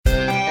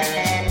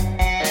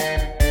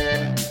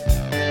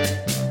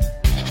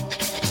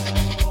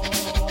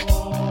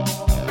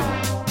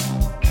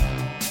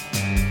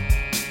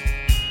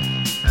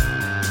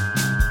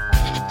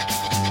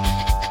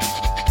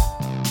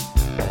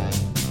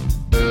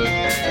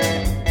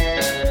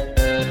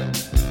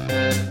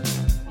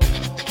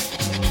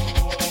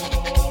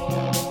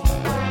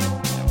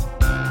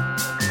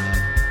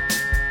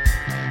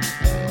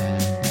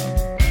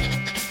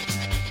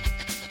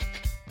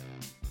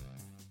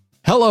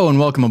Hello and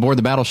welcome aboard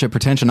the Battleship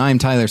Pretension. I am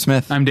Tyler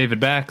Smith. I'm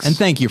David Bax. And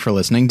thank you for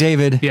listening.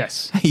 David.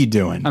 Yes. How you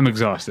doing? I'm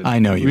exhausted. I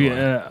know you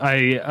are.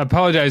 I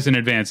apologize in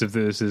advance if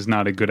this is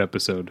not a good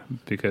episode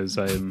because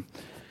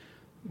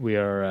we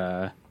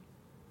are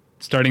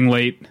starting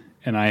late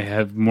and I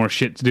have more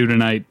shit to do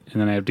tonight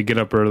and then I have to get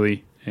up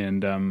early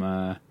and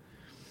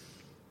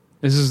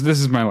this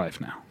is my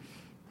life now.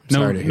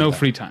 No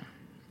free time.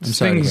 I'm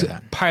sorry Things to hear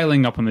that.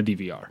 piling up on the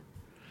DVR.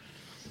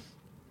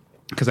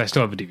 Because I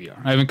still have a DVR.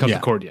 I haven't cut the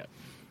cord yet.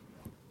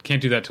 Can't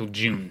do that till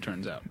June,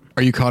 turns out.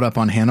 Are you caught up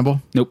on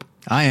Hannibal? Nope.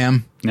 I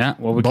am. Yeah,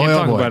 well, we can't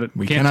talk about it.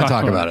 We cannot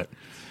talk about it.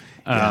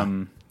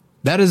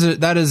 That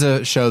is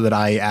a show that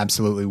I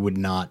absolutely would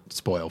not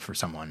spoil for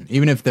someone,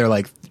 even if they're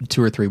like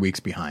 2 or 3 weeks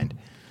behind.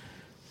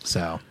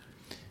 So,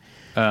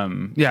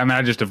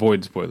 I just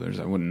avoid spoilers.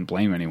 I wouldn't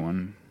blame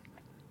anyone.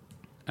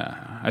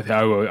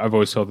 I've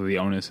always felt that the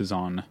onus is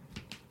on,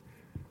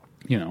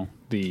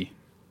 the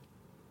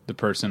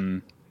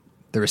person,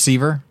 the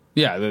receiver.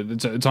 Yeah,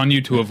 it's on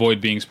you to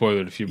avoid being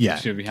spoiled if you're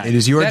behind. It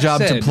is your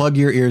job to plug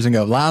your ears and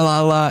go la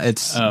la la.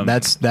 It's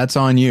that's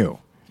on you.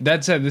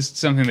 That said, this is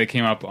something that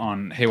came up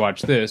on Hey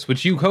Watch This,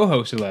 which you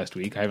co-hosted last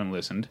week. I haven't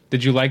listened.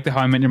 Did you like the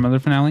How I Met Your Mother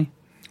finale?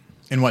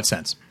 In what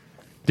sense?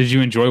 Did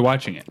you enjoy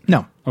watching it?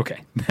 No.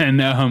 Okay. Then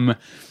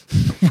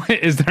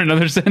is there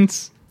another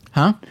sense?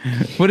 Huh?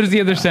 What is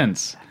the other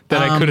sense that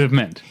I could have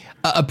meant?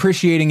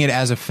 Appreciating it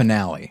as a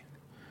finale,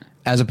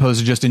 as opposed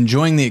to just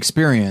enjoying the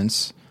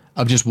experience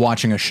of just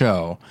watching a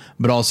show,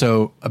 but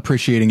also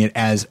appreciating it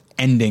as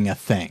ending a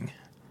thing.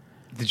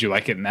 Did you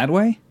like it in that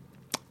way?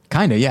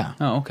 Kinda, yeah.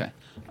 Oh, okay.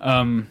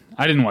 I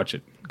didn't watch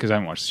it because I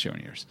haven't watched the show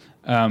in years.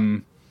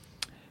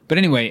 But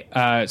anyway,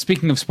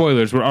 speaking of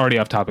spoilers, we're already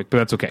off topic, but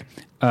that's okay.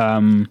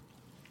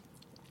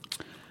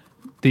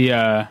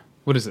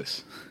 What is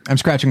this? I'm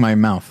scratching my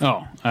mouth.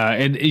 Oh,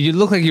 you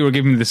look like you were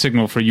giving me the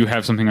signal for you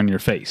have something on your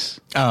face.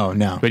 Oh,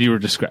 no. But you were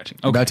just scratching.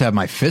 Okay. About to have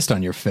my fist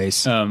on your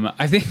face.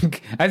 I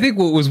think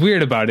what was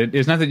weird about it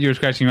is not that you were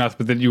scratching your mouth,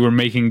 but that you were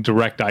making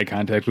direct eye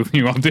contact with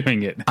me while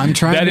doing it. I'm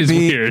trying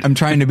weird. I'm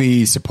trying to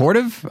be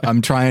supportive.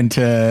 I'm trying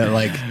to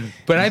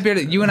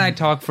But you and I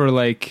talk for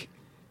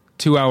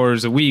 2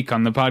 hours a week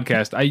on the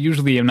podcast. I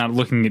usually am not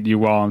looking at you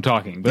while I'm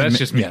talking, but that's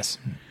just me. Yes.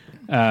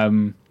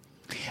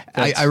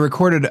 I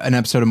recorded an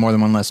episode of More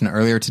Than One Lesson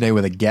earlier today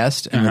with a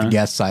guest, and with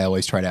guests I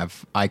always try to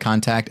have eye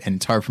contact, and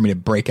it's hard for me to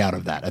break out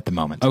of that at the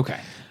moment. Okay.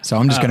 So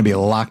I'm just going to be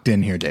locked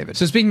in here, David.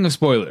 So speaking of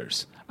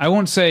spoilers, I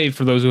won't say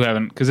for those who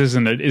haven't, because this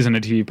isn't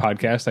a TV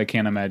podcast, I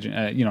can't imagine,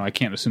 I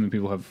can't assume that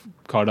people have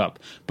caught up,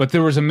 but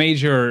there was a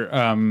major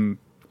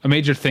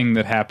thing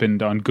that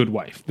happened on Good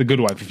Wife, The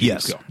Good Wife a few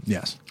years ago.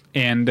 Yes.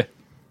 And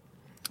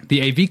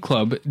the AV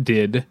Club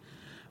did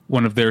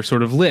one of their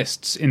sort of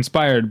lists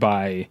inspired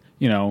by,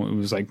 it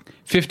was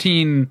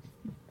 15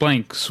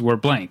 blanks were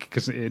blank,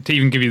 because to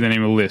even give you the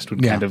name of the list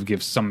would kind of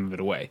give some of it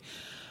away.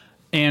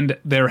 And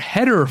their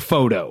header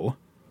photo,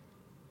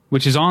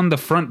 which is on the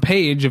front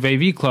page of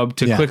AV Club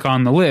to click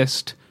on the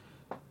list,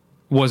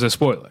 was a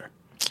spoiler.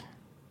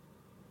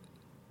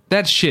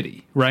 That's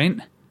shitty, right?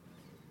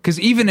 Because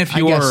even if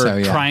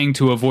you're trying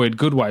to avoid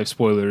Good Wife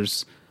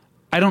spoilers,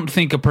 I don't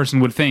think a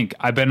person would think,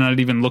 I better not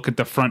even look at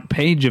the front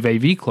page of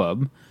AV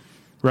Club,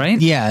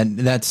 right? Yeah,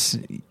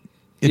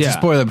 it's a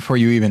spoiler before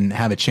you even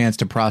have a chance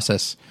to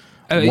process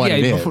what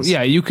it is.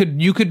 You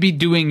could be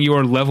doing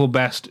your level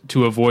best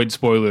to avoid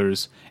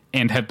spoilers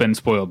and have been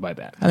spoiled by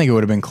that. I think it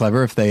would have been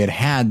clever if they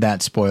had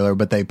that spoiler,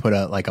 but they put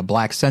a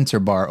black censor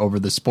bar over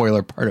the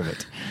spoiler part of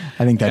it.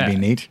 I think that'd be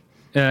neat.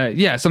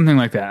 Something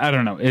like that. I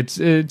don't know. It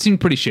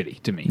seemed pretty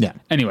shitty to me. Yeah.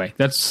 Anyway,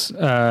 that's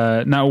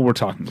not what we're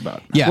talking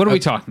about. Yeah. What are we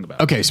talking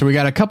about? Okay, so we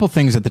got a couple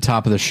things at the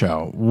top of the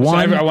show.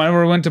 One, so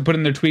everyone to put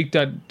in their tweaked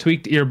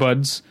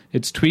earbuds.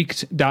 It's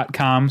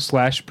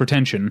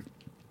tweaked.com/pretension.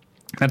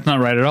 That's not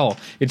right at all.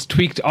 It's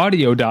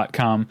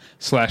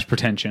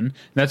tweakedaudio.com/pretension.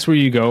 That's where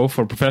you go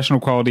for professional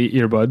quality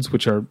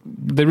earbuds,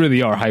 they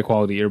really are high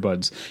quality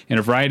earbuds in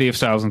a variety of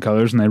styles and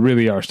colors, and they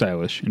really are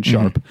stylish and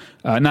sharp.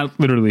 Not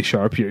literally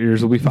sharp. Your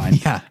ears will be fine.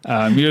 Yeah.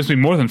 Your ears will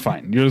be more than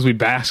fine. Your ears will be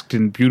basked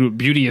in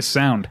beauteous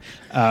sound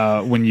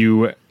when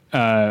you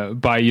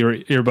buy your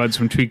earbuds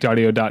from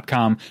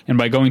tweakedaudio.com, and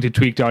by going to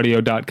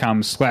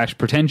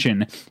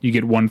tweakedaudio.com/pretension, you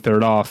get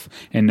 1/3 off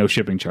and no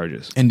shipping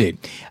charges. Indeed.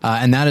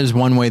 And that is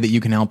one way that you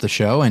can help the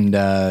show, and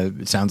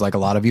it sounds like a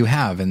lot of you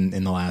have in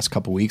the last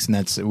couple weeks, and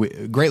that's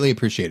greatly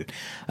appreciated.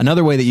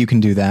 Another way that you can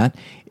do that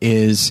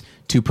is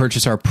to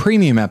purchase our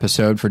premium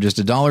episode for just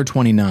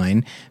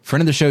 $1.29.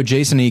 Friend of the show,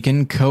 Jason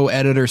Eakin,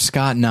 co-editor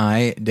Scott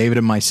Nye, David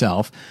and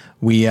myself,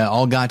 we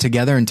all got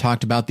together and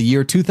talked about the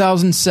year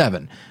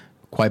 2007.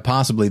 Quite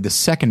possibly the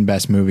second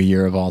best movie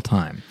year of all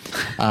time.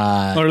 Or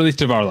at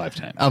least of our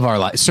lifetime.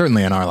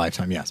 Certainly in our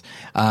lifetime, yes.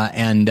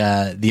 And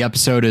the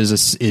episode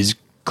is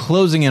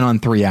closing in on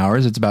 3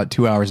 hours. It's about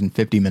 2 hours and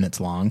 50 minutes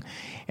long,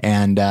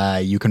 and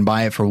you can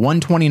buy it for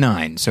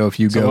 $129. So if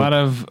you go, a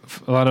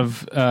lot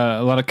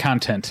of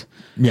content.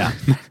 Yeah,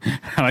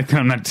 I like that.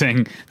 I'm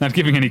not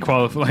giving any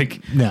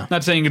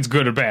not saying it's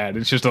good or bad.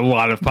 It's just a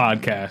lot of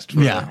podcast.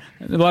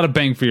 A lot of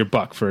bang for your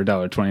buck for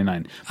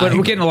 $1.29. But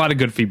we're getting a lot of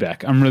good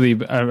feedback. I've really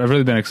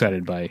been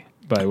excited by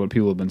what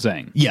people have been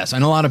saying. Yes,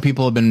 and a lot of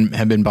people have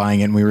been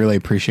buying it, and we really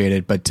appreciate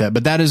it. But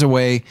that is a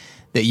way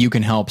that you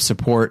can help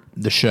support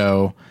the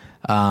show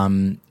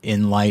in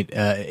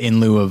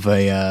lieu of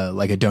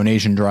a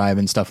donation drive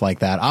and stuff like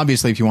that.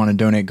 Obviously, if you want to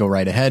donate, go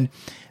right ahead.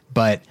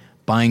 But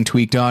buying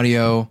Tweaked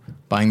Audio,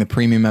 buying the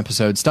premium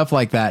episode, stuff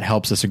like that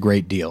helps us a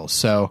great deal.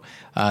 So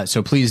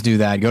please do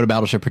that. Go to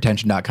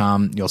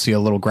battleshippretension.com. You'll see a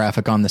little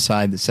graphic on the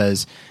side that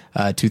says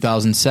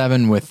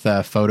 2007 with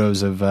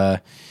photos of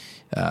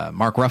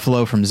Mark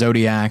Ruffalo from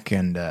Zodiac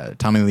and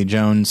Tommy Lee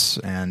Jones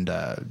and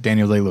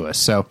Daniel Day-Lewis.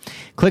 So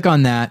click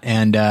on that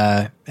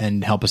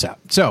and help us out.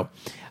 So,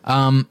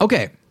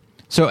 okay.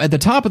 So at the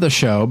top of the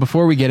show,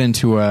 before we get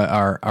into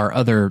our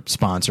other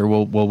sponsor,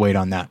 we'll wait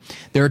on that.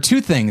 There are two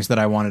things that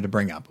I wanted to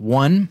bring up.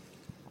 One,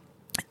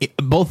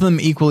 both of them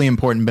equally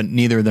important, but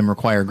neither of them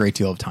require a great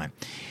deal of time.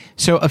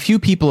 So a few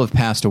people have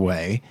passed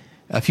away.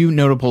 A few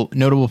notable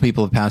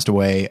people have passed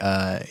away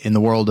in the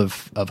world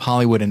of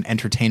Hollywood and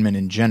entertainment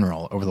in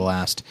general over the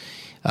last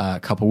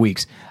couple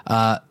weeks.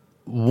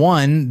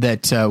 One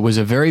that was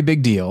a very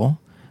big deal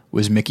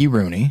was Mickey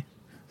Rooney,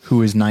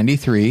 who is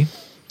 93.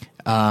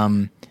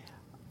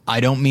 I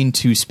don't mean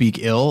to speak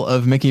ill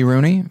of Mickey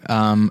Rooney.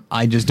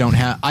 I just don't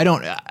have.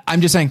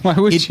 I'm just saying. Why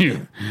would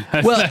you?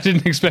 I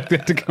didn't expect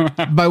that to come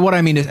out. By what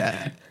I mean is,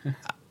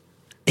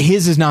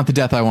 his is not the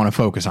death I want to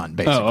focus on.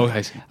 Basically,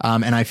 I see.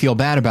 And I feel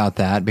bad about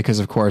that because,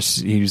 of course,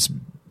 he's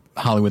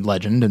Hollywood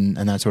legend and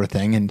that sort of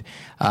thing. And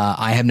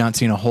I have not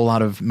seen a whole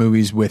lot of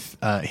movies with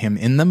him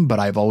in them, but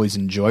I've always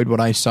enjoyed what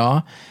I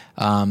saw.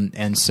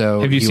 And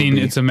so, have you seen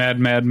It's a Mad,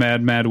 Mad,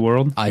 Mad, Mad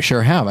World? I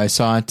sure have. I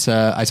saw it.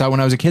 I saw it when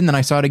I was a kid, and then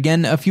I saw it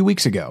again a few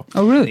weeks ago.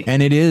 Oh, really?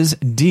 And it is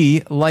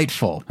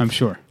delightful. I'm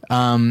sure.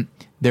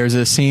 There's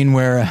a scene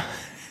where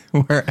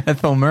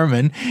Ethel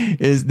Merman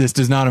is. This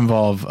does not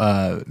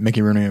involve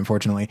Mickey Rooney,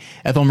 unfortunately.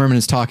 Ethel Merman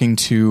is talking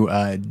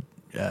to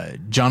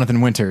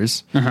Jonathan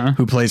Winters,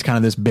 who plays kind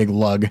of this big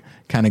lug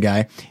kind of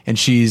guy, and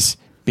she's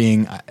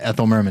being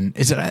Ethel Merman.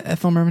 Is it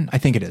Ethel Merman? I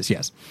think it is,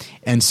 yes.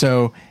 And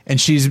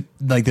she's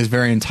like this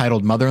very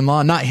entitled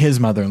mother-in-law, not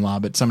his mother-in-law,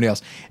 but somebody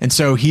else. And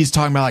so he's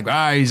talking about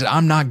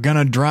I'm not going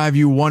to drive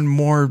you one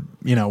more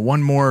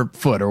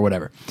foot or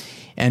whatever.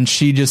 And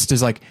she just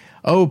is like,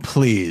 oh,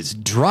 please,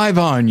 drive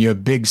on, you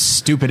big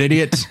stupid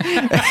idiot.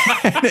 And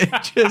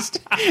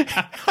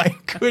I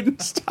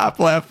couldn't stop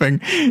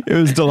laughing. It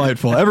was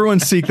delightful.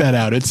 Everyone seek that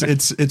out.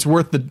 It's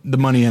worth the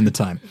money and the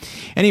time.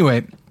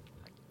 Anyway,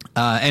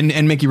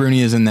 and Mickey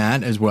Rooney is in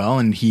that as well,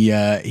 and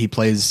he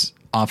plays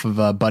off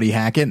of Buddy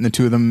Hackett, and the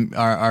two of them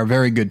are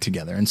very good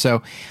together. And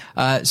so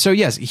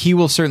yes, he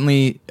will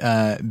certainly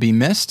be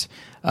missed.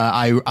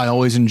 I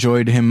always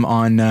enjoyed him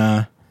on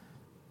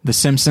The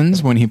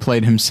Simpsons when he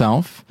played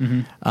himself.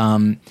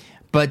 Mm-hmm.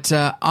 But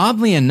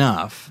oddly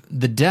enough,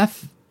 the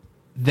death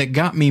that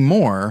got me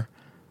more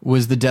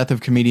was the death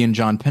of comedian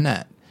John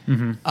Pinette.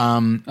 Mm-hmm.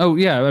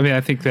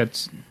 I think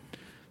that's,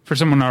 for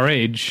someone our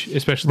age,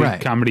 especially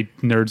comedy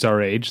nerds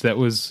our age, that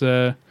was...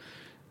 I'm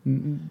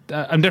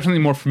definitely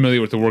more familiar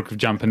with the work of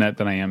John Pinette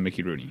than I am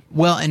Mickey Rooney.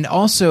 Well, and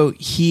also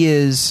he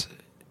is...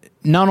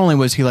 Not only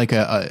was he like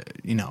a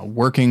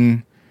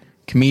working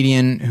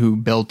comedian who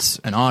built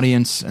an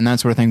audience and that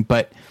sort of thing,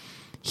 but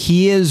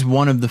he is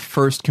one of the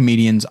first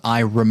comedians I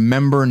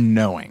remember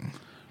knowing.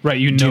 Right,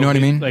 do you know what I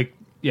mean? Like,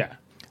 yeah.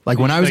 Like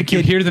when I was a kid,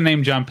 you hear the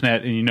name John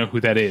Pinette and you know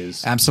who that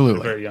is. Absolutely.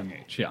 At a very young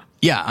age, yeah.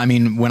 Yeah, I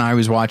mean, when I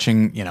was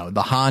watching,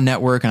 the Ha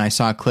Network and I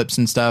saw clips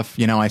and stuff,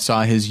 I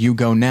saw his You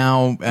Go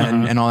Now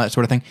and all that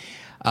sort of thing.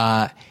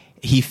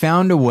 He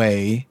found a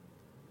way.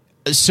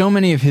 So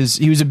many of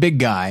he was a big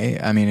guy.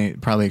 I mean,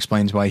 it probably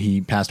explains why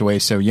he passed away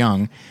so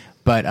young,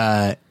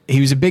 but he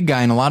was a big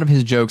guy and a lot of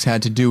his jokes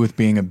had to do with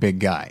being a big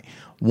guy.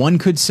 One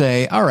could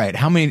say, all right,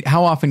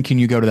 how often can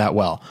you go to that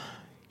well?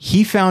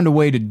 He found a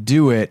way to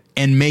do it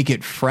and make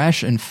it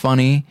fresh and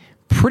funny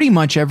pretty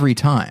much every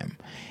time.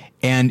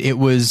 And it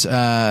was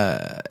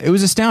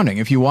astounding.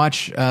 If you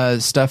watch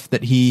stuff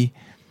that he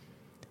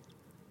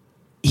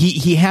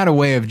had a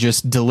way of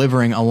just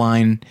delivering a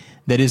line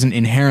that isn't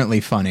inherently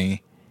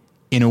funny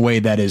in a way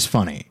that is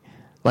funny.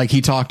 Like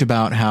he talked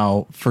about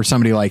how for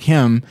somebody like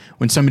him,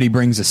 when somebody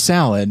brings a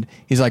salad,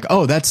 he's like,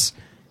 oh,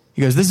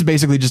 he goes, this is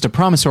basically just a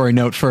promissory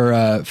note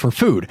for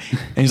food.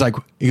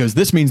 And he goes,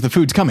 this means the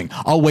food's coming.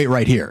 I'll wait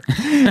right here.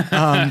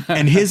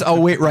 And his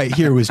I'll wait right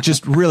here was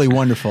just really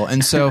wonderful.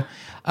 And so,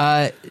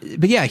 but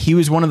yeah, he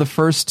was one of the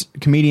first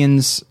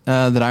comedians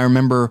that I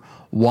remember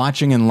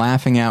watching and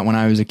laughing at when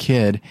I was a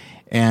kid.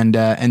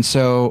 And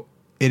so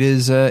it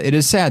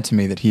is sad to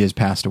me that he has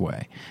passed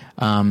away.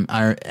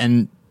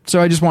 So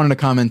I just wanted to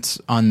comment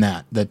on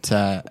that.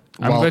 I'm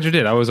glad you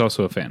did. I was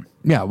also a fan.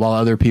 Yeah, while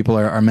other people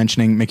are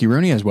mentioning Mickey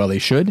Rooney, as well they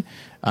should,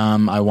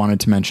 I wanted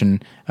to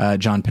mention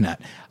John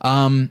Panette.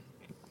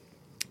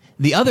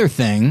 The other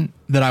thing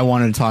that I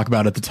wanted to talk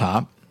about at the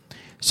top,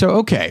 so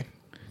okay.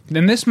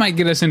 Then this might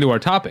get us into our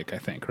topic, I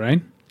think,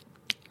 right?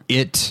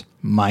 It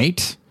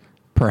might,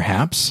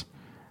 perhaps.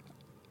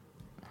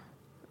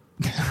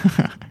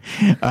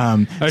 Sorry.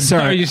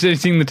 Are you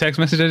seeing the text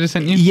message I just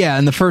sent you? Yeah,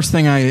 and the first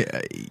thing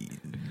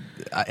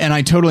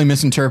I totally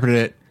misinterpreted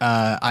it.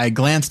 I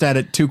glanced at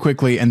it too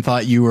quickly and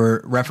thought you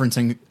were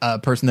referencing a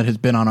person that has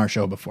been on our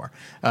show before,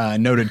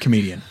 noted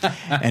comedian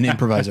and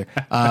improviser.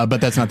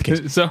 But that's not the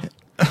case. So,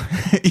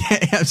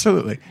 yeah,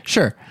 absolutely,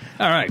 sure.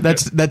 All right,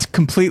 that's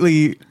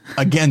completely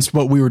against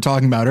what we were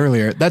talking about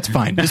earlier. That's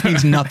fine. This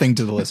means nothing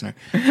to the listener.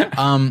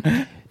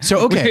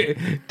 So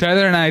okay,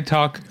 Tyler and I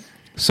talk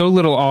so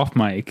little off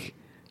mic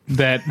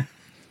that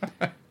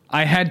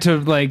I had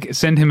to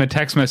send him a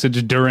text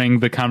message during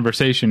the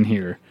conversation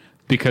here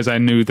because I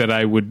knew that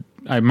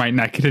I might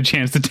not get a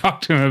chance to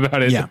talk to him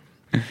about it. Yeah.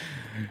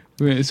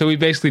 So we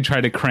basically try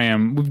to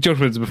cram, we've joked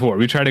about this before,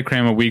 we try to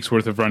cram a week's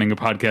worth of running a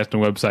podcast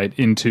and a website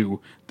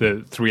into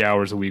the 3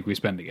 hours a week we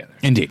spend together.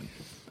 Indeed.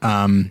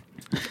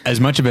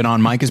 As much of it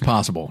on mic as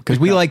possible, because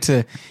we like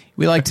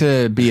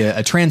to be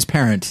a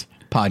transparent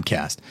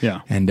podcast.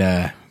 Yeah.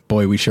 And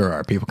boy, we sure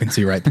are. People can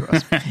see right through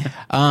us.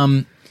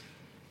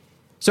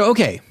 So,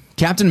 okay,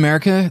 Captain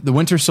America, The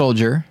Winter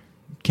Soldier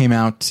came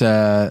out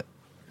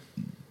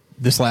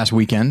this last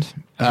weekend.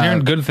 I'm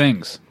hearing good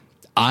things.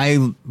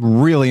 I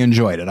really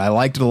enjoyed it. I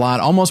liked it a lot,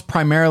 almost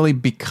primarily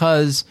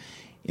because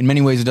in many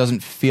ways it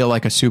doesn't feel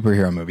like a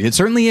superhero movie. It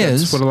certainly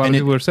is. That's what a lot of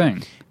people are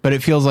saying. But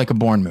it feels like a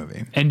Bourne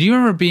movie. And do you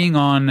remember being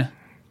on,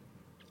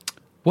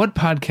 what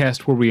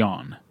podcast were we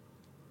on?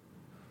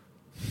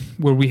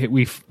 Where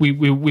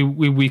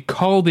we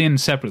called in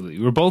separately.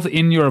 We were both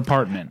in your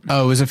apartment.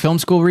 Oh, was it Film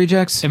School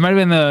Rejects? It might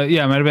have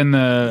been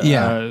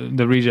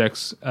the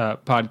Rejects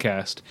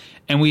podcast,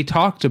 and we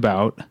talked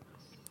about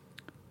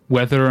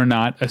whether or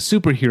not a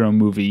superhero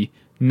movie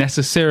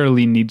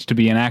necessarily needs to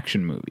be an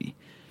action movie.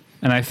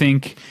 And I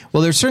think,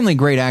 well, there's certainly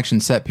great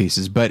action set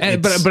pieces, but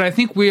I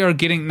think we are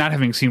getting, not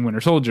having seen Winter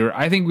Soldier,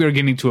 I think we are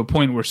getting to a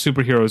point where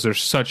superheroes are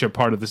such a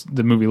part of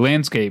the movie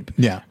landscape,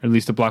 yeah, or at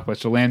least the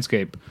blockbuster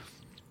landscape,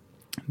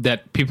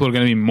 that people are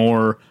going to be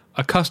more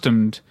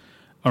accustomed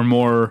or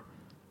more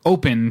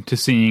open to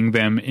seeing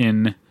them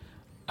in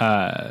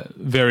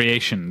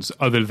variations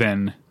other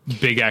than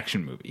big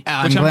action movie.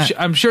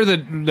 I'm sure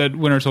that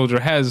Winter Soldier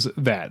has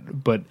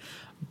that, but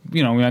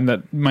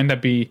that might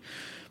not be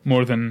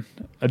more than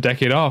a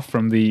decade off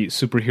from the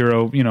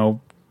superhero,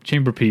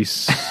 chamber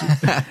piece.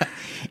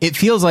 It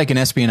feels like an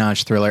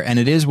espionage thriller, and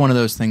it is one of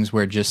those things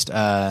where just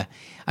I'm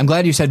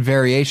glad you said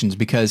variations,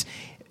 because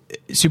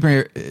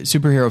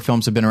superhero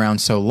films have been around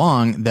so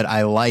long that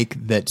I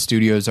like that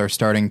studios are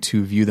starting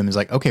to view them as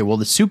like, okay, well,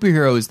 the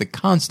superhero is the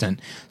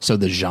constant, so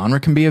the genre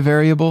can be a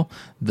variable,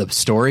 the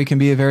story can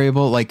be a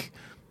variable. Like,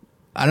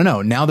 I don't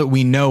know, now that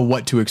we know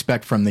what to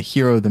expect from the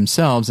hero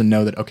themselves and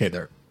know that, okay,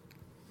 they're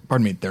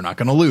not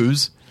going to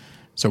lose,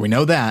 so we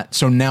know that,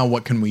 so now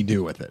what can we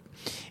do with it?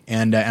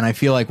 And I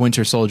feel like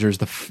Winter Soldier is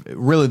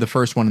really the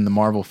first one in the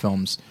Marvel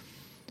films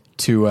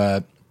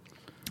to,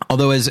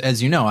 although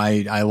as you know,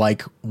 I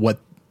like what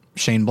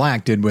Shane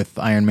Black did with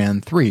Iron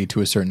Man 3 to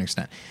a certain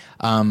extent.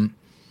 And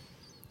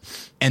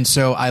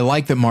so I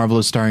like that Marvel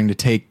is starting to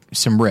take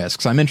some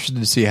risks. I'm interested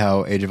to see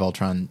how Age of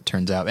Ultron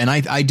turns out. And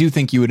I do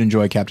think you would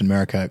enjoy Captain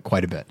America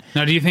quite a bit.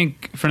 Now, do you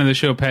think, friend of the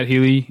show, Pat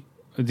Healy,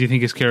 do you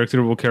think his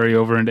character will carry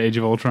over into Age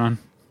of Ultron?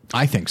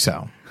 I think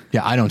so.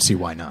 Yeah, I don't see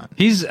why not.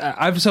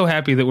 I'm so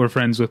happy that we're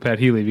friends with Pat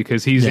Healy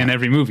because he's in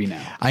every movie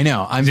now. I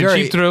know. He's in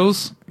Cheap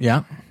Thrills.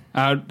 Yeah.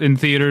 Out in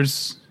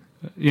theaters,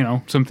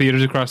 some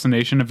theaters across the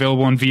nation,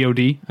 available on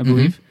VOD, I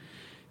believe. Mm-hmm.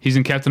 He's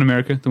in Captain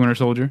America, The Winter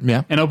Soldier.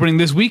 Yeah. And opening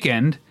this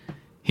weekend,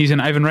 he's in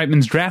Ivan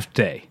Reitman's Draft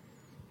Day.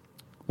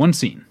 One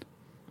scene.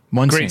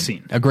 Great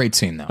scene. A great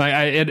scene, though.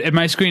 At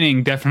my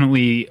screening,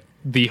 definitely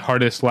the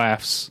hardest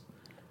laughs,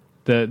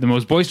 the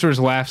most boisterous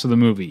laughs of the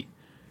movie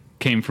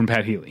came from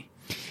Pat Healy.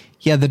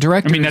 Yeah, the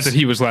director. I mean, not that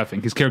he was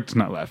laughing. His character's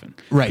not laughing.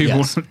 Right,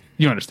 yes.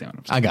 You understand what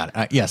I'm saying. I got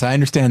it. Yes, I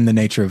understand the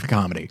nature of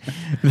comedy.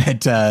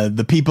 That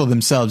the people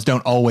themselves don't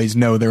always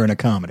know they're in a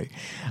comedy.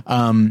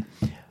 So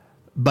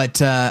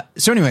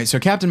anyway, so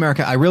Captain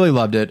America, I really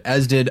loved it,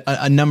 as did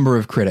a number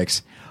of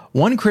critics.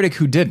 One critic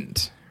who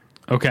didn't,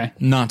 okay,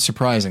 not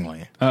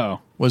surprisingly,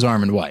 was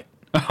Armand White.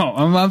 Oh,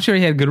 I'm sure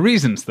he had good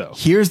reasons, though.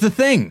 Here's the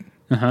thing,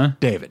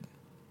 David.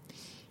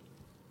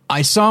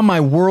 I saw my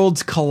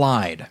worlds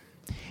collide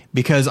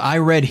because I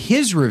read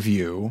his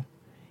review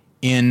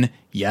in,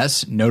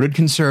 yes, noted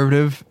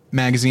conservative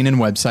magazine and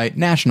website,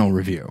 National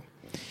Review.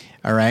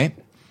 All right?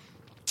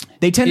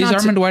 They tend Is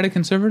Armand White a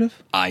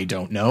conservative? I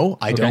don't know.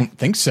 I don't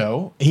think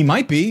so. He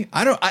might be.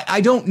 I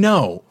don't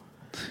know.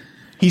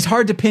 He's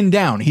hard to pin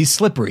down. He's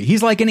slippery.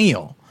 He's like an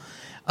eel.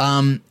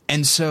 And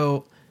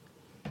so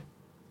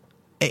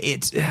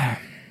it's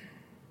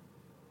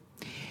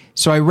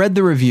so I read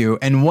the review,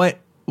 and what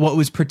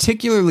was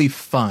particularly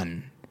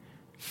fun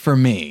for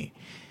me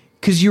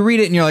because you read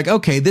it and you're like,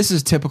 okay, this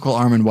is typical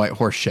Armand White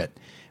horse shit.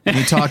 When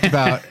he talked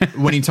about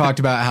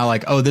how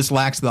like, oh, this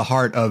lacks the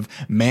heart of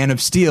Man of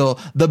Steel,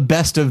 the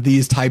best of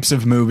these types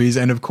of movies,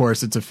 and of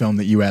course, it's a film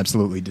that you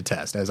absolutely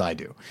detest, as I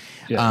do.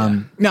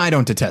 No, I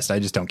don't detest. I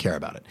just don't care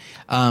about it.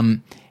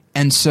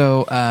 And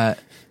so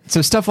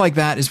stuff like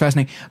that is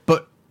fascinating.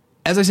 But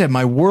as I said,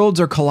 my worlds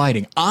are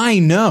colliding. I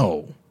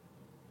know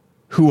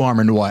who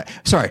Armand White.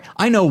 Sorry,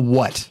 I know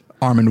what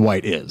Armand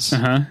White is.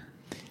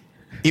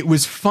 It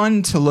was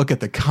fun to look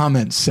at the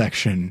comments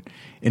section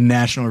in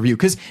National Review,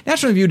 because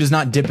National Review does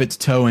not dip its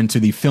toe into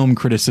the film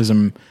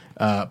criticism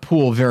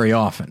pool very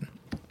often.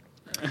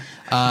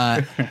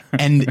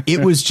 And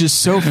it was just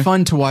so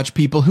fun to watch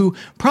people who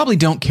probably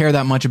don't care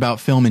that much about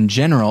film in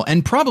general,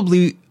 and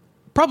probably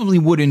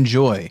would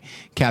enjoy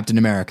Captain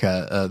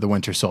America, the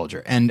Winter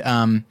Soldier.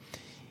 And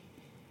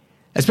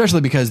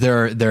especially because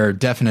there are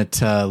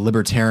definite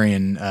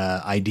libertarian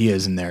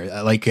ideas in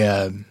there, like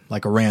a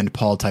Rand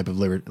Paul type of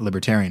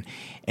libertarian.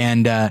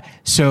 And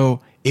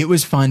so it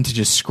was fun to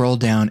just scroll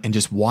down and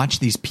just watch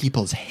these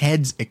people's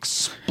heads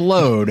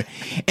explode.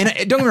 And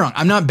don't get me wrong,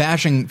 I'm not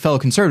bashing fellow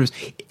conservatives.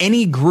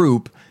 Any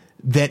group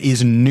that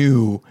is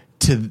new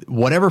to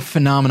whatever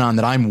phenomenon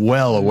that I'm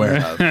well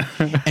aware of,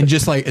 and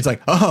just like, it's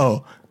like,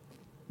 oh,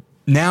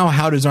 now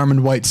how does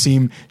Armand White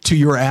seem to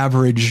your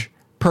average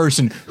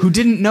person who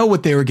didn't know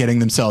what they were getting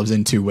themselves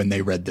into when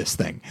they read this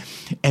thing?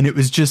 And it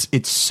was just,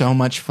 it's so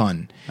much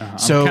fun.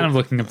 So I'm kind of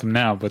looking at them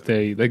now, but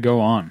they go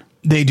on.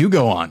 They do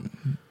go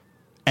on.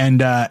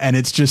 And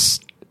it's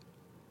just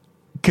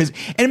because,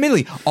 and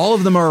admittedly, all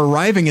of them are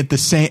arriving at the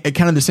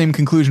same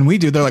conclusion we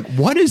do. They're like,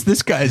 what is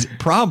this guy's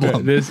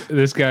problem?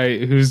 This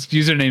guy whose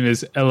username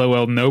is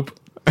LOL Nope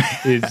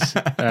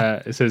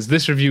says,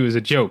 this review is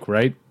a joke,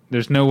 right?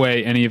 There's no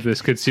way any of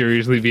this could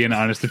seriously be an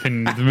honest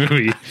opinion of the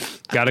movie.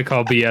 Gotta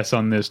call BS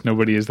on this.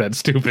 Nobody is that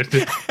stupid.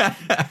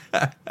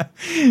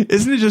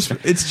 Isn't it just,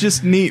 it's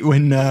just neat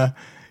when, I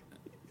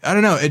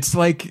don't know. It's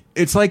like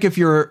if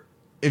your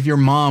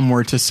mom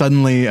were to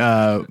suddenly,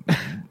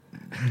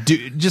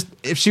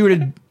 if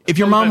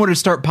your mom were to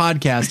start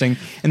podcasting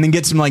and then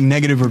get some like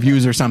negative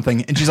reviews or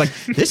something, and she's like,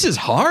 this is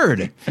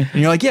hard. And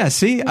you're like, yeah,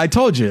 see, I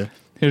told you.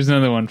 Here's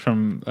another one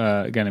from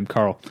a guy named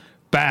Carl.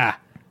 Bah.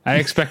 I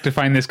expect to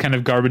find this kind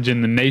of garbage in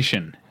The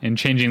Nation. In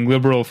changing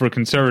liberal for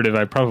conservative,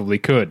 I probably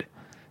could.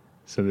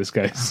 So this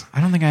guy's...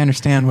 I don't think I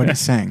understand what he's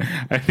saying.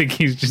 I think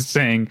he's just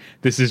saying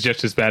this is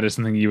just as bad as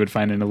something you would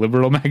find in a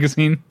liberal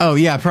magazine. Oh,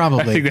 yeah,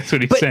 probably. I think that's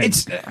what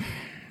he's saying.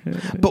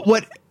 But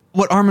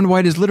what Armand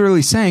White is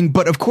literally saying,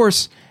 but of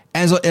course,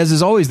 as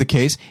is always the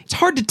case, it's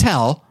hard to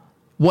tell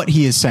what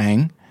he is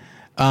saying,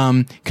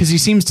 because he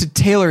seems to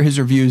tailor his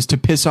reviews to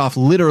piss off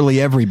literally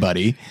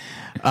everybody,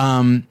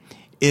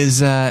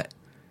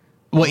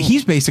 what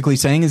he's basically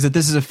saying is that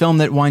this is a film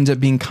that winds up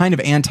being kind of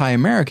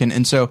anti-American,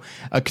 and so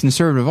a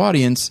conservative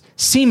audience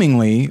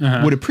seemingly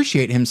would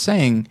appreciate him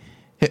saying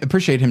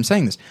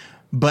this.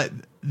 But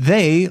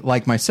they,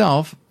 like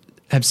myself,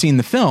 have seen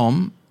the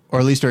film,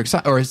 or at least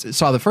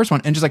saw the first one,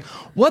 and just like,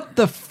 what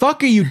the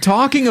fuck are you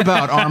talking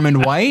about,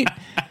 Armand White?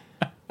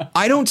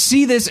 I don't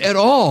see this at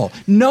all.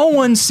 No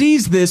one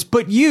sees this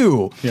but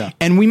you. Yeah.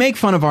 And we make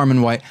fun of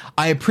Armand White.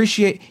 I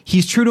appreciate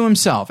he's true to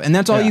himself, and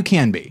that's all you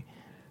can be.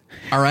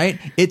 All right?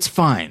 It's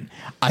fine.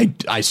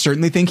 I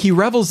certainly think he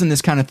revels in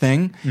this kind of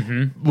thing,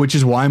 which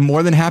is why I'm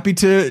more than happy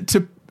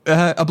to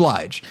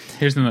oblige.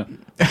 Here's the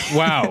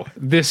wow,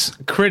 this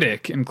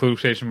critic, in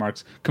quotation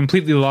marks,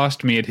 completely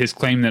lost me at his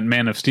claim that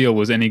Man of Steel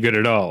was any good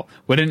at all.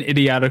 What an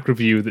idiotic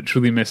review that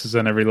truly misses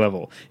on every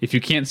level. If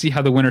you can't see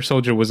how the Winter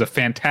Soldier was a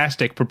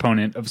fantastic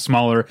proponent of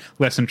smaller,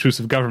 less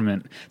intrusive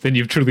government, then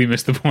you've truly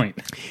missed the point.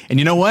 And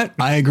you know what?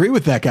 I agree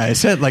with that guy. I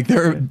said, like,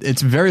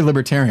 it's very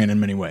libertarian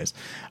in many ways.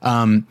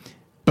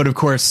 But of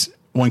course,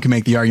 one can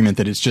make the argument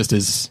that it's just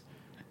as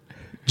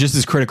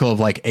critical of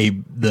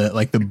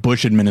the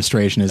Bush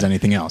administration as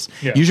anything else.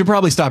 Yeah. You should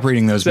probably stop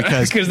reading those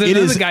because there's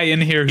another guy in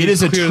here. It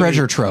is a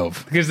treasure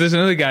trove. Because there's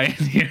another guy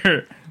in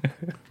here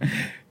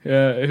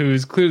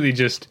who's clearly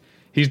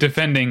he's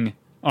defending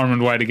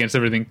Armand White against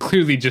everything,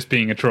 clearly just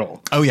being a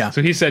troll. Oh yeah.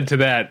 So he said to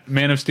that,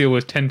 Man of Steel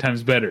was 10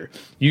 times better.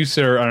 You,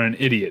 sir, are an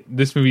idiot.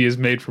 This movie is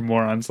made for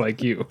morons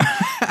like you.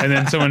 And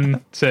then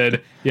someone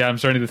said, yeah, I'm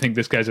starting to think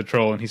this guy's a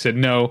troll. And he said,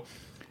 no.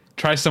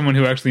 Try someone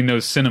who actually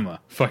knows cinema,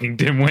 fucking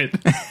dimwit.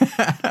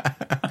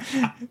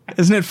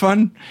 Isn't it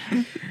fun?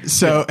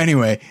 So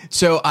anyway,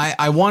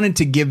 I wanted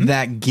to give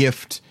that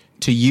gift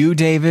to you,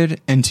 David,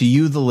 and to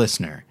you, the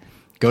listener.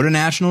 Go to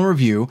National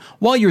Review.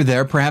 While you're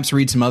there, perhaps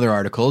read some other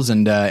articles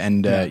and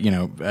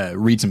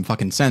read some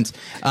fucking sense.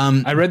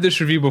 I read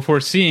this review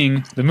before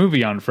seeing the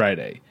movie on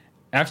Friday.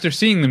 After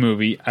seeing the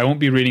movie, I won't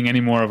be reading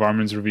any more of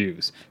Armand's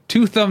reviews.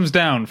 2 thumbs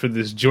down for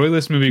this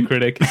joyless movie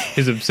critic,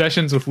 his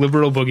obsessions with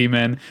liberal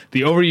boogeymen,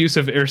 the overuse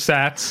of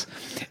ersatz,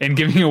 and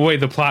giving away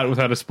the plot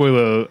without a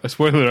spoiler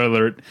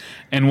alert,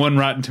 and 1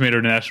 Rotten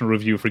Tomato National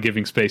Review for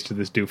giving space to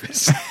this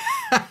doofus.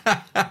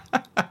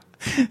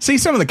 See,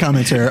 some of the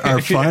comments are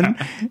fun,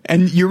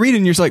 and you read it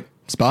and you're just like,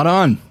 Spot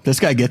on. This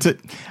guy gets it.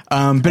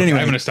 But anyway,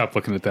 I'm going to stop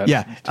looking at that.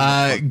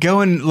 Yeah.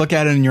 Go and look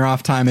at it in your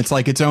off time. It's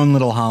like its own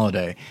little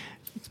holiday.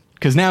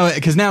 Because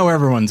now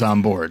everyone's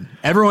on board.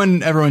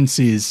 Everyone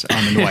sees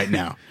Armand White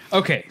now.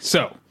 Okay,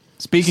 so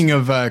speaking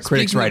of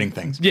critics writing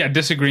things. Yeah,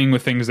 disagreeing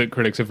with things that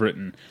critics have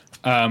written.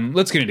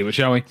 Let's get into it,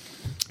 shall we?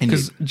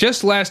 Because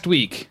just last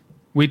week,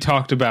 we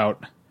talked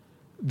about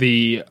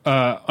the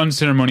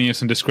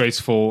unceremonious and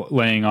disgraceful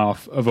laying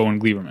off of Owen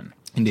Gleiberman.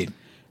 Indeed.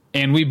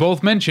 And we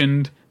both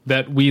mentioned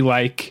that we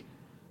like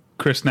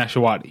Chris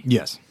Nashawaty.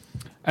 Yes.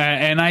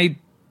 And I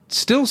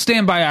still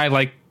stand by I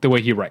like the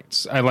way he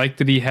writes. I like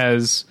that he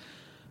has...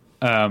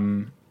 I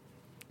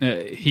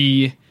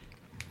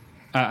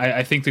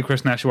think that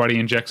Chris Nashawaty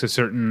injects a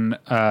certain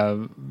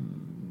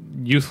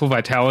youthful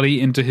vitality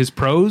into his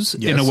prose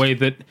in a way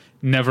that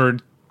never...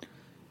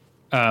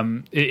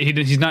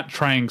 he's not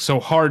trying so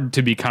hard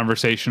to be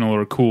conversational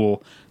or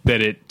cool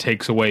that it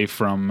takes away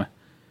from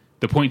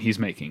the point he's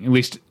making. At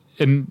least...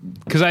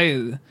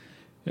 Because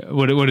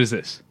what is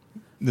this?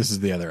 This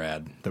is the other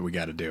ad that we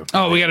got to do.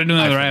 Oh, we got to do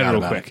another ad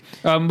real quick.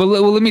 But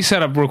let me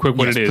set up real quick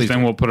what it is,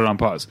 then we'll put it on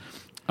pause.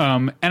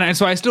 So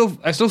I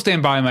still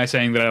stand by my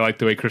saying that I like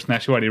the way Chris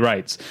Nashawaty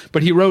writes.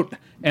 But he wrote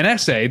an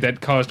essay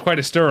that caused quite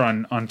a stir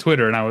on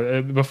Twitter,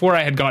 and before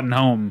I had gotten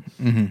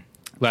home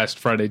last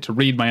Friday to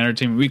read my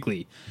Entertainment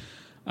Weekly,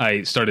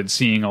 I started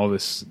seeing all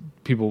this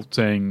people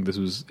saying this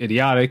was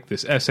idiotic.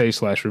 This essay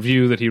 /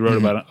 review that he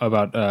wrote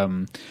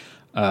about.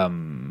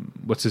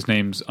 What's his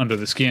name's Under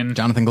the Skin?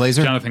 Jonathan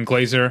Glazer. Jonathan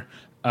Glazer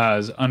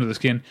is Under the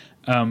Skin.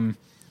 And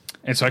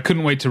so I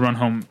couldn't wait to run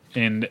home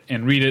and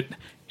read it,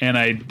 and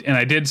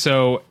I did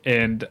so,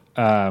 and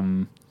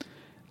I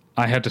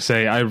have to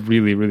say I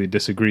really, really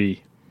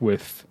disagree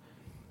with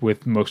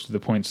most of the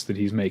points that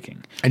he's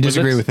making. I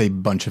disagree with a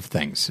bunch of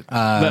things.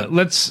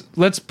 Let's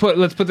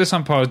put this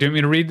on pause. Do you want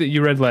me to read that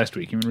you read last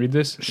week? You want me to read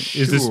this?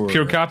 Sure. Is this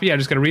pure copy? I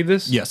just got to read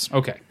this? Yes.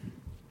 Okay.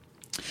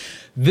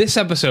 This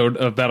episode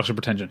of Battleship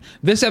Pretension.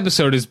 This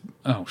episode is...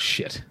 Oh,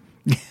 shit.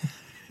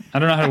 I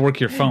don't know how to work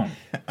your phone.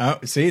 Oh,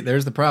 see,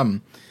 there's the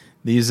problem.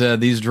 These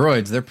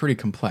droids, they're pretty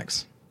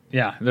complex.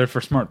 Yeah, they're for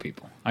smart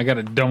people. I got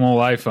a dumb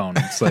old iPhone.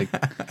 It's like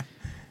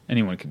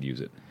anyone could use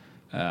it.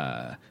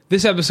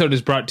 This episode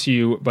is brought to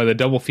you by the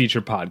Double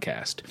Feature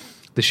Podcast,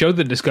 the show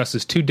that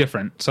discusses two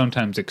different,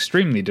 sometimes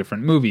extremely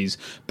different movies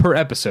per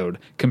episode,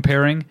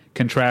 comparing,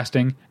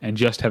 contrasting, and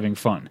just having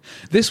fun.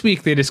 This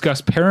week they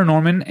discuss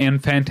Paranorman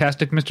and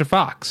Fantastic Mr.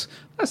 Fox.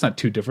 That's not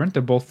too different.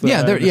 They're both the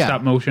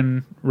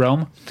stop-motion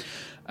realm.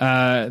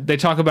 They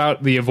talk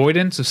about the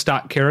avoidance of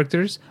stock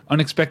characters,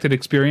 unexpected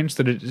experiences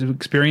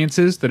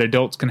that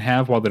adults can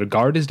have while their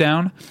guard is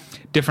down,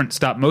 different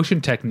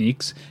stop-motion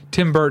techniques,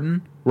 Tim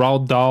Burton,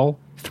 Roald Dahl,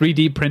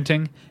 3D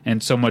printing,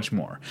 and so much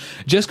more.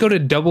 Just go to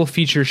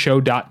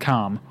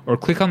doublefeatureshow.com or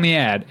click on the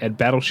ad at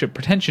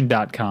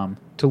battleshippretension.com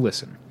to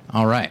listen.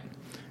 All right.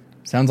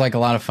 Sounds like a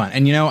lot of fun.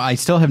 And, I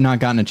still have not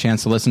gotten a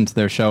chance to listen to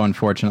their show,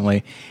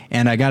 unfortunately.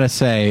 And I got to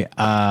say,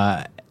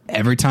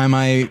 every time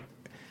I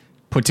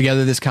put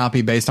together this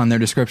copy based on their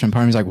description,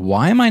 part of me is like,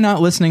 why am I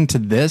not listening to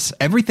this?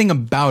 Everything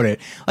about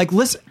it. Like,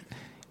 listen,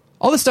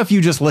 all the stuff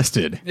you just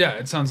listed. Yeah,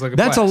 it sounds like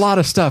that's a lot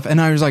of stuff.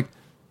 And I was like,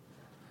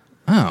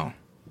 oh,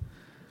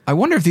 I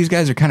wonder if these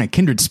guys are kind of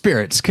kindred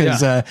spirits,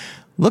 because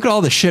look at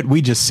all the shit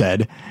we just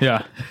said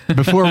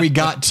before we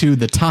got to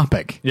the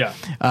topic. Yeah.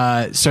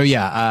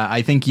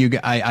 I think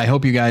I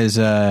hope you guys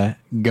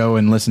go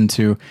and listen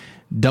to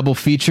Double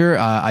Feature.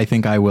 I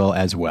think I will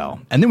as well.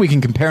 And then we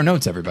can compare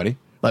notes, everybody.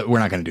 But we're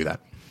not going to do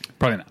that.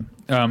 Probably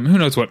not. Who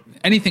knows what?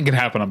 Anything could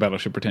happen on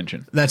Battleship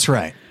Pretension. That's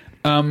right.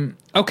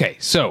 Okay,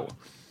 so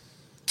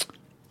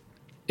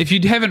if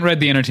you haven't read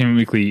the Entertainment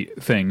Weekly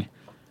thing,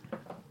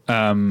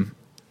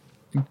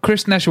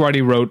 Chris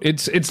Nashawaty wrote,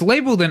 it's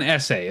labeled an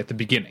essay at the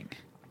beginning.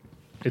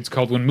 It's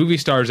called When Movie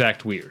Stars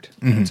Act Weird.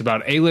 It's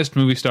about A-list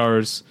movie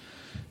stars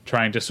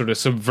trying to sort of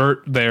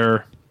subvert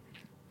their,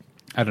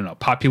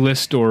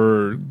 populist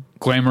or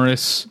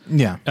glamorous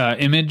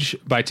image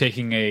by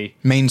taking a...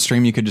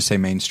 Mainstream, you could just say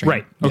mainstream.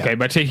 Right, okay,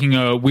 by taking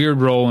a weird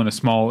role in a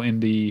small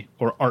indie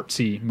or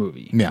artsy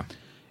movie. Yeah.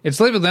 It's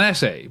labeled an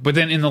essay, but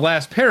then in the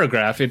last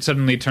paragraph, it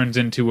suddenly turns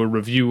into a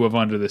review of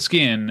Under the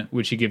Skin,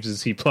 which he gives a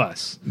C+.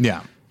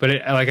 Yeah.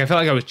 But I felt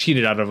like I was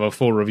cheated out of a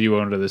full review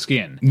of Under the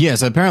Skin.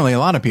 Yes, apparently a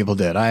lot of people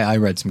did. I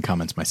read some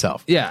comments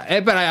myself. Yeah,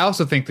 but I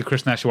also think that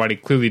Chris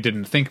Nashawaty clearly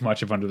didn't think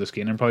much of Under the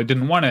Skin and probably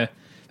didn't want to...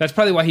 That's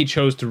probably why he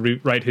chose to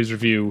write his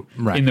review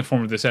in the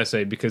form of this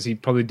essay, because he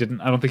probably didn't...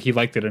 I don't think he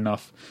liked it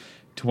enough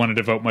to want to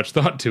devote much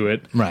thought to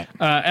it. Right.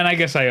 And I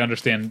guess I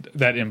understand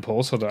that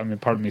impulse, although,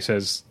 part of me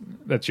says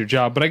that's your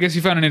job, but I guess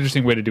he found an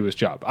interesting way to do his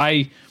job.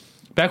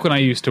 Back when I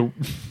used to...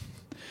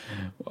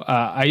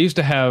 I used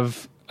to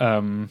have,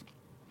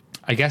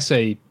 I guess,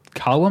 a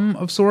column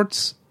of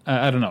sorts.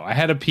 I don't know. I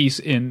had a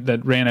piece that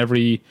ran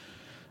every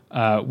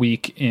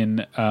week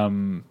in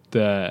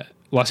the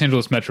Los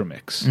Angeles Metro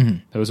Mix.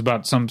 That was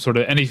about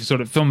any sort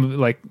of film,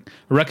 like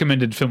a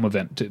recommended film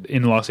event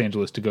in Los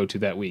Angeles to go to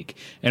that week.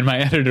 And my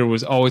editor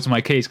was always on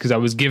my case because I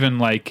was given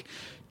like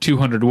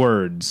 200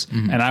 words,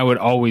 and I would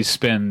always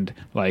spend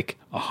like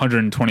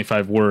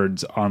 125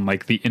 words on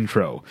like the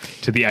intro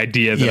to the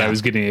idea that I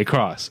was getting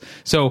across.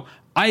 So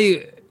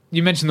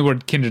you mentioned the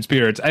word kindred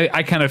spirits.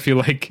 I kind of feel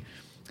like,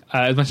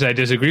 as much as I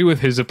disagree with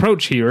his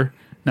approach here,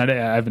 I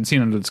haven't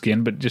seen Under the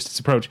Skin, but just his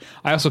approach,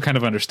 I also kind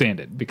of understand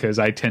it, because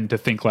I tend to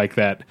think like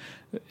that.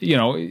 You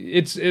know,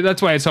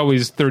 that's why it's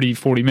always 30,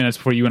 40 minutes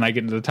before you and I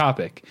get into the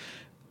topic.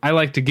 I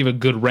like to give a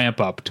good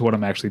ramp up to what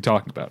I'm actually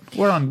talking about.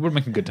 We're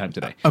making good time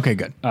today. Okay,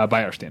 good.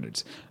 By our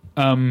standards.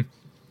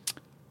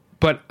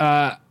 But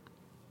I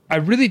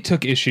really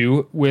took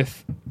issue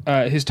with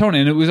his tone,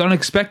 and it was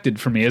unexpected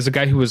for me as a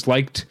guy who has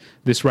liked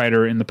this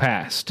writer in the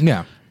past.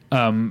 Yeah.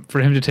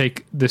 For him to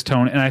take this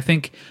tone. And I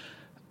think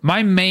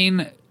my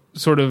main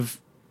sort of,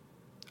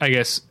 I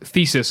guess,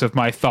 thesis of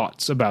my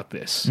thoughts about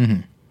this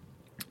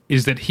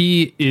is that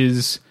he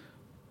is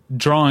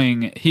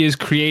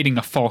creating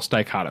a false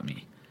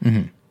dichotomy.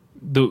 Mm-hmm.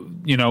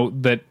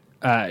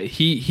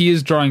 He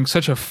is drawing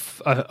such a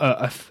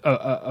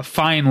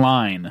fine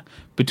line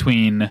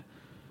between,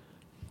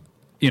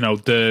 you know,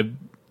 the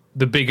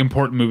big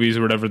important movies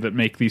or whatever that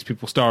make these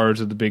people stars,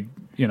 or the big,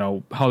 you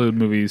know, Hollywood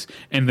movies,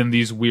 and then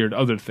these weird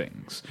other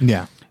things.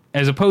 Yeah.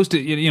 As opposed to,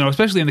 you know,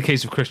 especially in the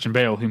case of Christian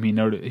Bale, whom he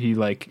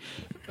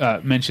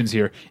mentions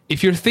here,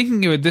 if you're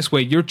thinking of it this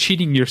way, you're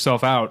cheating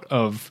yourself out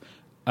of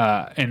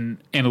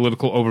an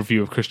analytical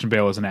overview of Christian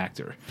Bale as an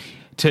actor.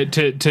 To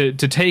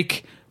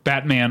take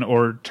Batman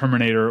or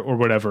Terminator or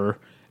whatever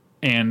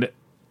and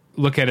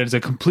look at it as a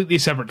completely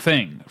separate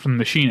thing from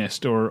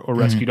Machinist or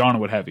Rescue Dawn or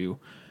what have you,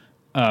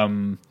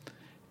 I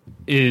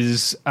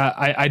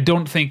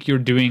don't think you're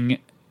doing.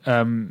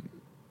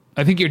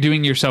 I think you're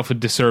doing yourself a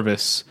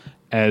disservice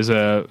as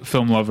a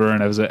film lover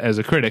and as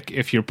a critic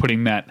if you're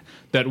putting that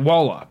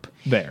wall up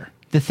there.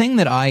 The thing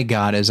that I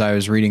got as I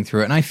was reading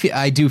through it, and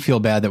I do feel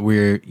bad that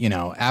we're, you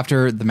know,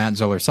 after the Matt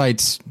Zoller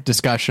Seitz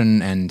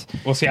discussion and...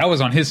 Well, see, I was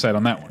on his side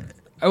on that one.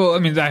 Well, I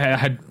mean, I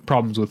had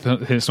problems with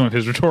some of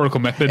his rhetorical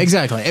methods.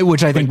 Exactly,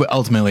 which I think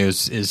ultimately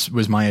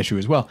was my issue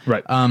as well.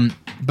 Right.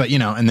 But, you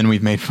know, and then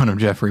we've made fun of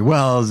Jeffrey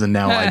Wells, and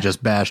now I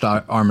just bashed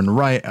Armand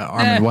White.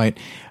 Armand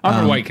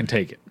White can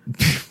take it.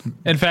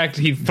 In fact,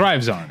 he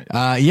thrives on it.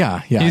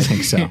 Yeah, I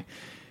think so.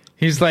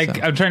 He's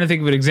like, I'm trying to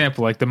think of an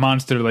example, like the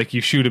monster, like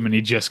you shoot him and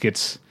he just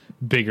gets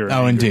bigger.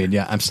 Oh, indeed,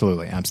 yeah,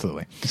 absolutely.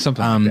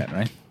 Something like that,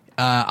 right?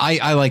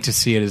 I like to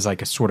see it as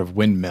like a sort of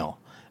windmill.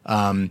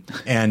 And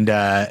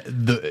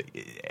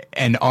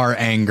our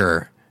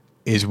anger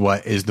is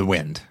the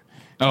wind.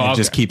 It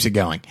just keeps it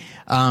going.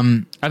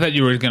 I thought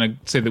you were going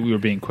to say that we were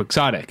being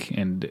quixotic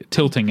and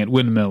tilting at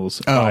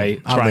windmills by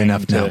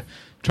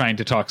trying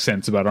to talk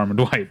sense about Armand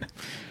White.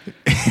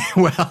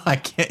 Well, I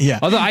can't. Yeah.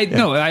 Although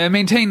I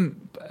maintain.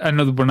 I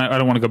know that I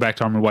don't want to go back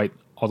to Armand White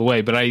all the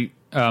way, but I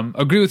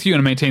agree with you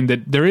and maintain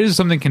that there is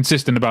something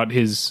consistent about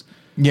his.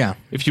 Yeah.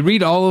 If you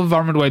read all of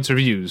Armand White's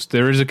reviews,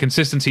 there is a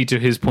consistency to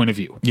his point of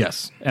view.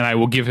 Yes. And I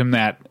will give him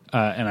that,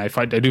 and I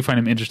do find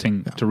him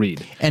interesting to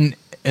read. And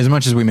as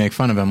much as we make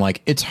fun of him,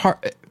 like, it's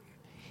hard...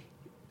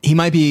 He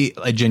might be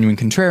a genuine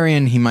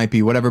contrarian, he might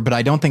be whatever, but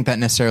I don't think that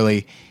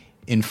necessarily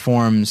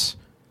informs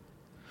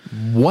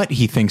what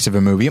he thinks of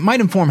a movie. It might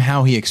inform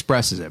how he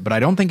expresses it, but I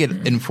don't think it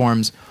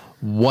informs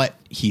what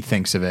he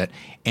thinks of it.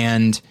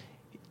 And,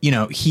 you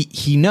know,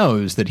 he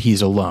knows that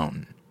he's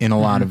alone in a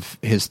lot of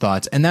his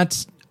thoughts, and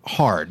that's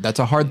hard. That's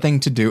a hard thing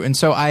to do. And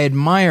so I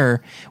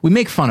admire, we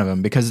make fun of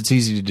him because it's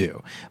easy to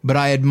do, but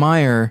I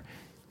admire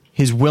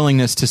his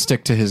willingness to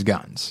stick to his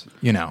guns,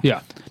 you know?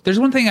 Yeah. There's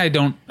one thing I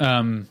don't,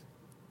 to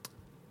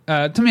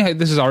me,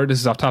 this is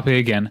off topic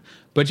again,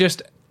 but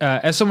just,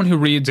 as someone who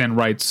reads and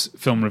writes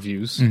film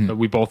reviews,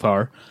 we both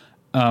are,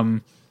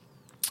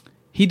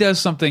 he does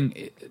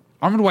something,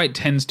 Armand White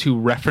tends to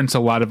reference a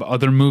lot of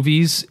other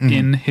movies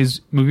in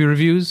his movie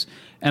reviews.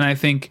 And I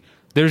think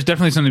there's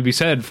definitely something to be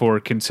said for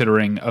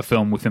considering a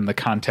film within the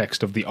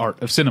context of the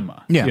art of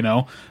cinema, you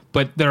know?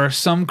 But there are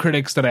some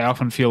critics that I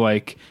often feel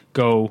like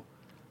go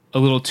a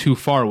little too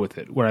far with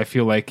it, where I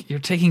feel like you're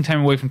taking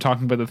time away from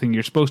talking about the thing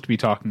you're supposed to be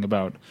talking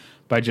about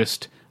by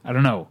just, I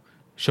don't know,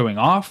 showing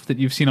off that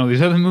you've seen all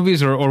these other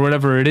movies or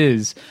whatever it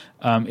is.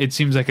 It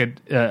seems like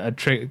a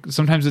trick.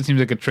 Sometimes it seems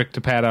like a trick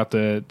to pad out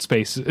the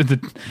space,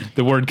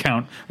 the word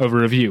count of a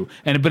review.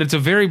 But it's a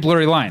very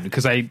blurry line,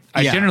 because I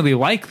generally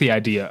like the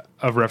idea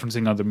of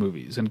referencing other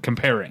movies and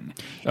comparing,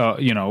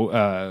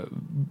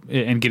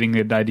 and getting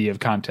an idea of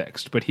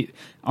context. But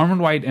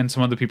Armand White and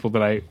some other people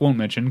that I won't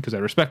mention because I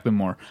respect them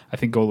more, I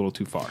think go a little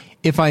too far.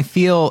 If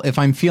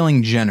I'm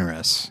feeling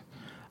generous,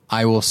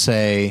 I will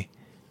say.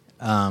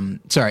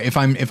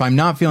 If I'm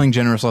not feeling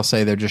generous, I'll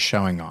say they're just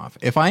showing off.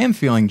 If I am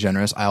feeling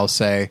generous, I'll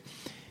say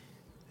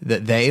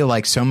that they,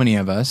 like so many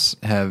of us,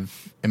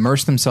 have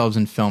immersed themselves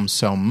in film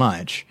so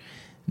much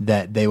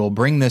that they will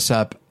bring this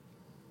up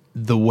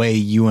the way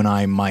you and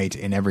I might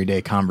in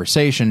everyday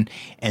conversation,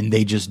 and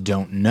they just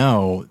don't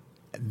know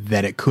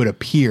that it could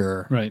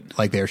appear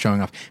like they're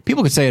showing off.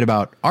 People could say it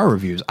about our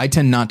reviews. I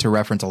tend not to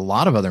reference a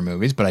lot of other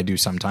movies, but I do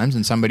sometimes,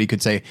 and somebody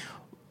could say,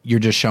 you're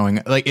just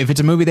showing... Like, if it's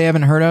a movie they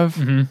haven't heard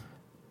of...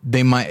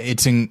 they might,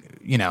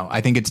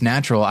 I think it's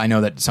natural. I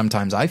know that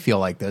sometimes I feel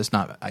like this,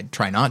 I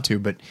try not to,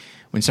 but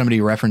when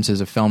somebody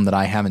references a film that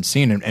I haven't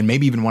seen and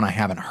maybe even one I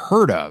haven't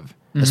heard of,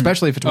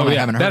 especially if it's one I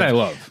haven't heard of. That I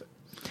love.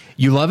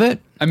 You love it?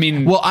 I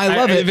mean, well, I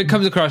love it. If it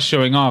comes across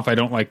showing off, I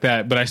don't like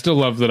that, but I still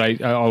love that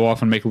I'll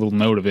often make a little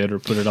note of it or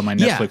put it on my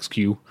Netflix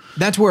queue.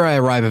 That's where I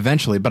arrive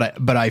eventually,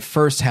 but I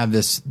first have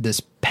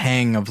this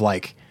pang of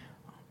like,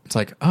 it's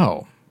like,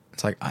 oh,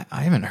 it's like,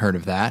 I haven't heard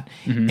of that.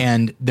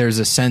 And there's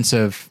a sense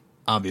of,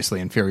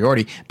 obviously,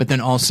 inferiority, but then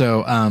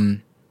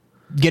also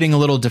getting a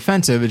little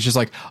defensive. It's just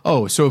like,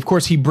 oh, so of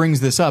course he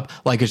brings this up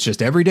like it's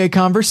just everyday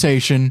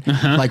conversation,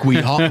 like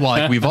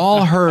we've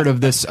all heard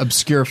of this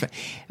obscure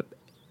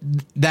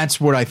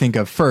that's what I think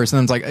of first, and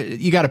then it's like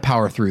you got to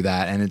power through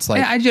that, and it's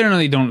like I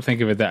generally don't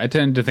think of it that. I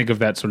tend to think of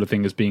that sort of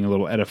thing as being a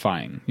little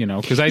edifying,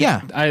 because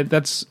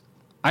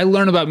I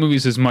learn about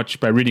movies as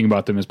much by reading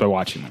about them as by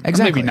watching them.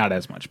 Exactly. Or maybe not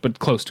as much, but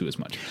close to as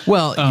much.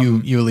 Well,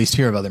 you at least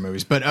hear of other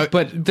movies, but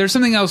there's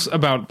something else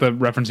about the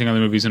referencing other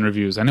movies and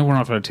reviews. I know we're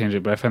off on a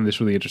tangent, but I find this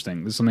really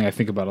interesting. This is something I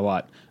think about a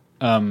lot.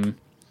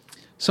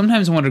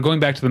 Sometimes I wonder, going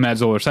back to the Matt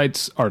Zoller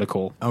Seitz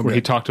article, where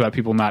he talked about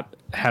people not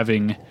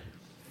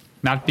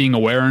being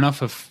aware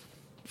enough of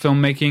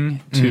filmmaking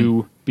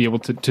to be able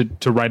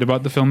to write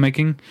about the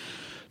filmmaking.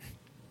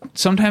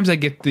 Sometimes I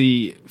get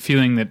the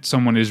feeling that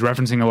someone is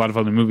referencing a lot of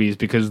other movies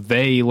because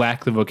they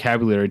lack the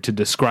vocabulary to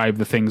describe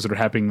the things that are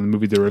happening in the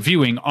movie they're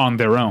reviewing on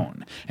their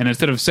own. And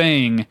instead of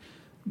saying,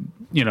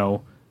 describing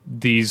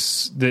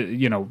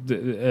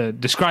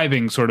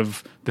sort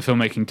of the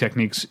filmmaking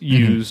techniques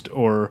used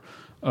or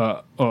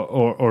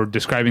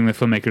describing the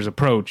filmmaker's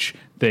approach,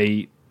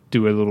 they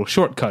do a little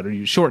shortcut or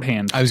use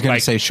shorthand. I was going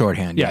to say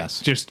shorthand,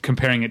 yes. Just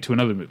comparing it to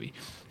another movie.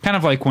 Kind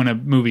of like when a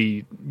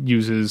movie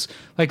uses,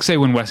 like say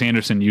when Wes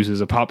Anderson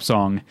uses a pop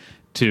song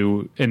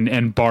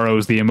and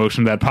borrows the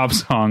emotion of that pop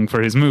song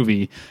for his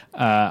movie,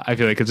 I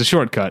feel like it's a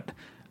shortcut,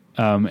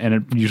 and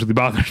it usually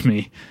bothers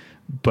me.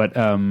 But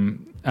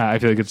I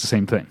feel like it's the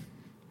same thing.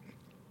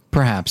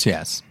 Perhaps,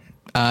 yes.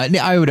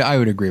 I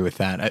would agree with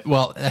that.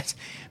 Well, that's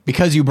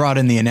because you brought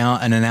in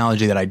an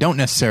analogy that I don't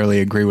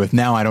necessarily agree with.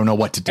 Now I don't know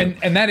what to do.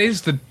 And that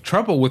is the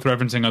trouble with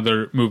referencing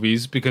other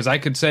movies, because I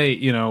could say,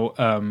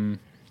 and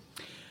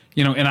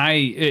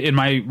in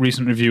my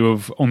recent review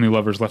of Only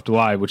Lovers Left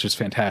Alive, which is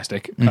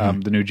fantastic,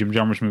 the new Jim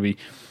Jarmusch movie,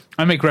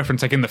 I make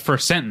reference, like in the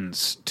first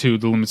sentence, to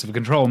The Limits of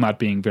Control not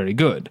being very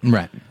good.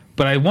 Right.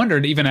 But I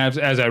wondered, even as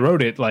I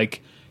wrote it,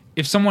 like,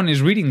 if someone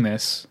is reading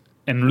this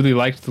and really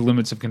liked The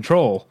Limits of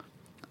Control,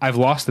 I've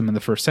lost them in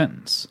the first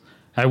sentence.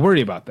 I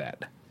worry about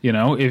that.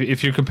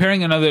 If you're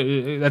comparing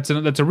another, that's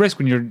a risk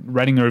when you're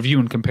writing a review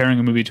and comparing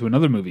a movie to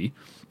another movie.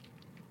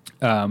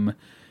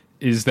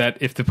 Is that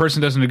if the person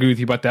doesn't agree with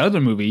you about the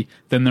other movie,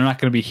 then they're not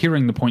going to be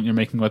hearing the point you're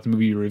making about the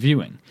movie you're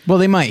reviewing. Well,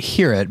 they might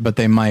hear it, but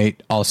they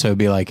might also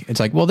be like, it's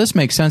like, well, this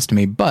makes sense to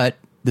me, but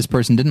this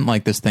person didn't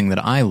like this thing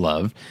that I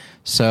love,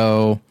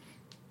 so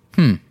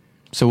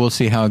we'll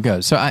see how it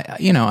goes. So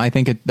I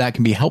think that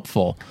can be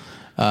helpful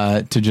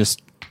to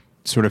just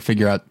sort of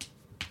figure out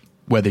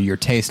whether your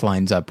taste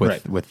lines up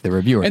with the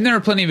reviewer. And there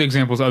are plenty of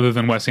examples other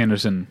than Wes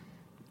Anderson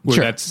where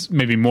that's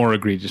maybe more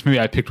egregious. Maybe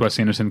I picked Wes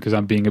Anderson because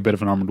I'm being a bit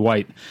of an Armand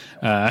White,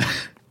 a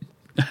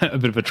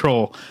bit of a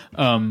troll.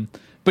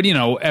 But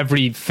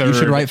every third... You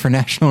should write for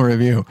National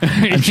Review.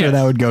 I'm sure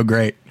that would go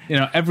great.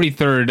 Every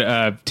third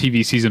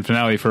TV season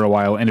finale for a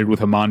while ended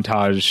with a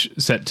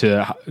montage set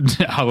to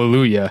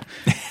Hallelujah,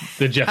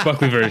 the Jeff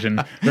Buckley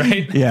version,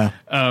 right? Yeah.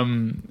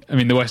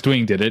 The West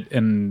Wing did it,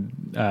 and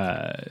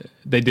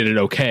they did it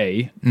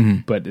okay,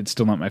 but it's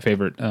still not my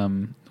favorite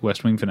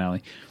West Wing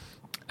finale.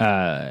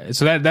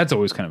 So that's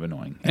always kind of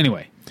annoying.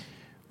 Anyway.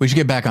 We should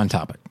get back on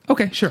topic.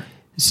 Okay, sure.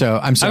 So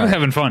I'm sorry. I was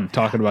having fun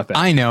talking about that.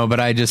 I know, but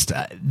I just...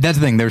 that's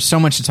the thing. There's so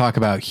much to talk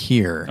about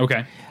here.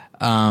 Okay.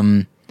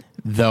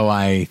 Though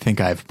I think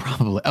I've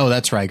probably... Oh,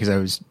 that's right,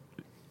 because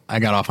I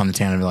got off on the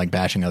tangent of like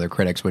bashing other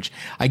critics, which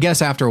I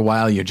guess after a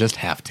while you just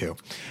have to.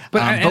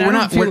 But we're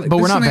not bashing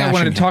I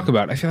wanted to him. Talk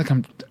about. I feel like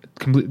I'm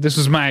complete.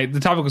 The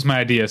topic was my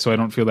idea, so I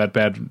don't feel that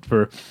bad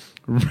for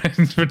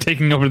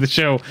taking over the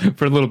show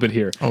for a little bit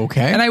here.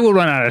 Okay. And I will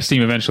run out of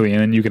steam eventually,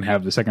 and then you can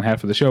have the second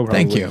half of the show.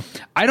 Probably. Thank you.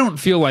 I don't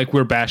feel like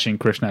we're bashing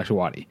Chris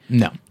Nashawaty.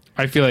 No.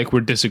 I feel like we're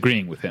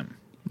disagreeing with him.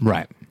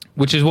 Right.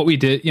 Which is what we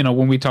did,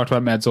 when we talked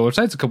about Matt Zoller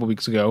Seitz a couple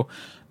weeks ago.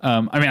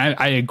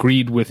 I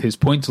agreed with his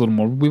points a little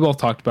more. We both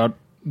talked about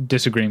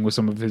disagreeing with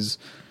some of his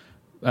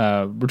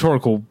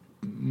rhetorical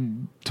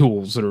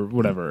tools or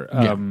whatever.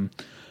 Yeah.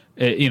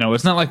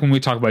 It's not like when we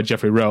talk about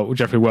Jeffrey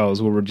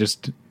Wells, where we're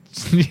just,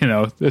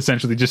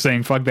 essentially just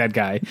saying fuck that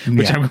guy,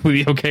 which I'm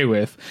completely okay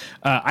with.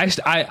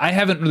 I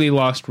haven't really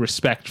lost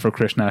respect for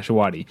Chris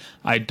Nashawaty.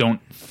 I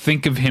don't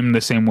think of him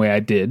the same way I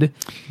did,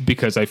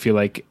 because I feel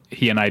like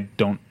he and I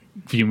don't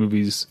view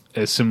movies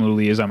as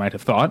similarly as I might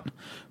have thought.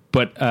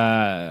 But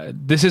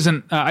this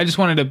isn't... I just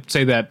wanted to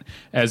say that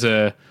as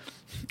a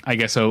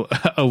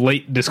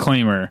late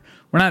disclaimer.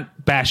 We're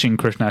not bashing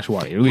Chris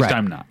Nashawaty, or at least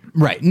I'm not.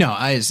 Right. No,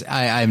 I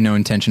have no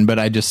intention, but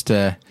I just...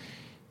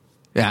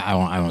 Yeah,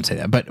 I won't say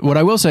that. But what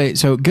I will say,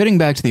 so getting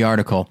back to the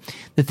article,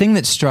 the thing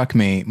that struck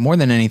me more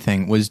than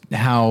anything was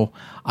how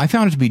I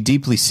found it to be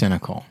deeply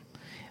cynical.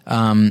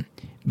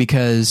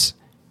 Because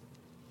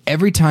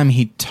every time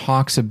he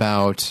talks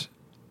about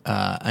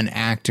an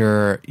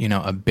actor, you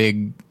know, a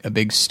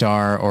big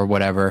star or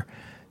whatever,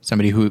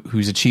 somebody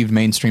who's achieved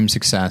mainstream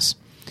success,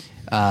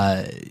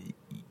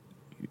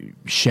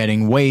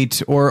 shedding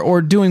weight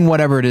or doing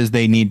whatever it is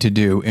they need to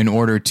do in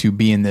order to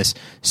be in this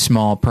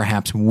small,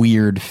 perhaps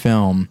weird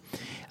film,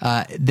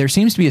 there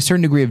seems to be a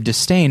certain degree of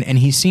disdain, and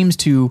he seems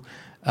to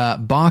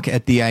balk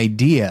at the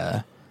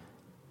idea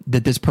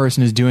that this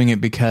person is doing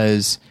it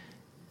because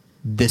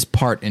this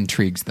part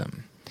intrigues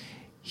them.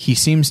 He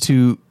seems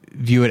to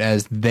view it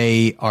as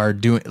they are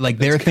doing, like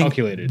they're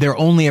calculated. They're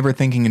only ever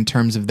thinking in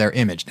terms of their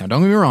image. Now,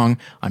 don't get me wrong.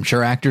 I'm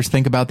sure actors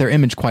think about their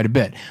image quite a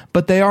bit,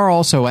 but they are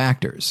also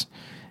actors,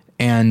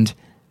 and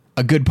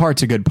a good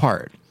part's a good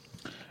part.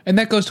 And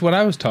that goes to what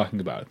I was talking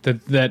about.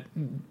 That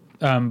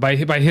by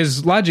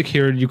his logic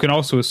here, you can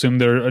also assume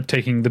they're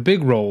taking the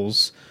big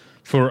roles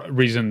for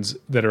reasons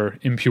that are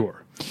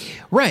impure.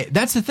 Right.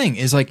 That's the thing.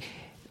 Is like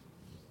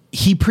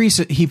he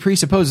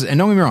presupposes, and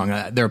don't get me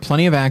wrong. There are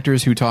plenty of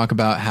actors who talk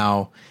about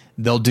how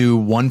they'll do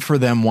one for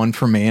them, one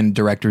for me, and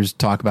directors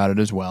talk about it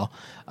as well,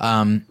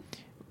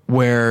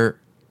 where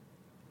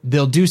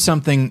they'll do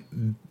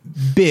something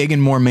big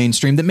and more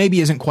mainstream that maybe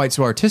isn't quite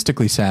so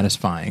artistically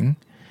satisfying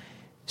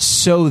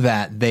so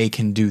that they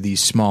can do these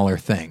smaller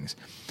things.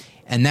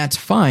 And that's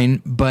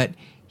fine, but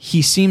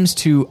he seems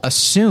to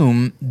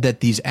assume that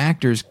these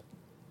actors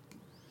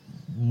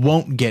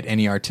won't get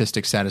any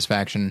artistic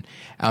satisfaction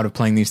out of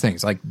playing these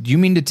things. Like, do you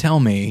mean to tell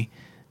me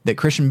that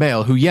Christian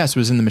Bale, who, yes,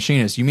 was in The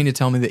Machinist, you mean to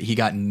tell me that he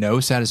got no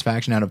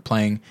satisfaction out of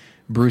playing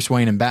Bruce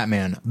Wayne and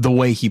Batman the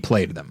way he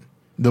played them,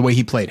 the way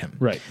he played him?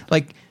 Right.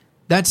 Like,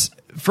 that's,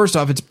 first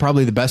off, it's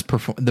probably the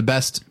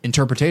best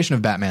interpretation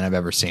of Batman I've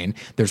ever seen.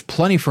 There's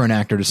plenty for an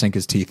actor to sink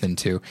his teeth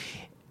into.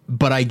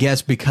 But I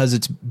guess because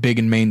it's big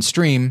and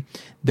mainstream,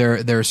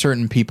 there are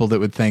certain people that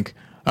would think,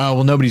 oh,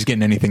 well, nobody's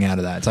getting anything out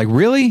of that. It's like,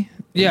 really?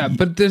 Yeah,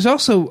 but I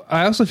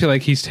also feel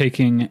like he's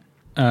taking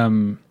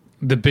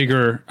the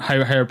bigger,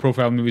 higher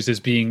profile movies as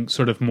being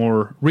sort of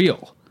more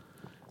real.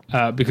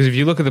 Because if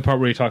you look at the part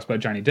where he talks about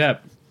Johnny Depp,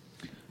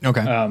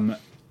 okay,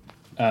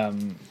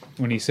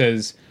 when he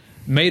says,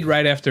 made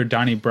right after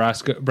Donnie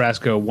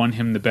Brasco won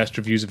him the best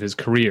reviews of his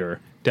career,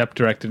 Depp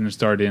directed and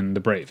starred in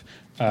The Brave.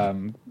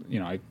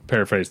 I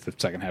paraphrased the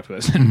second half of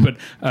this, but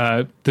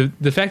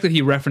the fact that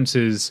he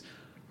references,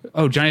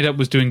 oh, Johnny Depp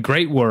was doing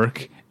great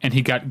work and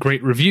he got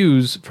great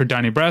reviews for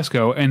Donnie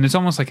Brasco, and it's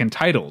almost like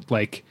entitled,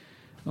 like,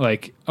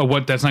 oh,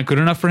 what, that's not good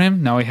enough for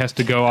him? Now he has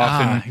to go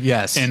off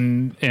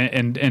and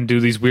do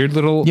these weird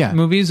little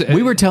movies.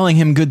 We were telling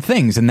him good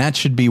things, and that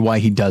should be why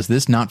he does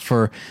this, not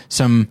for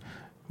some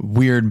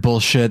weird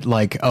bullshit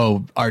like,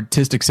 oh,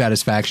 artistic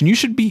satisfaction. You're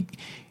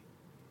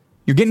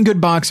getting good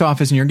box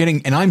office,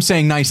 and I'm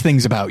saying nice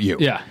things about you.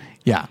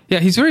 Yeah,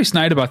 he's very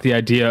snide about the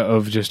idea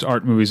of just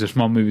art movies or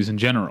small movies in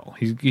general.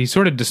 He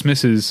sort of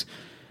dismisses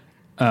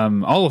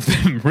all of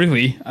them,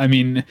 really. I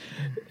mean,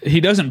 he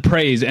doesn't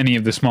praise any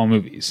of the small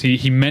movies.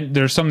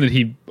 There's some that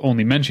he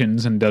only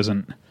mentions and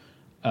doesn't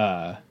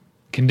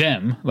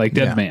condemn, like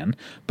Dead Man.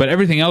 But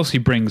everything else he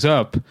brings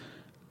up,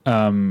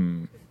 I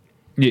mean,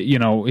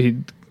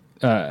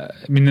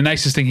 the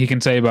nicest thing he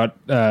can say about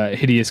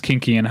Hideous,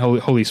 Kinky, and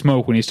Holy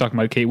Smoke when he's talking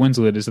about Kate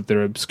Winslet is that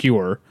they're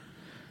obscure.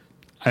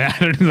 I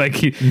don't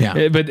like.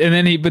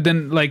 But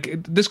then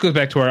this goes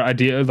back to our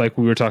idea, like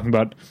we were talking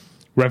about,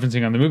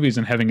 referencing on the movies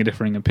and having a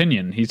differing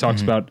opinion. He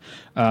talks about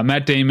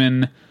Matt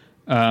Damon,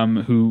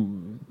 who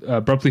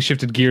abruptly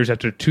shifted gears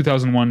after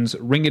 2001's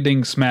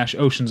ring-a-ding smash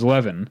Ocean's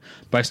 11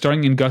 by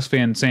starring in Gus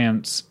Van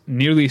Sant's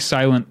nearly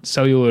silent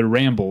cellular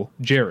ramble,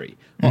 Jerry.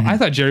 Well, I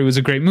thought Jerry was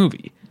a great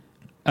movie.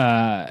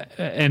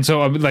 And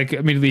so, like,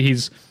 immediately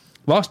he's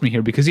lost me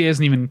here because he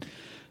hasn't even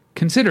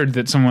considered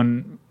that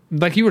someone,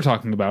 like you were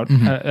talking about,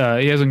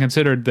 he hasn't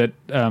considered that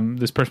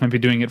this person might be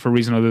doing it for a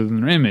reason other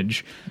than their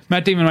image.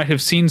 Matt Damon might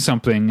have seen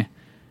something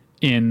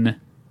in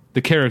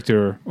the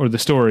character or the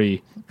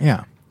story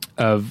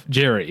of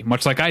Jerry,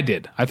 much like I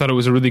did. I thought it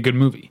was a really good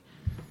movie.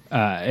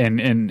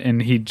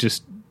 And he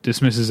just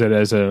dismisses it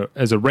as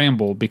a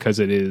ramble because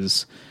it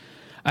is...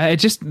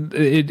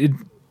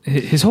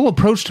 his whole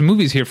approach to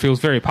movies here feels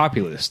very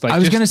populist. Like, I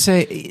was going to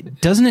say,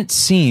 doesn't it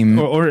seem...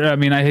 Or, I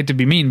mean, I hate to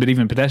be mean, but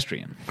even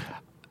pedestrian.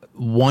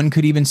 One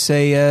could even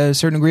say a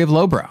certain degree of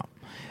lowbrow,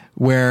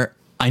 where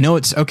I know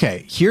it's,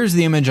 okay, here's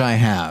the image I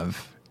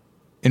have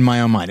in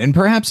my own mind. And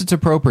perhaps it's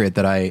appropriate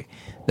that I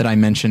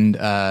mentioned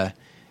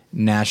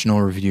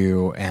National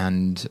Review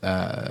and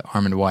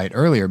Armand White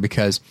earlier,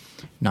 because,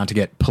 not to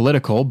get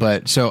political,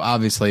 but so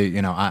obviously,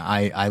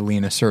 I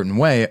lean a certain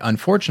way.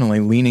 Unfortunately,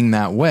 leaning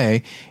that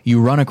way,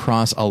 you run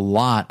across a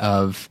lot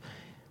of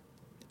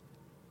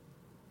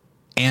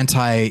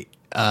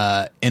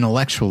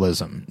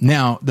anti-intellectualism.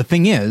 Now, the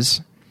thing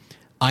is,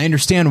 I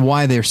understand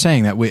why they're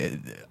saying that.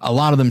 A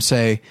lot of them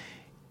say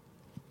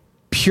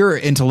pure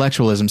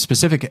intellectualism,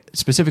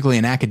 specifically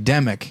an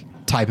academic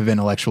type of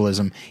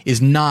intellectualism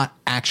is not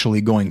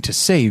actually going to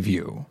save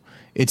you.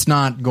 It's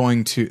not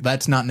going to,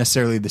 that's not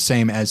necessarily the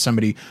same as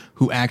somebody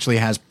who actually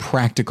has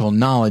practical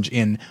knowledge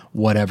in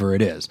whatever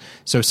it is.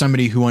 So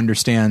somebody who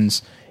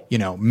understands,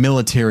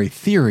 military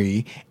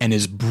theory and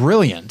is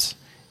brilliant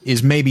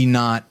is maybe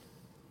not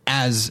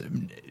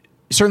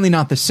certainly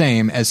not the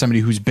same as somebody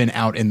who's been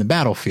out in the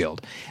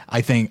battlefield.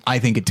 I think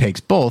it takes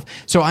both.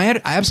 So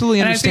I absolutely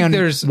understand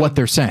what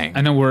they're saying.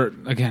 I know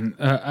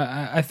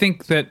I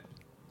think that,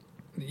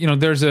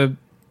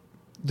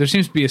 there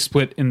seems to be a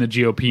split in the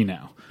GOP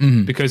now.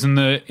 Mm-hmm. Because in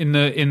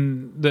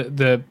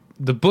the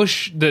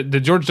Bush, the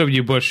George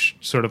W. Bush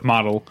sort of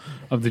model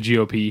of the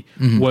GOP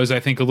mm-hmm. was, I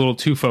think, a little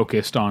too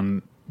focused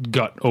on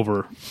gut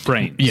over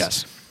brains.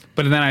 Yes.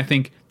 But then I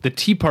think the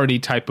Tea Party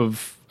type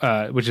of,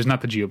 which is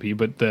not the GOP,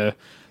 but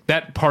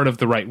that part of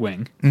the right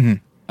wing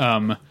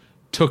mm-hmm.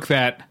 Took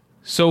that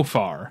so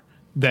far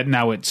that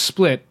now it's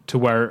split to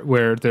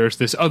where there's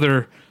this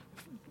other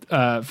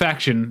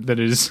faction that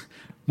is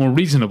more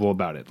reasonable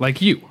about it,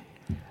 like you.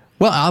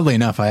 Well, oddly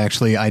enough, I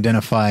actually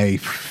identify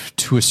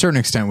to a certain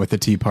extent with the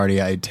Tea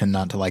Party. I tend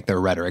not to like their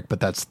rhetoric,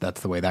 but that's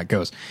the way that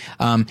goes.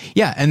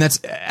 Yeah, and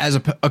that's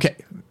okay.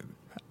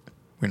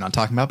 We're not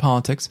talking about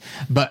politics,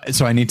 but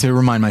so I need to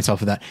remind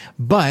myself of that.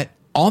 But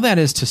all that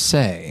is to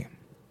say,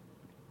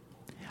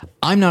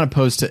 I'm not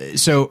opposed to.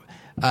 So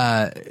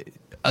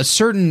a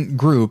certain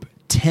group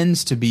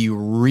tends to be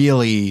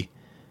really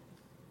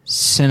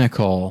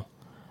cynical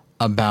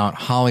about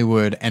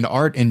Hollywood and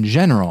art in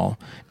general,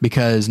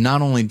 because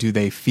not only do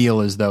they feel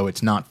as though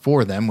it's not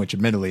for them, which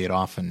admittedly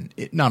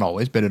not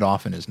always, but it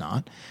often is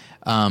not,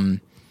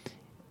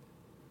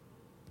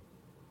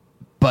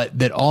 but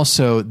that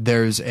also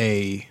there's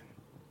I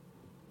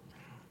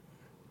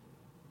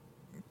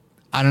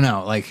don't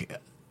know, like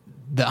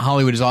that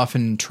Hollywood is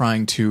often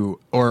trying to,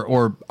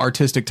 or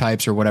artistic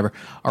types or whatever,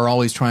 are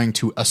always trying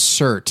to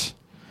assert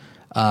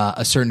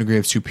a certain degree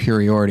of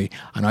superiority.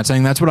 I'm not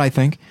saying that's what I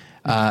think.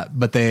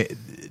 But they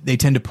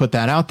tend to put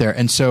that out there.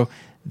 And so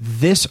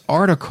this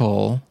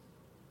article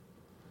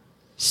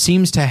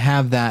seems to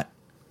have that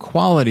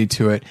quality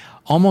to it,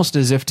 almost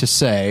as if to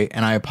say,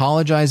 and I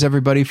apologize,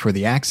 everybody, for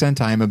the accent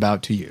I am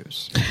about to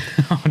use.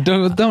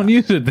 Don't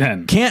use it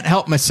then. Can't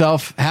help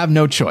myself, have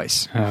no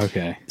choice.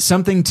 Okay.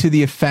 Something to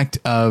the effect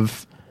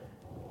of,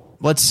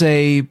 let's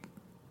say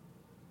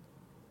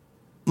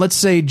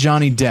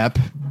Johnny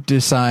Depp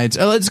decides,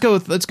 let's go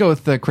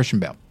with Christian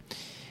Bale.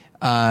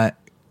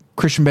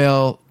 Christian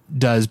Bale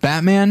does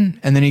Batman,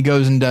 and then he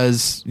goes and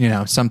does,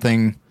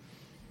 something,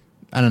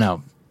 I don't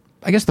know.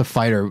 I guess The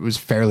Fighter was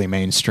fairly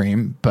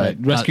mainstream, but...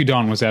 Right. Rescue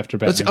Dawn was after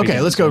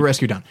Batman. Let's go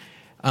Rescue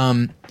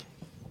Dawn.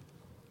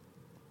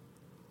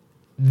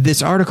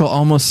 This article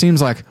almost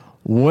seems like,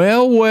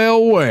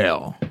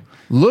 well,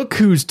 look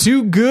who's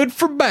too good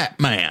for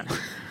Batman.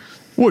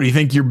 What, do you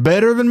think you're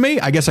better than me?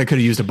 I guess I could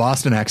have used a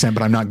Boston accent,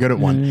 but I'm not good at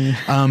one.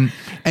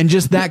 And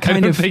just that kind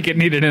of... I don't think it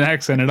needed an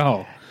accent at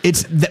all.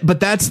 But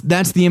that's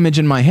the image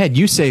in my head.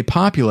 You say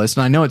populist,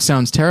 and I know it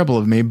sounds terrible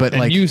of me, but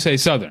and you say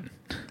Southern.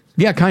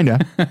 Yeah, kind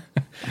of.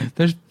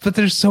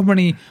 There's so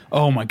many.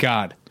 Oh my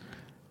God,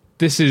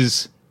 this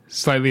is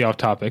slightly off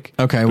topic.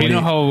 Okay, but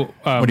how?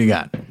 What do you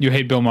got? You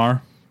hate Bill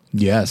Maher?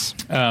 Yes.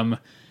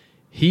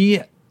 He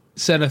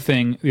said a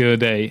thing the other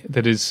day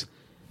that is.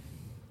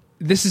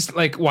 This is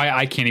like why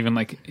I can't even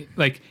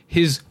like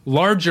his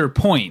larger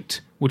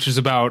point, which is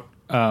about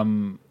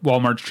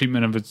Walmart's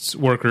treatment of its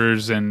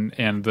workers and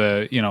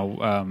the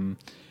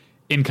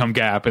income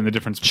gap and the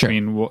difference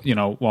between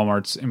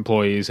Walmart's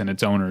employees and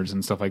its owners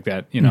and stuff like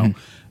that.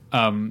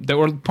 That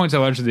were points I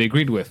largely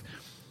agreed with.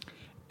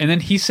 And then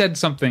he said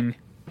something.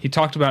 He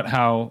talked about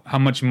how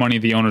much money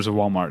the owners of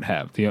Walmart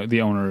have,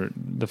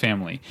 the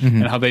family,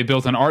 and how they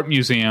built an art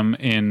museum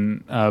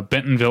in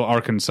Bentonville,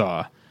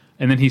 Arkansas.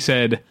 And then he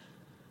said,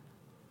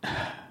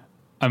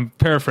 I'm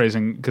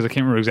paraphrasing because I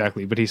can't remember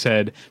exactly, but he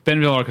said,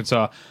 Bentonville,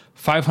 Arkansas,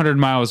 500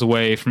 miles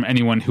away from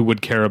anyone who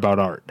would care about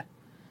art.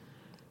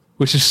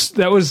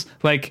 That was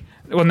like,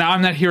 well, now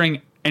I'm not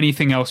hearing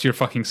anything else you're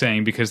fucking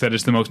saying, because that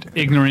is the most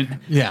ignorant,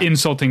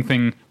 insulting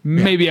thing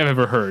maybe I've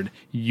ever heard.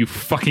 You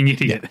fucking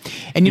idiot.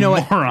 Yeah. And you know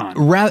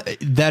moron. What?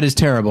 That is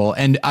terrible.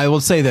 And I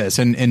will say this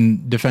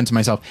in defense of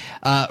myself,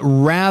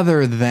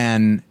 rather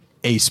than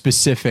a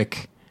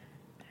specific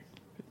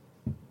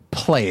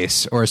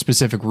place or a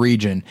specific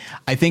region,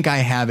 I think I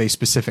have a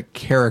specific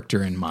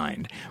character in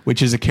mind,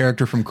 which is a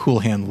character from Cool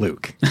Hand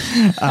Luke,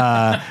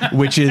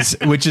 which is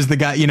the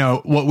guy,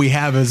 what we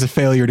have is a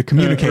failure to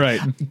communicate.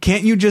 Right.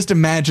 Can't you just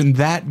imagine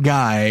that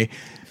guy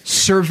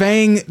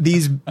surveying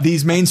these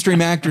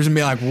mainstream actors and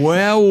be like,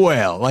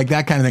 well, like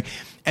that kind of thing?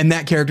 And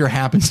that character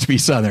happens to be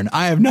Southern.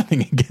 I have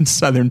nothing against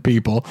Southern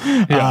people.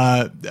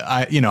 Yeah.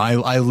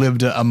 I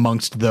lived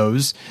amongst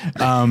those.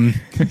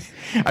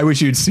 I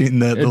wish you'd seen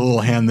the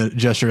little hand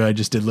gesture I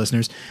just did,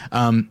 listeners.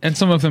 And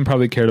some of them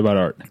probably cared about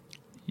art.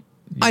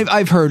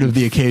 I've heard of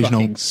the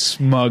occasional fucking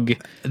smug.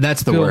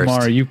 That's the Bill worst.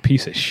 Maher, you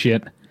piece of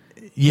shit.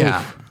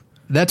 Yeah, Oof.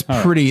 that's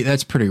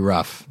pretty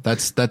rough.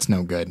 That's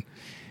no good.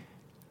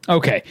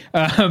 Okay,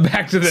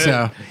 back to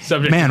the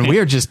subject. Man, we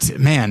are just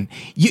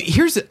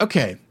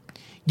okay.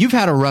 You've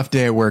had a rough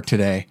day at work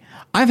today.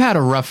 I've had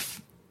a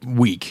rough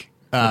week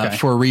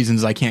for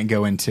reasons I can't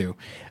go into.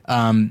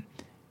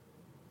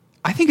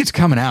 I think it's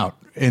coming out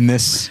in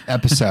this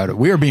episode.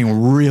 We are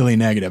being really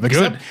negative,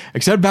 except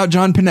about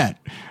John Panette.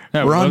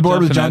 Yeah, we're on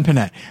board with John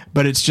Panette,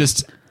 but it's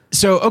just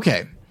so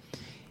okay.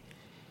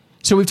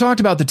 So we've talked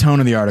about the tone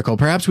of the article.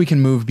 Perhaps we can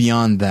move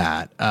beyond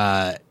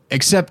that,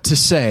 except to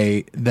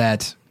say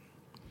that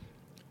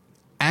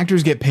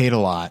actors get paid a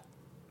lot.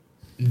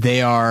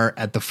 They are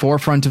at the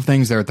forefront of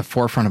things. They're at the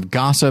forefront of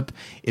gossip.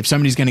 If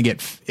somebody's going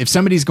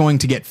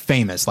to get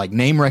famous, like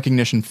name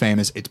recognition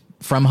famous, it's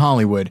from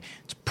Hollywood.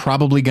 It's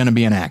probably going to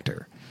be an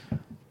actor.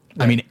 Right.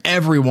 I mean,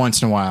 every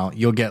once in a while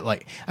you'll get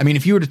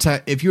if you were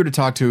to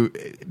talk to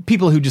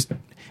people who just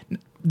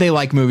they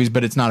like movies,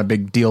 but it's not a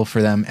big deal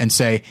for them, and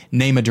say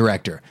name a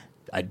director,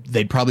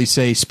 they'd probably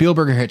say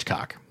Spielberg or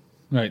Hitchcock.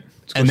 Right.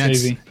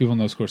 Scorsese. People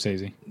know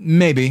Scorsese.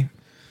 Maybe.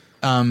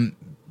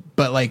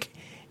 But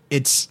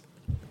it's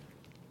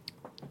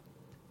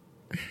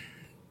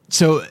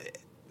so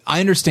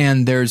I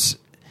understand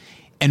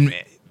and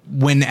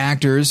when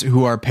actors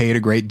who are paid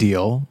a great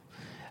deal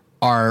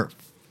are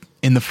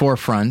in the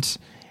forefront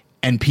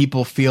and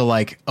people feel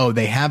like, oh,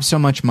 they have so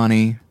much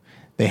money,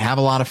 they have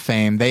a lot of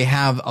fame, they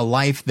have a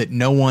life that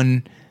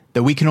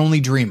that we can only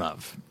dream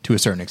of to a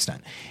certain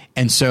extent.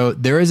 And so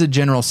there is a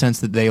general sense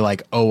that they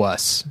owe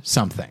us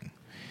something.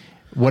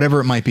 Whatever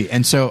it might be.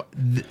 And so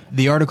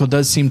the article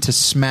does seem to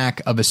smack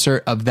of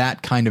that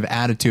kind of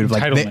attitude of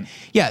entitlement.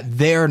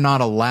 They're not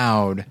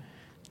allowed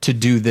to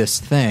do this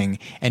thing.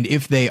 And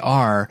if they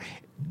are,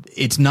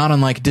 it's not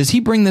unlike, does he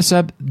bring this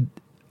up?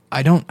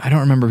 I don't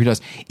remember if he does.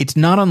 It's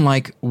not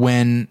unlike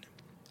when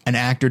an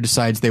actor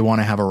decides they want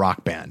to have a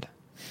rock band.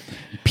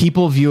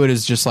 People view it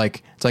as just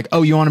it's like,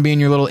 oh, you want to be in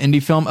your little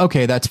indie film?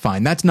 Okay, that's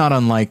fine. That's not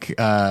unlike,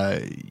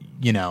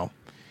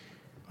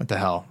 what the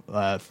hell?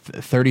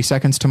 30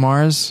 Seconds to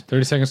Mars?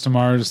 30 Seconds to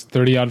Mars,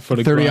 30 Odd Foot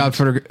of Grunt. 30 Odd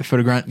Foot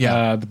of Grunt,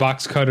 yeah. The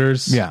Box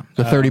Cutters. Yeah,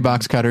 the 30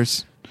 Box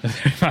Cutters.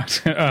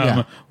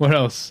 What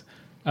else?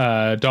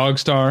 Dog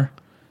Star.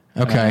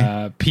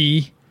 Okay.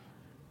 P.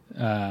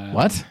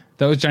 What?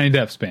 That was Johnny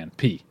Depp's band,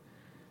 P.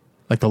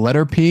 Like the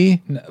letter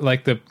P?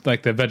 Like the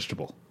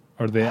vegetable.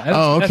 Or okay.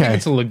 I think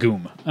it's a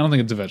legume. I don't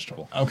think it's a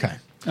vegetable. Okay.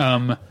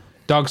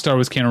 Dog Star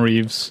was Keanu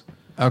Reeves.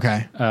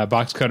 Okay.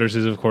 Box Cutters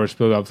is, of course,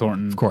 Billy Bob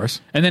Thornton. Of course.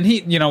 And then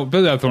Billy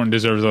Bob Thornton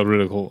deserves all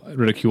the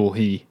ridicule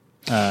he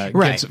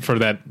gets for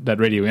that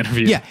radio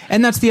interview. Yeah,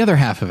 and that's the other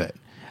half of it.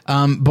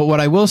 But what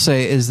I will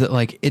say is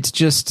that, it's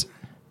just...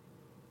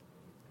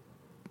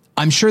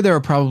 I'm sure there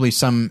are probably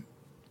some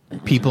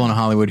people in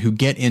Hollywood who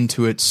get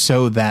into it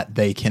so that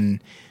they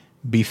can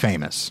be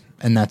famous,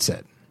 and that's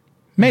it.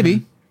 Maybe.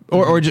 Mm-hmm.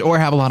 Or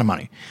have a lot of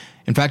money.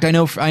 In fact, I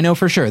know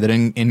for sure that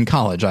in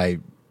college I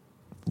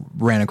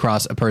ran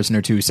across a person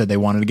or two who said they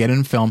wanted to get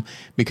in film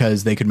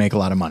because they could make a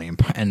lot of money.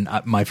 And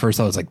my first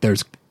thought was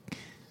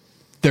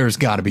there's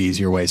got to be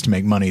easier ways to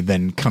make money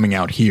than coming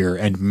out here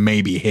and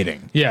maybe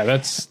hitting. Yeah,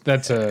 that's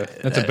a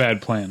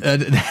bad plan.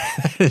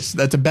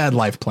 That's a bad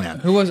life plan.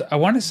 I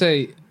want to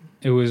say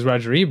it was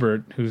Roger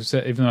Ebert who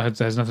said, even though it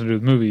has nothing to do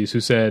with movies,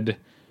 who said,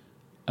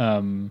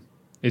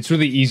 it's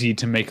really easy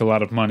to make a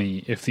lot of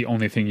money if the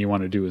only thing you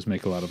want to do is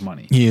make a lot of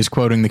money. He is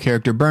quoting the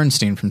character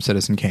Bernstein from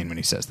Citizen Kane when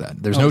he says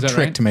that. There's no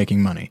trick to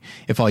making money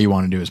if all you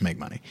want to do is make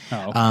money.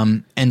 Oh,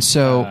 okay. And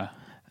so...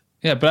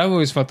 yeah, but I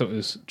always thought that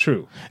was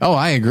true. Oh,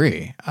 I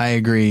agree. I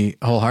agree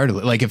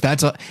wholeheartedly. If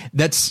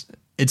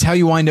it's how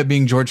you wind up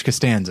being George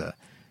Costanza.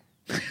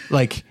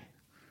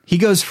 He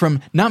goes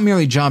from not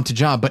merely job to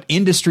job, but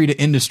industry to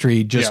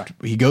industry.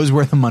 He goes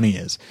where the money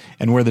is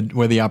and where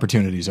the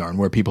opportunities are and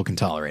where people can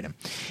tolerate him.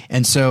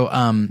 And so,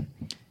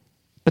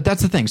 but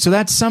that's the thing. So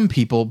that's some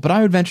people, but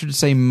I would venture to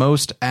say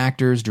most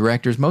actors,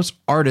 directors, most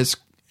artists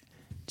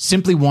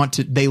simply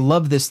they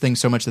love this thing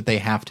so much that they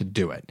have to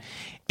do it.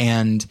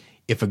 And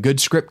if a good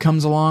script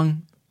comes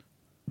along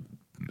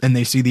and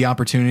they see the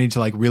opportunity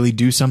to really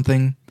do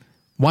something,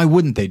 why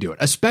wouldn't they do it?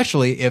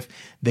 Especially if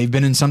they've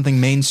been in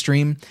something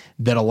mainstream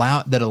that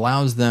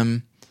allows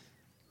them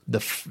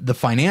the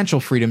financial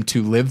freedom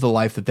to live the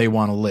life that they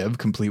want to live,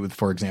 complete with,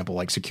 for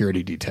example,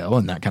 security detail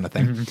and that kind of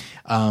thing.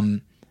 Mm-hmm.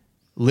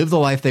 Live the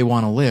life they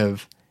want to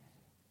live.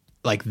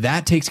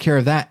 That takes care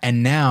of that.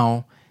 And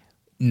now,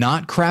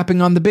 not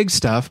crapping on the big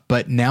stuff,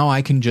 but now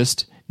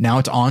now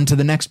it's on to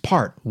the next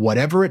part,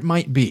 whatever it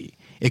might be.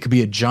 It could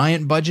be a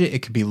giant budget.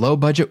 It could be low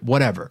budget,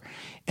 whatever.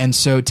 And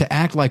so to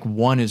act like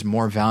one is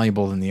more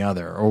valuable than the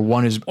other, or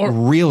one is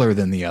realer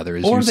than the other,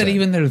 or that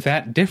even they're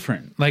that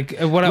different. I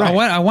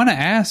want to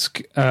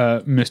ask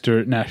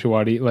Mr.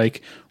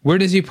 Nashawaty, where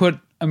does he put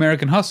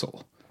American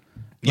Hustle?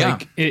 Yeah.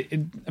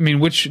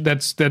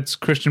 That's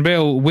Christian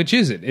Bale. Which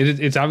is it?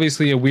 It's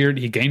obviously a weird.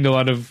 He gained a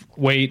lot of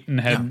weight and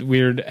had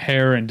weird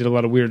hair and did a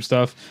lot of weird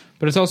stuff.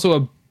 But it's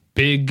also a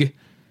big,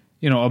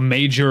 a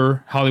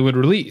major Hollywood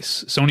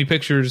release. Sony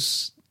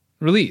Pictures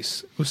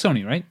release. It was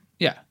Sony, right?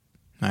 Yeah.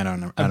 I don't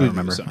know. I don't believe it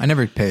remember. was Sony. I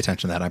never pay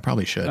attention to that. I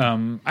probably should. I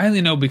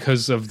only know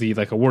because of the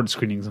like award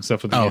screenings and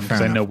stuff with the game,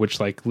 because I know which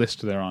like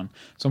list they're on.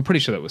 So I'm pretty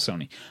sure that was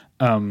Sony.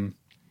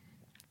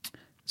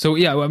 So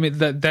yeah, I mean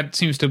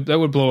that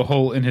would blow a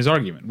hole in his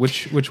argument.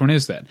 Which one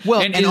is that?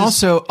 Well, and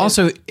also,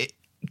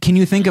 can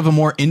you think of a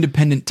more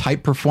independent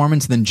type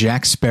performance than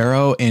Jack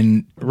Sparrow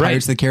in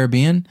Pirates of the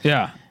Caribbean?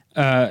 Yeah,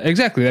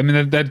 exactly. I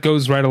mean that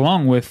goes right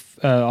along with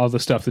all the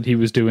stuff that he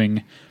was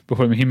doing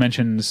before. I mean, he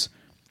mentions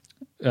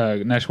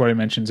Nashawaty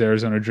mentions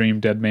Arizona Dream,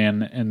 Dead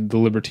Man, and The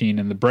Libertine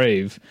and The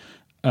Brave,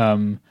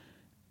 and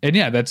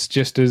yeah, that's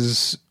just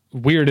as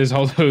weird as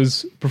all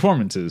those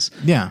performances.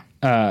 Yeah.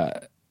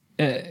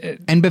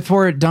 And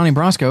before Donnie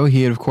Brasco,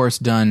 he had, of course,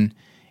 done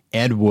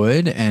Ed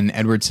Wood and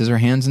Edward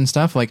Scissorhands and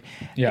stuff. Like,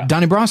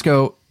 Donnie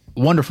Brasco,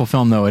 wonderful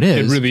film though it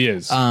is. It really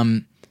is.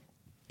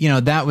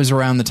 That was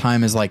around the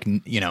time as like,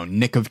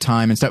 Nick of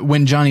Time and stuff,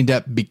 when Johnny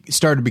Depp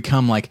started to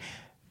become like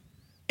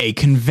a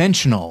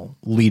conventional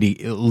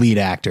lead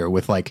actor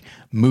with like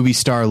movie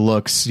star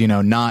looks,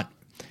 not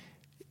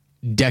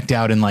decked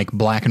out in like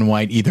black and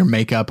white, either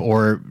makeup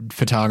or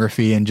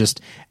photography, and just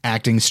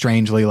acting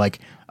strangely like,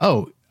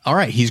 oh, all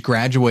right, he's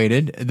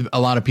graduated. A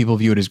lot of people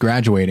view it as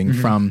graduating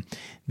from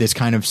this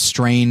kind of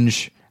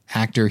strange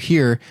actor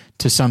here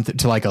to something,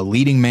 to like a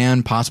leading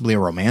man, possibly a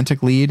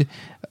romantic lead,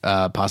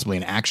 possibly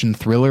an action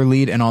thriller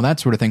lead, and all that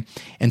sort of thing.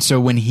 And so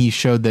when he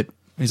showed that,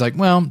 he's like,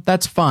 well,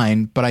 that's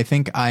fine, but I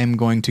think I'm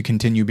going to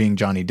continue being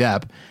Johnny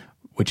Depp,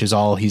 which is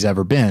all he's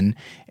ever been,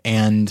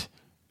 and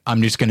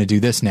I'm just going to do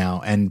this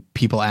now. And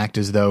people act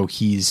as though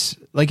he's,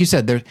 like you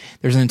said,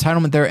 there's an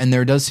entitlement there, and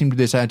there does seem to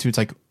be this attitude. It's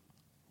like,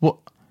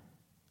 well,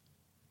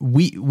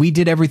 we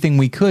did everything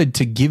we could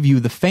to give you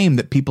the fame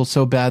that people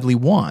so badly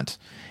want,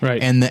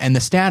 right? And the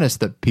status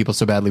that people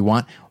so badly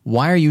want.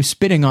 Why are you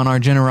spitting on our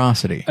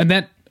generosity? And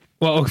that,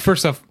 well,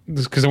 first off,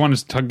 because I want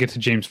to get to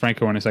James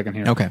Franco in a second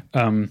here. Okay.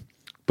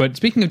 But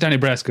speaking of Donnie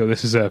Brasco,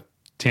 this is a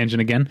tangent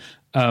again.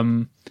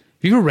 Have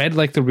you ever read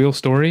like the real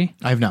story?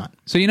 I have not.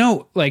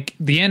 So like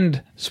the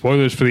end.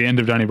 Spoilers for the end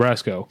of Donnie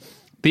Brasco.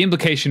 The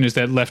implication is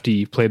that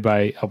Lefty, played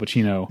by Al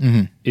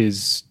Pacino,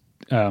 is.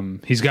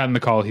 He's gotten the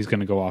call. He's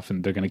going to go off,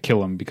 and they're going to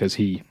kill him because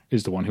he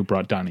is the one who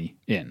brought Donnie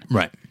in.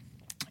 Right.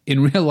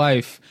 In real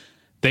life,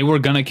 they were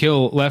going to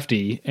kill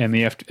Lefty, and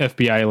the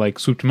FBI like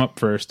swooped him up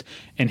first,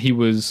 and he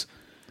was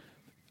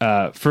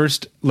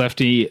first.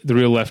 Lefty, the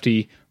real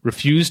Lefty,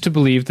 refused to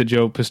believe that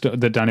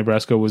that Donnie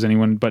Brasco was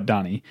anyone but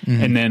Donnie.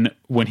 And then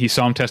when he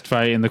saw him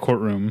testify in the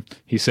courtroom,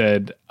 he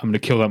said, "I'm going to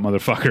kill that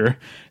motherfucker."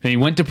 And he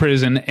went to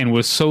prison and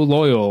was so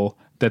loyal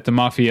that the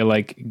mafia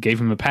like gave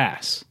him a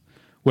pass.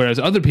 Whereas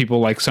other people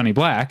like Sonny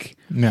Black,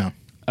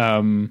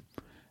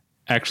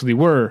 actually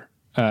were,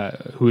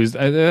 who is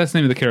that's the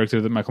name of the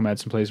character that Michael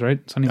Madsen plays, right?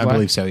 Sonny Black, I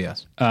believe so.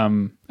 Yes.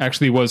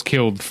 Actually was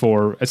killed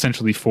for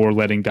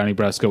letting Donnie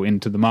Brasco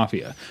into the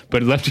mafia.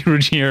 But Lefty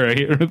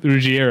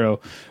Ruggiero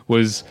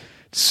was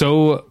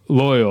so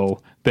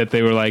loyal that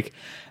they were like,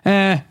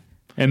 and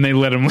they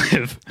let him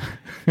live.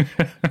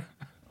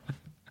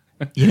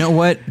 You know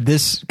what?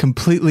 This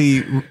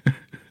completely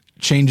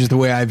changes the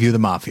way I view the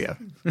mafia.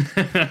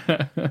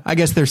 I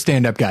guess they're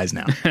stand-up guys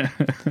now.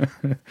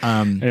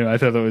 Anyway, I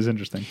thought that was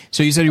interesting.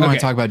 So you said you want to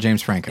talk about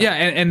James Franco. Yeah,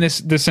 and this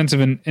sense of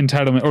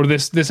entitlement, or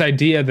this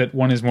idea that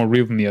one is more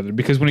real than the other.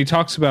 Because when he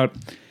talks about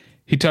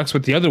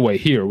the other way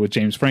here with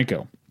James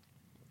Franco.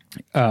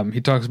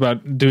 He talks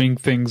about doing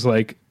things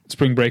like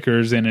Spring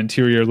Breakers and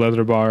Interior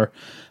Leather Bar,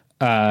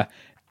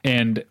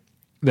 and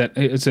that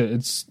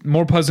it's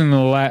more puzzling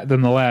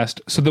than the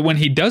last, so that when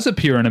he does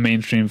appear in a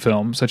mainstream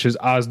film such as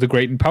Oz the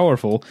Great and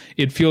Powerful,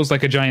 it feels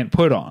like a giant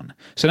put on.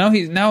 So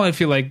now I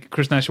feel like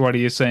Chris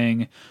Nashawaty is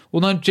saying, well,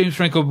 no, James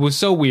Franco was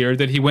so weird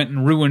that he went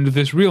and ruined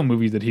this real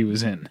movie that he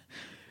was in.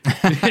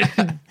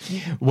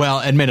 Well,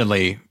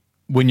 admittedly,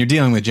 when you're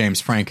dealing with James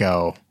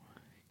Franco,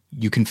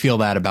 you can feel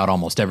that about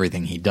almost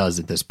everything he does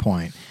at this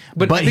point.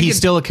 But he's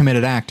still a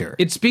committed actor.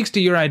 It speaks to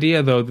your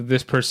idea, though, that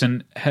this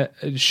person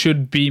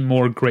should be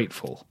more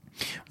grateful.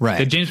 Right.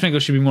 That James Franco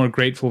should be more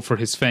grateful for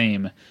his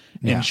fame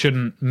and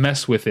shouldn't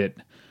mess with it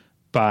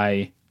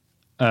by...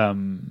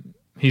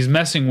 he's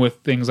messing with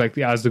things like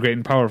the Oz the Great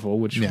and Powerful,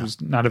 which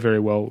was not a very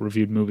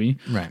well-reviewed movie.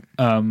 Right.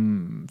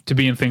 To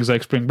be in things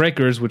like Spring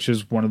Breakers, which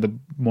is one of the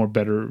more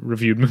better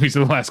reviewed movies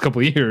of the last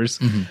couple of years.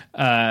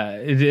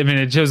 Mm-hmm.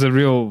 It shows a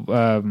real...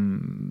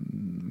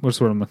 what's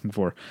the word I'm looking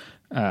for?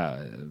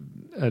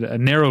 A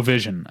narrow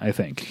vision, I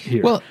think,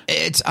 here. Well,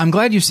 I'm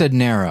glad you said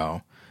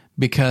narrow,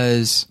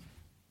 because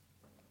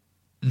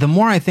the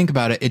more I think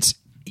about it, it's...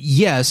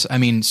 Yes, I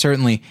mean,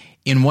 certainly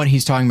in what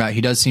he's talking about,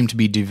 he does seem to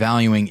be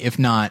devaluing, if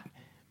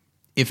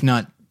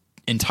not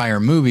entire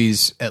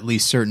movies, at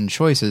least certain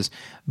choices.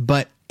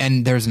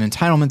 And there's an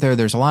entitlement there.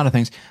 There's a lot of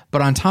things.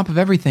 But on top of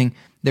everything,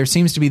 there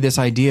seems to be this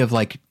idea of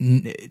like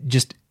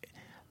just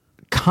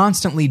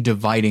constantly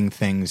dividing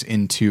things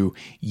into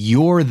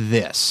you're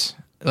this,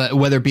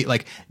 whether it be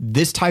like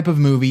this type of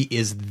movie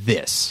is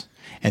this,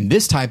 and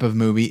this type of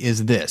movie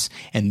is this,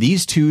 and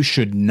these two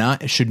should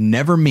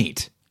never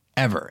meet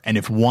ever. And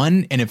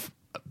if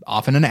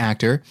often an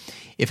actor,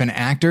 if an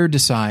actor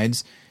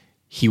decides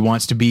he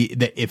wants to be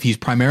that if he's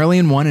primarily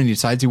in one and he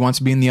decides he wants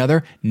to be in the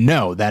other.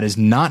 No, that is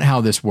not how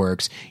this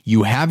works.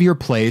 You have your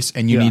place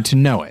and you need to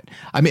know it.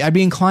 I mean, I'd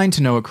be inclined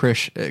to know what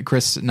Chris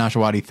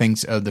Nashawaty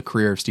thinks of the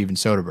career of Steven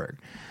Soderbergh.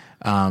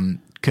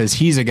 Cause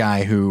he's a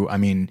guy who, I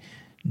mean,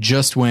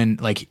 just when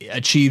like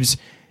achieves,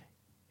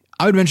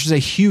 I would venture to say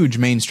huge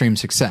mainstream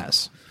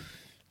success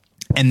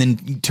and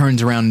then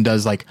turns around and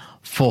does like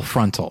Full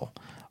Frontal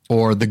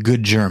or The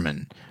Good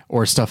German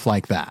or stuff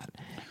like that.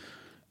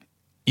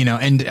 You know,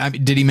 and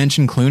did he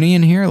mention Clooney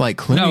in here? Like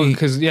Clooney? No,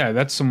 because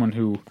that's someone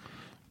who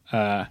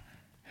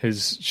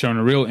has shown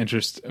a real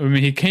interest. I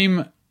mean, he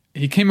came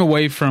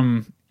away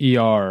from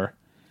ER.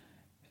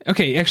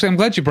 Okay, actually, I'm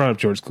glad you brought up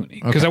George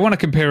Clooney because I want to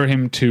compare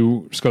him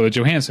to Scarlett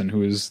Johansson,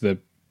 who is the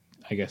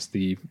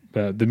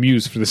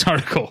muse for this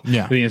article,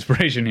 the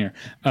inspiration here.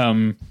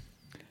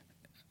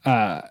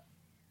 I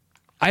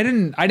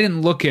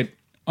didn't look at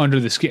Under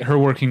the Skin, her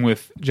working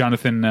with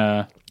Jonathan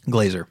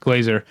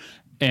Glazer,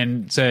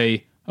 and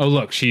say, oh,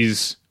 look,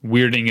 she's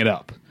weirding it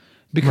up.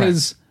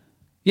 Because,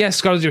 yes,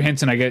 Scarlett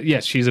Johansson, I guess,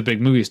 yes, she's a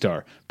big movie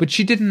star. But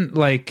she didn't,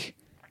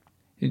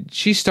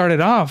 she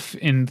started off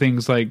in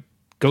things like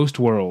Ghost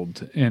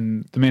World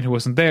and The Man Who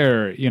Wasn't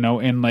There,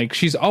 and,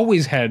 she's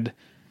always had...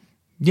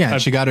 Yeah,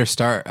 she got her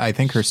start, I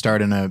think her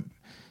start in a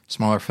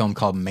smaller film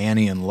called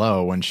Manny and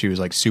Low when she was,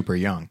 super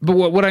young. But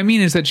what I mean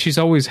is that she's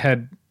always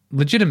had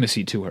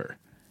legitimacy to her.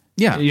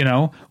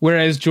 Yeah.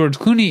 Whereas George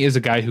Clooney is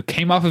a guy who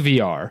came off of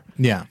ER.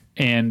 Yeah.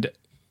 And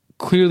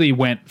clearly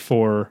went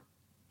for,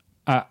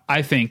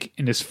 I think,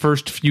 in his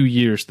first few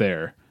years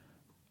there,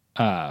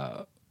 he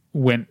was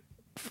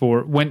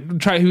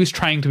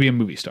trying to be a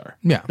movie star.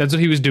 Yeah, that's what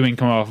he was doing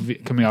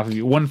coming off of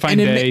One Fine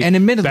Day, and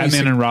admittedly,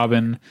 Batman and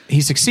Robin.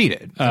 He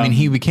succeeded. I mean,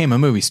 he became a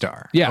movie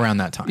star around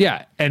that time.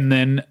 Yeah, and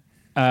then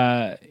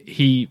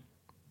he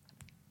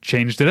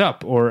changed it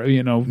up, or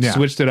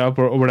switched it up,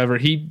 or whatever.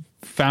 He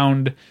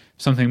found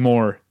something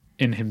more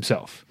in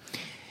himself.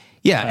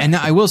 Yeah, and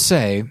I will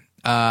say,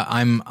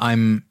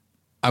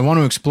 I want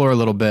to explore a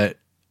little bit.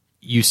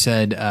 You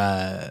said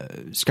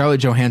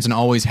Scarlett Johansson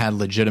always had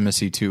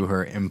legitimacy to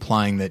her,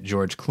 implying that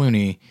George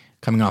Clooney,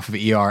 coming off of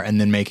ER and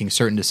then making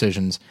certain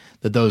decisions,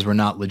 that those were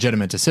not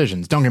legitimate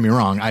decisions. Don't get me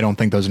wrong. I don't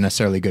think those are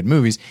necessarily good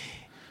movies.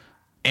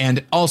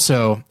 And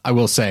also, I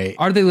will say...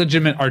 Are they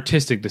legitimate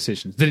artistic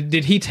decisions?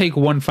 Did he take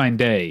One Fine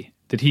Day?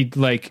 Did he,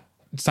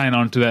 sign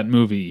on to that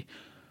movie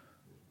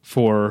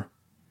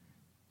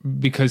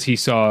because he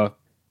saw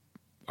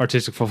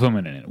artistic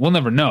fulfillment in it? We'll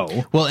never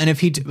know. Well, and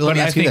if he, let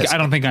me ask you this. I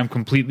don't think I'm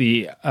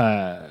completely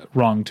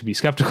wrong to be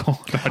skeptical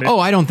about it. Oh,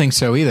 I don't think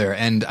so either.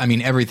 And I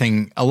mean,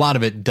 a lot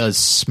of it does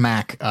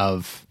smack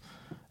of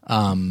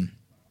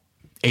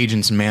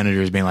agents and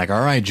managers being like,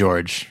 all right,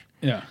 George,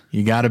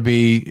 you got to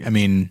be, I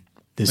mean,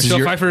 Michelle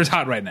Pfeiffer is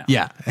hot right now.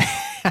 Yeah.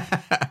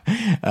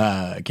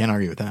 Can't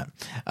argue with that.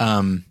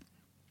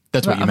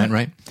 That's what you meant,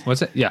 right?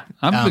 What's it? Yeah.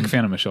 I'm a big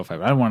fan of Michelle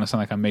Pfeiffer. I don't want to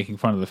sound like I'm making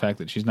fun of the fact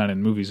that she's not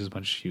in movies as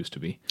much as she used to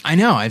be. I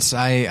know.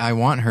 I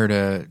want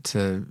her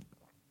to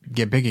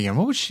get big again.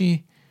 What was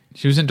she?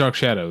 She was in Dark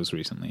Shadows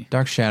recently.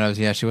 Dark Shadows,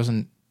 yeah. She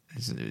wasn't...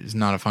 It's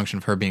not a function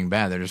of her being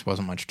bad. There just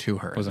wasn't much to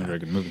her. It wasn't a very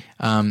good movie.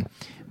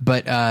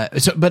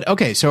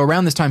 So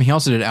around this time, he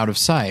also did Out of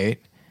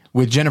Sight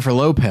with Jennifer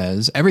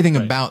Lopez. Everything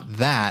about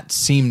that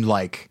seemed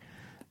like...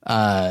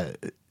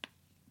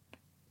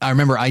 I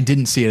remember I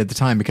didn't see it at the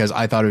time because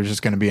I thought it was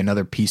just going to be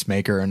another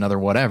Peacemaker, another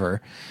whatever.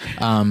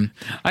 I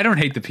don't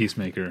hate the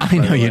Peacemaker. I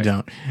know you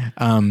don't.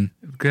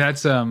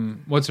 That's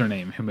what's her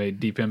name? Who made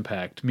Deep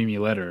Impact? Mimi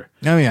Leder.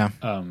 Oh yeah.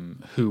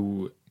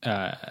 Who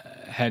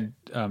had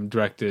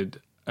directed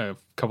a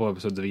couple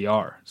episodes of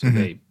ER, so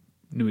they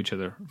knew each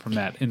other from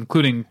that,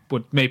 including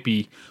what might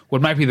be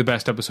the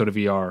best episode of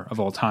ER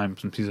of all time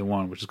from season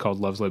 1, which is called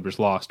Love's Labor's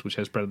Lost, which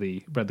has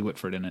Bradley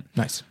Whitford in it.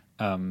 Nice.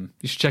 You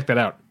should check that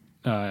out.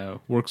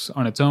 Works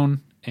on its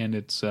own, and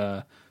it's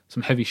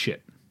some heavy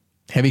shit.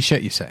 Heavy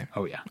shit, you say?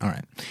 Oh, yeah. All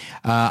right.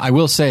 I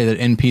will say that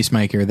in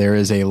Peacemaker, there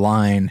is a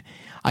line.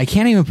 I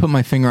can't even put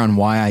my finger on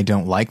why I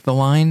don't like the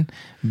line,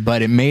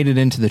 but it made it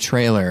into the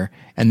trailer,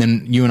 and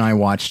then you and I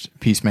watched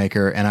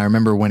Peacemaker, and I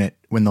remember when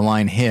the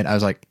line hit, I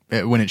was like,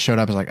 when it showed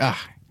up, I was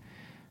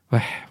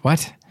like,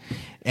 what?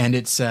 And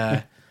it's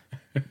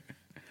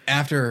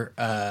after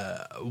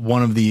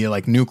one of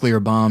the nuclear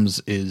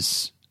bombs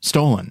is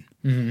stolen.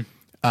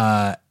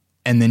 Mm-hmm.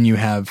 And then you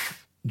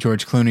have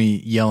George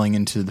Clooney yelling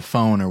into the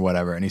phone or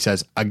whatever, and he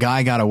says, "A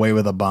guy got away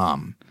with a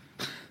bomb."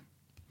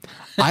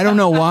 I don't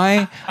know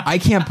why. I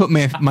can't put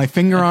my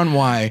finger on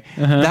why.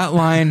 That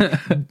line,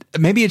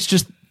 maybe it's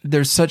just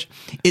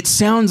it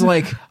sounds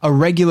like a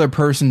regular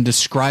person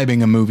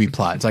describing a movie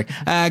plot. It's like,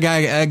 a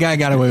guy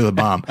got away with a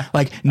bomb.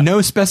 No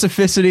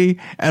specificity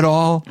at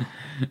all.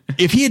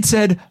 If he had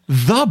said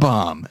the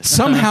bomb,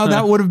 somehow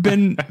that would have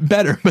been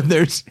better, but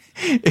it's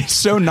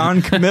so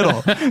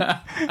non-committal.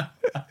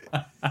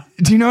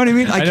 Do you know what I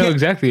mean? I know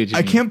exactly what you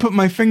mean. I can't put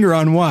my finger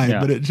on why,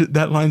 but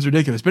that line's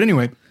ridiculous. But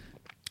anyway,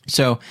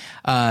 so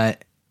yeah,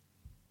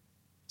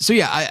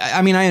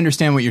 I mean, I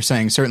understand what you're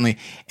saying, certainly.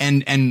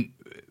 And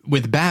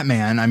with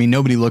Batman, I mean,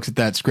 nobody looks at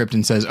that script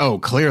and says, oh,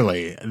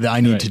 clearly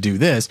I need to do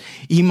this.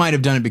 He might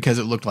have done it because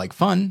it looked like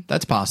fun.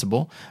 That's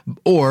possible.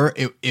 Or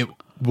it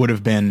would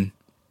have been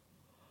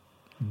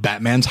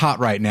Batman's hot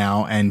right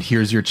now and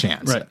here's your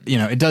chance. Right. You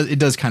know, it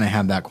does kind of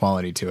have that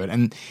quality to it.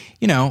 And,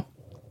 you know,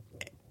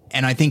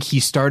 and I think he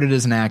started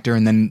as an actor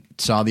and then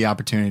saw the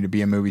opportunity to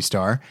be a movie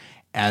star,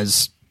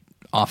 as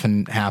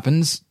often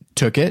happens,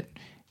 took it.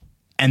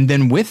 And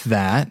then with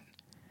that,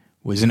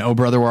 was in Oh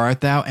Brother Where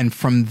Art Thou, and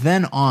from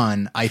then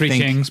on, I think...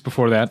 Three Kings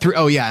before that.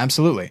 Oh, yeah,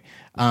 absolutely.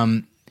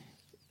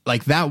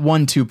 Like, that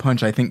 1-2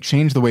 punch, I think,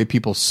 changed the way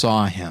people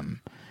saw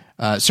him.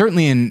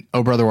 Certainly in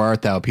Oh Brother Where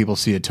Art Thou, people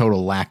see a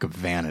total lack of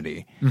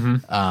vanity.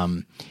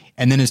 And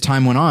then as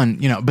time went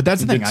on, you know, but that's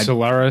the thing.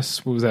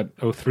 Solaris, what was that,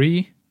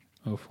 03?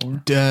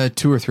 04?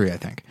 2 or 3, I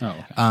think. Oh,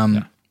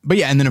 okay. But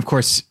yeah, and then, of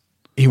course...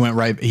 he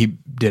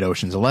did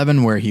Ocean's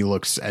 11, where he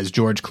looks as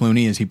George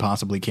Clooney as he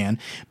possibly can.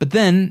 But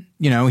then,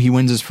 you know, he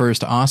wins his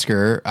first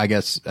Oscar, I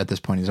guess at this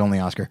point his only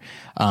Oscar,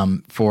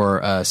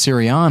 for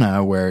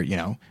Syriana, where, you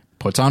know,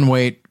 puts on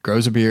weight,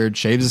 grows a beard,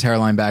 shaves his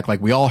hairline back.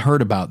 Like, we all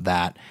heard about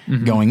that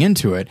going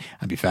into it.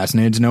 I'd be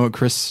fascinated to know what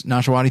Chris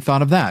Nashawaty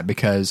thought of that,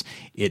 because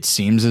it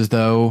seems as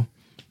though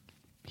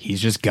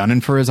he's just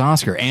gunning for his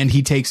Oscar, and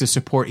he takes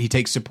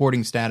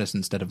supporting status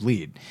instead of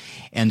lead.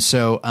 And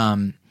so,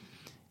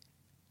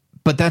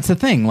 but that's the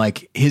thing,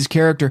 like, his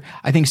character,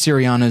 I think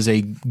Syriana is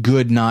a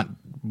good, not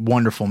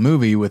wonderful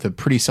movie with a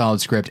pretty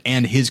solid script,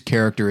 and his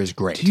character is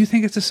great. Do you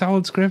think it's a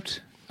solid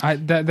script?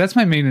 That's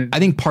my main... I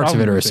think parts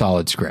of it are a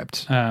solid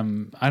script.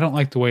 I don't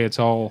like the way it's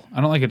all...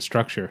 I don't like its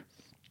structure.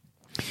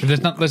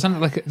 There's not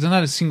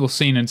a single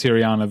scene in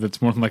Syriana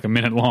that's more than like a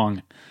minute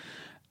long.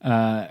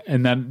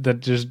 And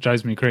that just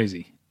drives me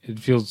crazy. It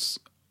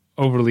feels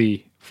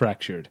overly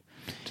fractured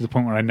to the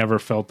point where I never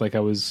felt like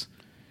I was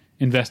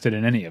invested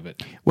in any of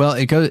it. Well,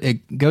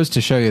 it goes to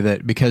show you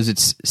that because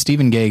it's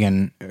Stephen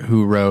Gaghan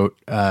who wrote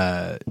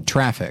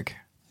Traffic,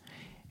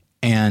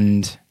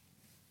 and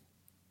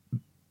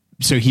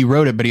so he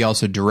wrote it, but he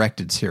also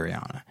directed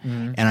Syriana.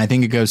 And I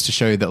think it goes to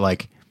show you that,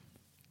 like,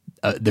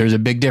 there's a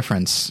big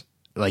difference.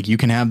 Like, you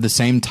can have the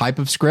same type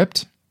of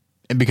script,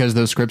 and because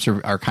those scripts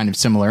are kind of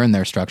similar in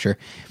their structure,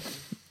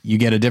 you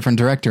get a different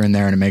director in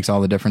there and it makes all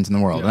the difference in the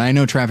world. Yeah. And I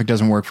know Traffic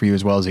doesn't work for you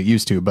as well as it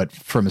used to, but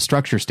from a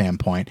structure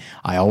standpoint,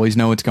 I always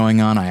know what's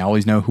going on. I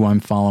always know who I'm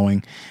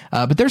following.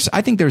 But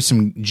I think there's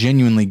some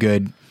genuinely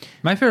good...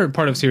 My favorite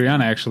part of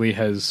Syriana actually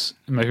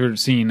my favorite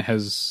scene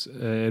has,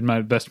 in my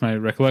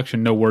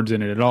recollection, no words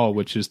in it at all,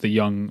 which is the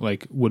young,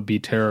 like, would-be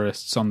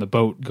terrorists on the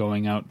boat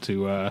going out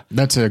to...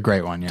 That's a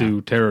great one, yeah.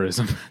 Do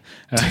terrorism.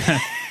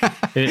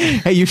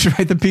 Hey, you should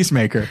write The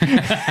Peacemaker.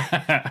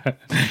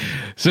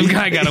 Some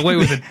guy got away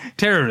with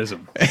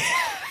terrorism.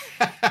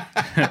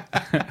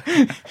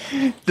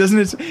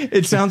 Doesn't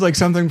it sounds like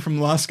something from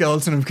Lost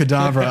Skeleton of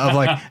Cadavra, of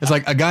like, it's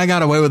like a guy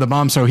got away with a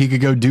bomb so he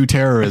could go do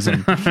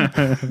terrorism.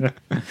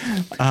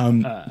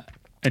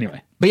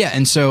 Anyway, but yeah,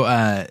 and so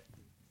yeah,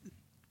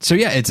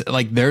 it's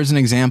like, there's an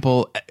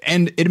example,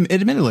 and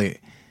admittedly,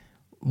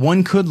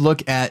 one could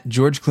look at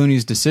George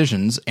Clooney's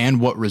decisions and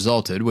what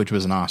resulted, which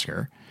was an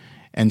Oscar,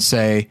 and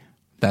say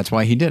that's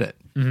why he did it.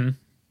 Mm-hmm.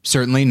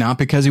 Certainly not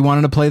because he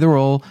wanted to play the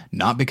role,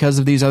 not because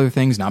of these other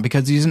things, not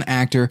because he's an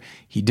actor.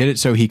 He did it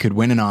so he could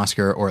win an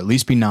Oscar, or at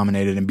least be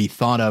nominated and be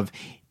thought of,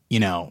 you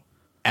know,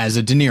 as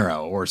a De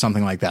Niro or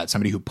something like that.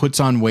 Somebody who puts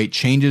on weight,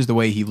 changes the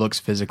way he looks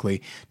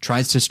physically,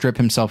 tries to strip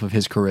himself of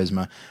his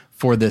charisma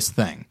for this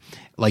thing.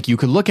 Like, you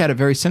could look at it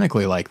very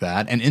cynically like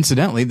that. And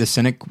incidentally, the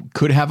cynic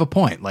could have a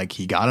point. Like,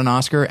 he got an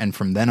Oscar, and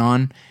from then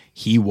on,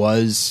 he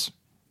was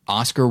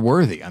Oscar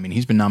worthy. I mean,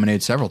 he's been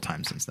nominated several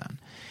times since then.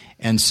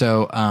 And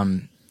so,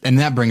 and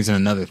that brings in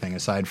another thing,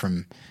 aside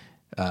from,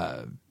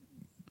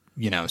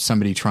 you know,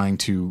 somebody trying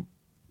to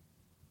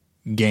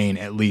gain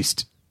at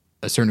least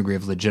a certain degree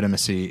of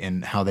legitimacy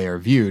in how they are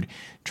viewed,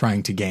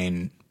 trying to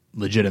gain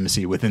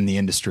legitimacy within the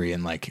industry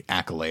and, like,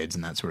 accolades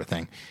and that sort of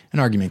thing. An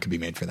argument could be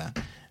made for that.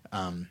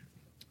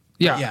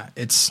 Yeah,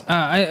 it's...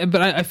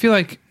 I feel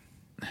like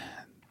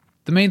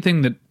the main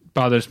thing that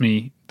bothers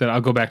me, that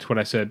I'll go back to what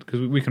I said,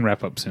 because we can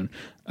wrap up soon.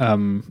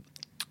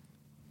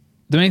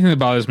 The main thing that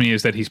bothers me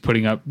is that he's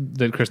putting up,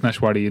 that Chris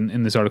Nashawaty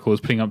in this article is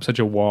putting up such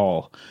a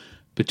wall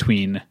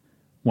between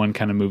one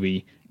kind of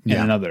movie and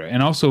another.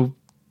 And also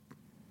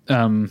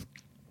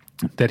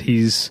that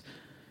he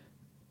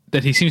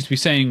seems to be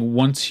saying,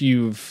 once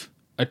you've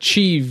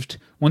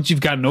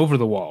gotten over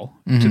the wall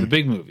to the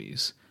big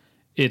movies,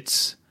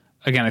 it's,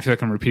 again, I feel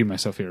like I'm repeating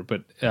myself here,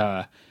 but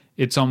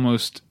it's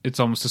almost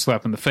a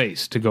slap in the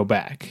face to go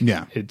back.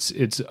 Yeah.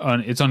 It's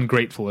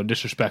ungrateful or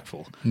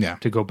disrespectful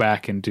to go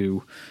back and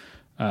do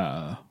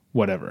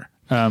whatever.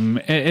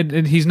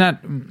 And he's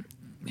not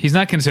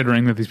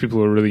considering that these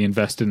people are really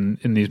invested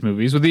in these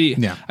movies. I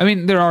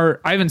mean, I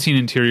haven't seen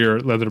Interior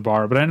Leather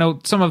Bar, but I know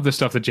some of the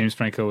stuff that James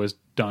Franco has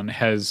done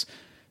has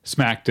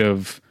smacked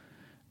of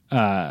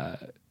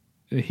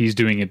he's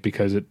doing it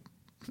because it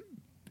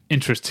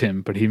interests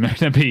him, but he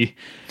might not be.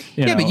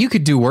 But you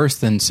could do worse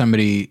than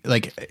somebody,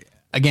 like,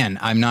 again,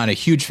 I'm not a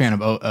huge fan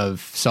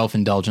of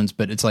self-indulgence,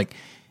 but it's like,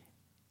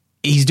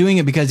 he's doing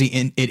it because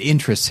it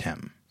interests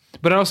him.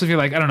 But I also feel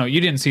like, I don't know, you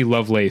didn't see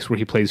Lovelace where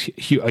he plays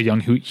a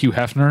young Hugh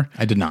Hefner.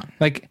 I did not.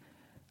 Like,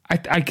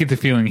 I get the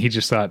feeling he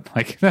just thought,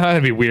 like,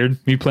 that'd be weird,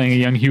 me playing a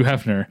young Hugh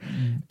Hefner.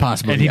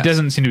 Possibly, and he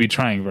doesn't seem to be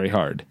trying very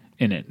hard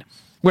in it.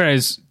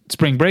 Whereas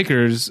Spring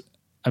Breakers,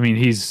 I mean,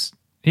 he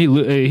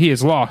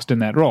is lost in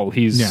that role.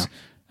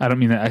 I don't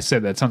mean that I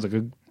said that sounds like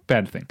a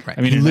bad thing. Right.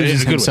 I mean, he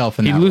loses himself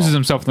in that He loses role.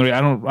 himself in the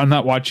I'm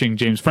not watching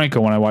James Franco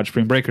when I watch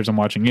Spring Breakers. I'm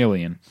watching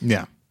Alien.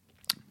 Yeah.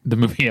 The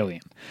movie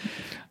Alien.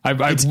 I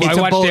watched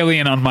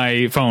Alien on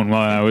my phone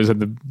while I was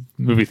at the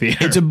movie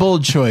theater. It's a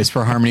bold choice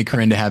for Harmony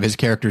Korine to have his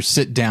character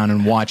sit down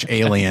and watch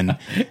Alien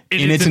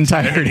in its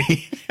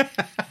entirety.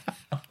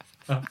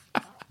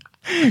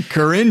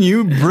 Korine,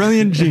 you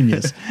brilliant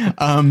genius.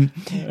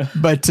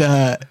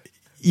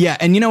 Yeah,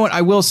 and you know what?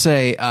 I will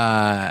say,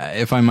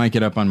 if I might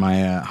get up on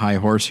my high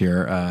horse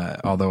here,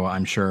 although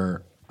I'm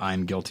sure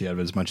I'm guilty of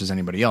it as much as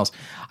anybody else,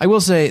 I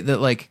will say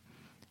that, like,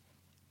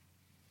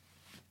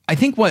 I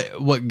think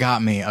what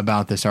got me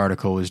about this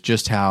article was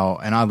just how,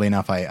 and oddly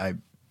enough, I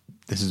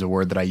this is a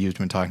word that I used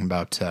when talking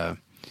about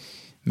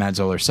Matt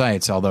Zoller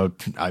Seitz, although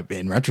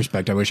in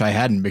retrospect, I wish I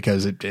hadn't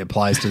because it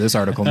applies to this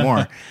article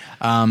more.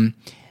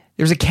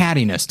 There's a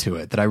cattiness to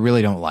it that I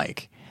really don't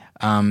like.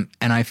 And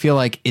I feel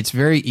like it's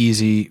very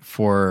easy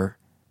for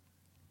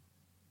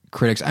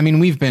critics. I mean,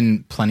 we've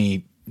been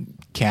plenty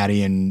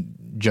catty and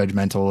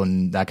judgmental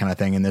and that kind of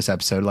thing in this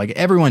episode. Like,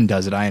 everyone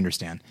does it. I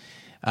understand.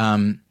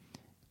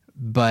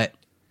 But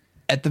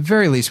at the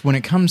very least, when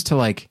it comes to,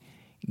 like,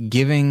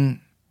 giving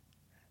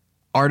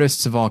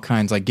artists of all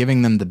kinds, like,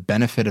 giving them the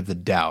benefit of the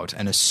doubt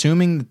and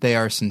assuming that they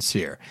are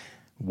sincere,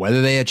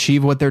 whether they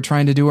achieve what they're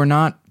trying to do or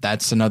not,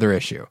 that's another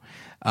issue.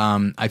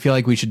 I feel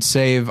like we should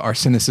save our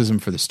cynicism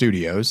for the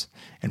studios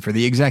and for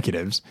the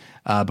executives.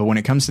 But when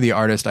it comes to the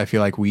artist, I feel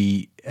like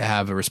we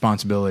have a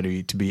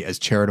responsibility to be as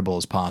charitable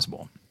as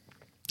possible.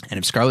 And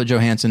if Scarlett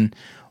Johansson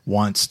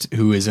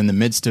who is in the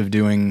midst of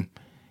doing,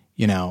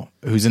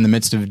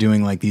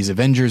 like these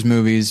Avengers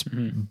movies,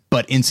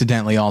 but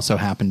incidentally also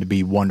happen to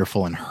be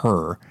wonderful in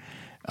Her,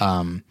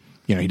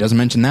 he doesn't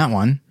mention that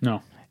one.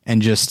 No.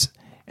 And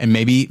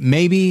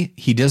maybe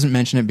he doesn't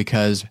mention it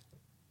because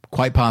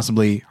quite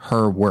possibly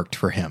Her worked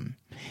for him,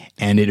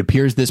 and it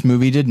appears this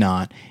movie did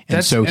not. And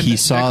that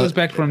goes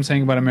back to what I'm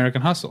saying about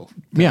American Hustle.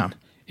 Yeah,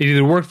 it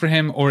either worked for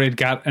him or it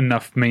got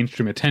enough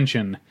mainstream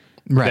attention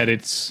that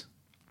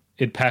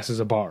it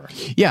passes a bar.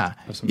 Yeah,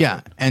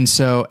 yeah,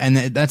 sort. and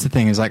that's the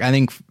thing is, like, I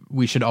think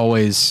we should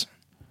always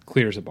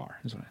clears a bar.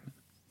 Is what I meant.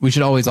 We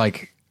should always,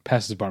 like,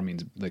 passes a bar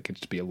means like it's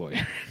to be a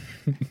lawyer.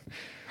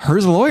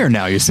 Her's a lawyer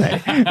now, you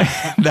say?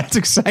 That's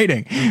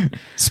exciting.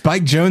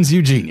 Spike Jonze,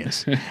 you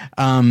genius.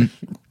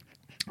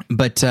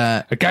 But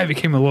a guy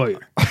became a lawyer.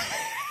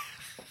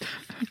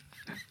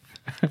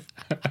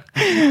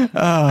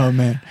 Oh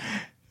man,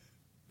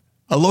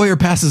 a lawyer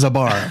passes a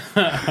bar.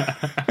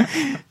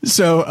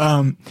 So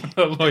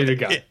a lawyer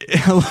guy.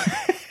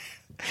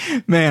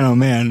 Man, oh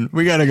man,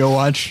 we got to go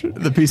watch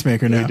The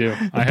Peacemaker now. We do.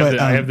 I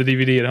have the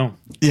DVD at home.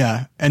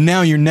 Yeah, and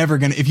now you're never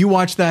gonna. If you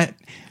watch that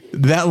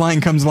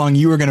line comes along,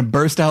 you are going to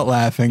burst out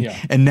laughing,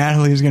 and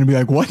Natalie is going to be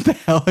like, "What the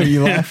hell are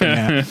you laughing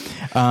at?"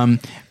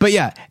 But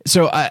yeah,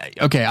 so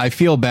I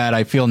feel bad.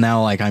 I feel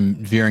now like I'm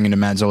veering into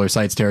Matt Zoller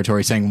Seitz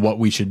territory, saying what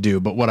we should do.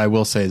 But what I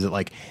will say is that,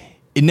 like,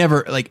 it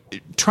never,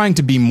 like, trying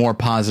to be more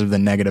positive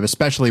than negative,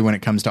 especially when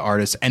it comes to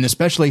artists, and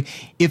especially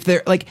if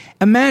they're like,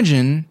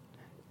 imagine.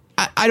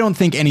 I don't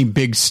think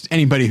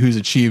anybody who's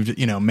achieved,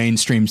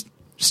 mainstream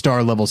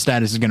star level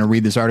status is going to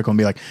read this article and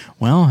be like,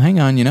 well, hang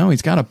on,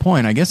 he's got a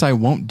point. I guess I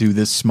won't do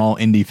this small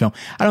indie film.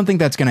 I don't think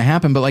that's going to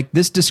happen, but, like,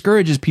 this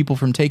discourages people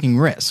from taking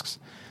risks.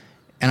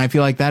 And I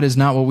feel like that is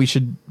not what we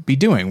should be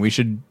doing. We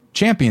should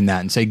champion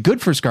that and say,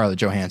 good for Scarlett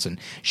Johansson.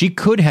 She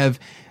could have,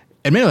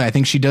 admittedly, I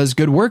think she does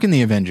good work in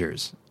the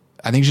Avengers.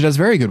 I think she does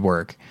very good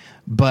work,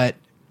 but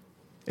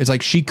it's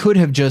like she could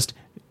have just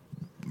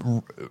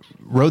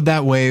rode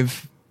that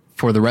wave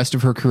for the rest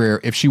of her career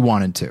if she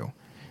wanted to.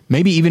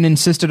 Maybe even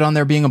insisted on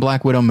there being a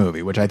Black Widow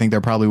movie, which I think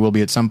there probably will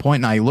be at some point,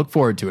 and I look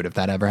forward to it if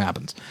that ever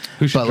happens.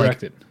 Who should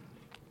direct it?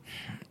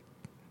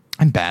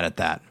 I'm bad at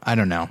that. I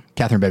don't know.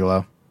 Catherine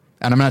Bigelow.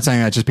 And I'm not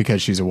saying that just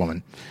because she's a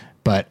woman,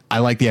 but I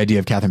like the idea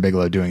of Catherine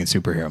Bigelow doing a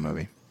superhero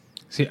movie.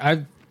 See,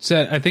 I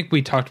think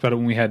we talked about it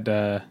when we had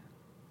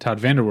Todd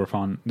Vanderwerf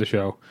on the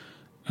show,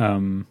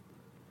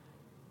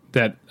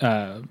 that,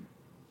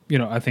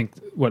 I think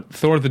what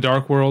Thor the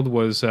Dark World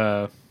was,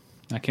 I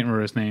can't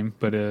remember his name,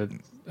 but a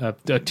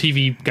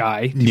TV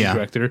guy,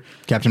 director.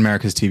 Captain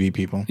America's TV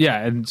people. Yeah,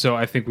 and so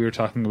I think we were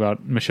talking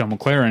about Michelle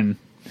McLaren,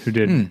 who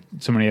did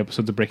so many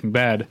episodes of Breaking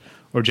Bad,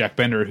 or Jack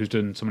Bender, who's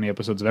done so many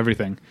episodes of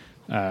everything,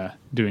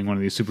 doing one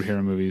of these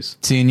superhero movies.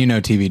 See, and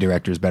TV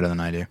directors better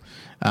than I do.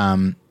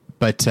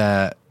 But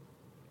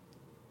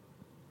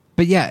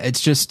yeah,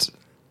 it's just,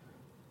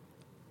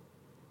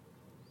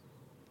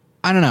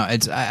 I don't know.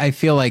 I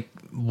feel like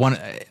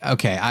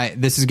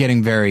this is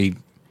getting very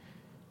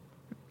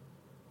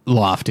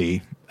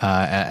lofty,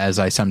 as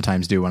I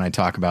sometimes do when I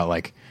talk about,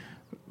 like,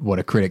 what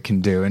a critic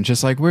can do, and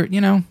just like we're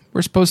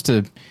supposed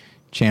to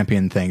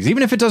champion things,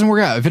 even if it doesn't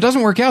work out. If it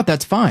doesn't work out,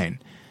 that's fine.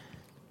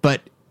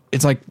 But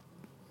it's like,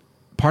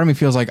 part of me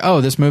feels like,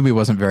 oh, this movie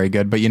wasn't very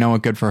good, but you know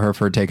what? Good for her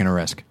for taking a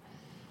risk.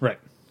 Right.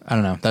 I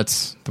don't know.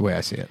 That's the way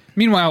I see it.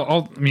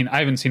 Meanwhile, I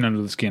haven't seen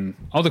Under the Skin.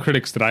 All the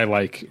critics that I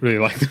like really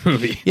like the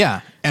movie.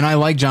 Yeah, and I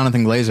like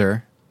Jonathan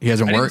Glazer. He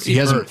hasn't worked. He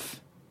hasn't.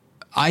 Birth.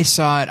 I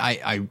saw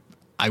it.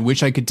 I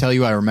wish I could tell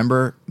you I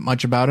remember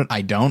much about it.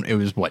 I don't. It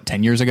was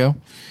 10 years ago.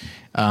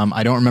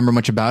 I don't remember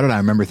much about it. I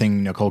remember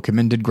thinking Nicole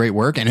Kidman did great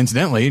work, and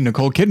incidentally,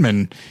 Nicole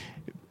Kidman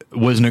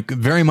was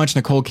very much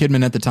Nicole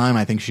Kidman at the time.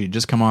 I think she had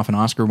just come off an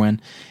Oscar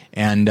win,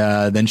 and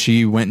then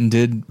she went and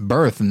did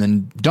Birth, and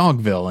then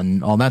Dogville,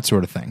 and all that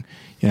sort of thing.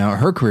 You know,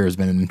 her career has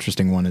been an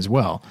interesting one as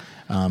well,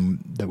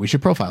 that we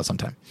should profile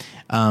sometime.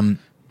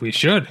 We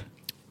should.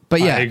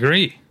 But yeah, I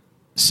agree.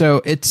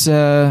 So it's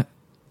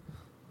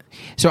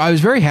so I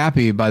was very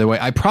happy, by the way.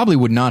 I probably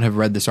would not have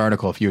read this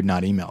article if you had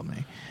not emailed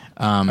me.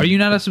 Are you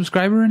not a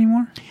subscriber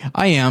anymore?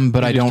 I am,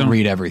 but I don't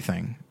read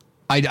everything.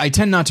 I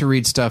tend not to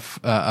read stuff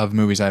of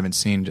movies I haven't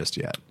seen just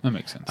yet. That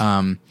makes sense.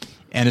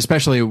 And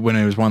especially when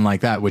it was one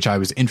like that, which I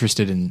was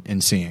interested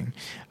in seeing.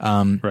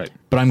 Right.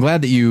 But I'm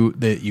glad that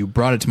you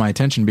brought it to my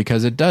attention,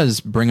 because it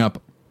does bring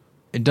up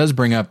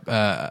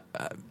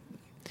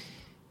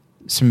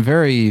some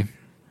very,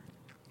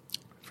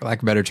 for lack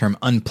of a better term,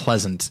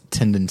 unpleasant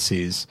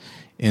tendencies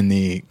in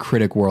the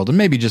critic world, and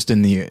maybe just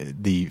in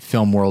the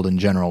film world in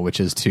general, which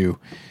is to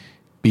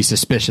be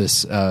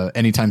suspicious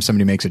anytime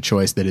somebody makes a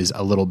choice that is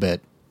a little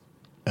bit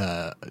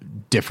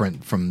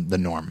different from the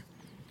norm.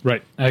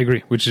 Right, I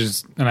agree.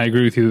 And I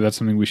agree with you that that's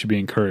something we should be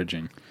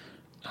encouraging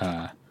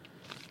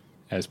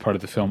as part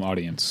of the film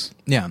audience.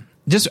 Yeah,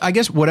 just I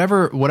guess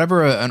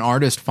whatever an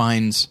artist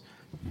finds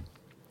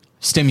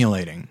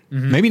stimulating,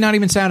 maybe not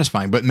even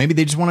satisfying, but maybe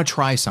they just want to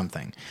try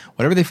something.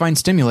 Whatever they find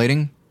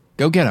stimulating,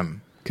 go get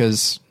them,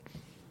 because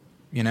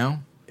you know,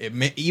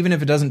 even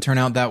if it doesn't turn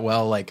out that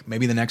well, like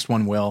maybe the next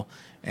one will,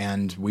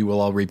 and we will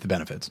all reap the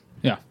benefits.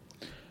 Yeah.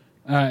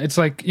 It's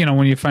like, you know,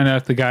 when you find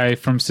out the guy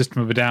from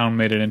System of a Down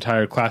made an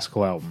entire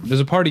classical album. There's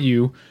a part of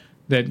you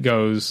that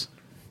goes,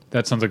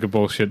 that sounds like a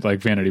bullshit, like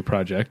vanity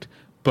project.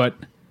 But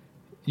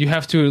you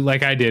have to,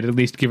 like I did, at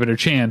least give it a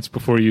chance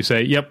before you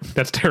say, yep,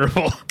 that's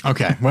terrible.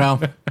 Okay,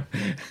 well.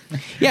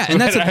 Yeah,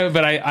 and that's...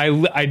 But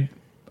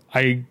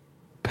I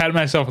pat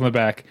myself on the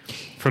back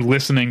for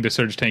listening to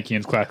Serge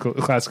Tankian's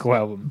classical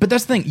album. But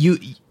that's the thing.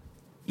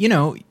 You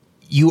know,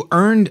 you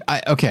earned...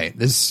 I'm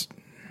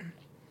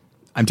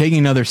taking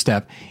another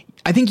step.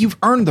 I think you've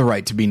earned the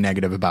right to be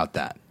negative about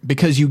that,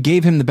 because you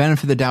gave him the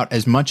benefit of the doubt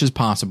as much as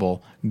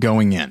possible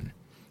going in.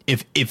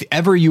 If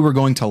ever you were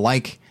going to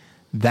like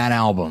that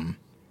album,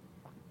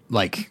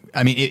 like,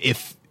 I mean,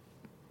 if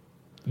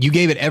you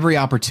gave it every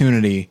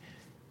opportunity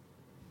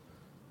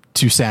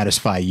to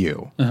satisfy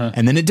you,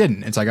 and then it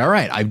didn't, it's like, all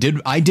right,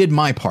 I did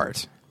my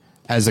part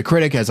as a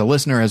critic, as a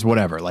listener, as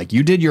whatever. Like,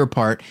 you did your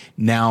part.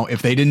 Now,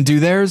 if they didn't do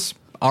theirs,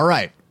 all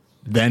right,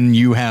 then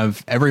you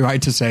have every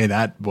right to say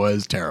that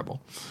was terrible.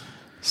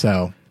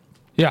 So,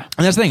 yeah.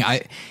 And that's the thing.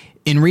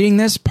 In reading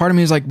this, part of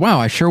me is like, wow,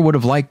 I sure would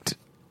have liked...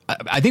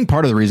 I think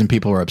part of the reason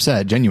people are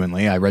upset,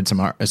 genuinely, I read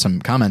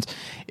some comments,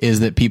 is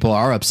that people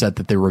are upset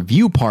that the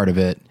review part of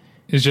it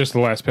is just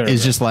the last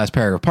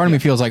paragraph. Part of me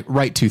feels like,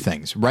 write two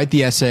things. Write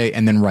the essay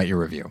and then write your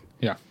review.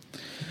 Yeah.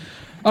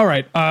 All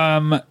right.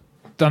 On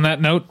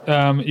that note,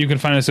 you can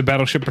find us at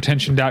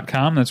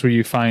battleshippretension.com. That's where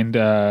you find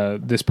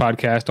this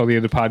podcast, all the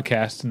other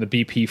podcasts in the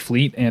BP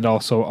fleet, and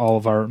also all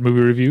of our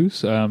movie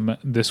reviews.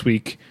 This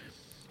week,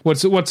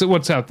 what's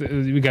out?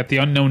 We got The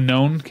Unknown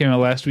Known, came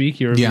out last week.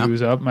 Your review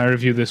is up. My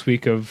review this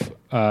week of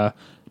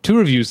two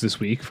reviews this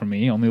week from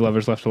me: Only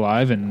Lovers Left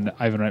Alive and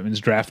Ivan Reitman's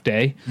Draft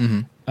Day.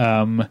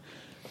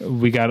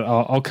 We got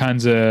all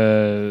kinds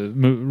of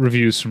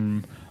reviews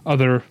from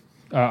our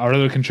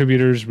other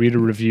contributors. Rita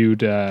reviewed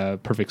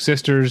Perfect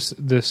Sisters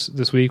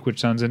this week, which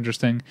sounds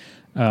interesting.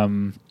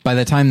 By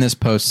the time this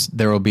posts,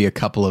 there will be a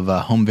couple of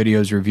home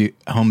video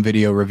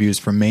reviews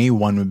from me.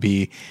 One would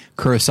be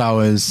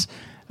Kurosawa's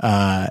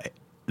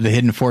The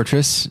Hidden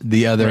Fortress.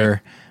 The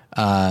other,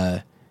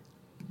 right.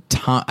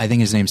 I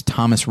think his name's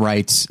Thomas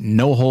Wright's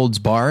No Holds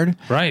Barred.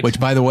 Right. Which,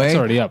 by the way, it's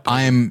already up.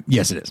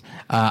 Yes, it is.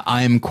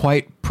 I am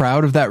quite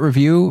proud of that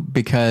review,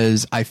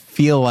 because I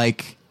feel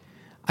like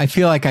I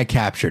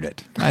captured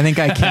it. I think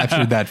I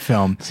captured that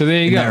film. So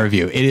there you go. That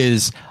review. It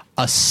is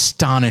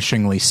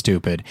astonishingly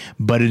stupid,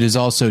 but it is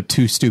also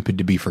too stupid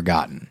to be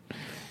forgotten.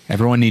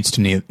 Everyone needs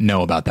to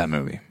know about that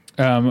movie.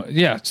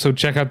 Yeah, so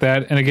check out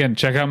that. And again,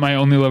 check out my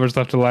Only Lovers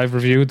Left Alive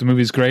review. The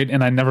movie's great,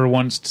 and I never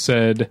once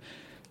said,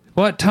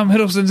 what? Tom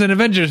Hiddleston's in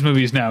Avengers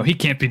movies now. He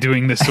can't be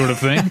doing this sort of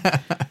thing.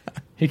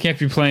 He can't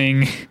be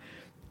playing,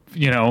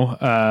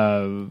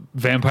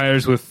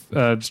 vampires with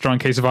a strong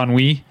case of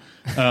ennui.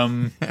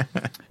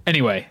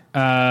 Anyway,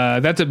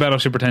 that's at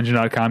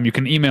battleshippretension.com. You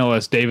can email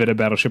us, David at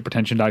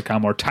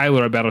battleshippretension.com, or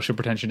Tyler at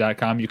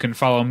battleshippretension.com. You can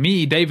follow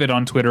me, David,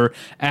 on Twitter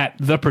at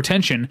The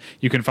Pretension.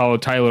 You can follow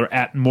Tyler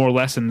at More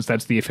Lessons.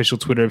 That's the official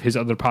Twitter of his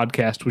other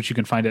podcast, which you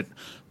can find at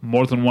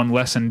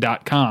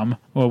morethanonelesson.com.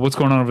 Well, what's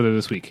going on over there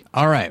this week?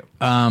 All right.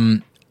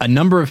 a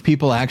number of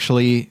people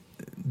actually,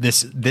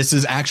 this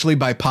is actually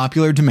by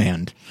popular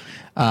demand.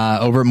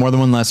 Over at More Than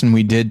One Lesson,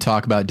 we did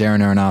talk about Darren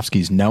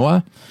Aronofsky's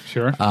Noah.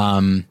 Sure.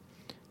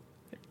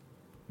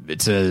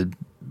 It's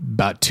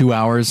about 2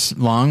 hours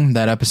long,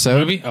 that episode.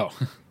 Movie? Oh.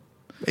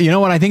 You know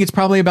what? I think it's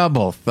probably about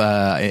both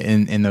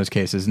in those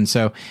cases. And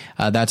so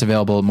that's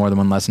available at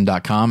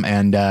morethanonelesson.com.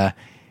 And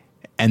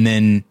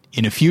then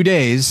in a few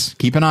days,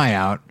 keep an eye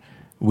out.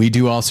 We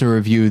do also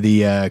review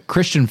the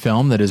Christian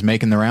film that is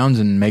making the rounds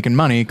and making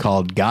money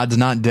called God's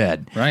Not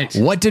Dead. Right.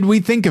 What did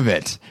we think of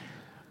it?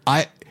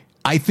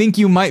 I think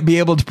you might be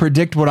able to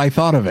predict what I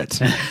thought of it.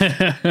 So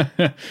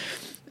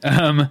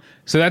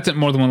that's at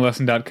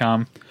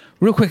morethanonelesson.com.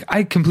 Real quick,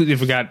 I completely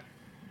forgot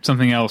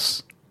something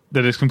else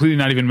that is completely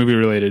not even movie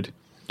related.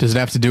 Does it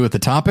have to do with the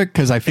topic?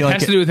 Because I feel it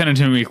has to do with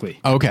Entertainment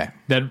Weekly. Okay.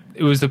 That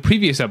it was the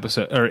previous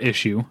episode or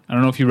issue. I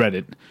don't know if you read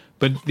it,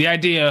 but the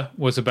idea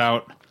was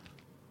about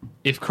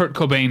if Kurt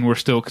Cobain were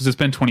still, because it's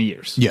been 20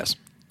 years. Yes.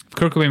 If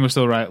Kurt Cobain was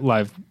still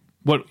alive,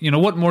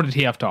 what more did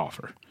he have to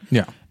offer?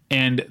 Yeah.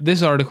 And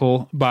this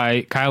article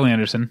by Kyle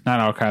Anderson,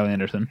 not our Kyle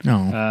Anderson,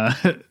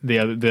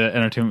 the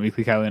Entertainment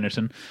Weekly Kyle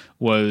Anderson,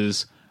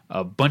 was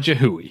a bunch of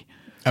hooey.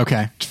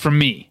 Okay. From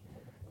me,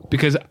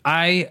 because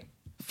I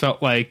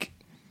felt like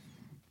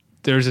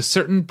there's a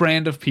certain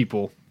brand of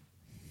people.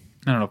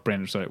 I don't know if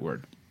brand is the right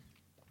word,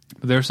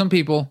 but there are some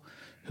people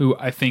who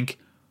I think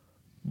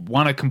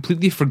want to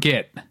completely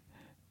forget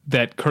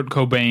that Kurt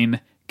Cobain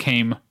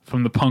came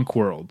from the punk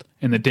world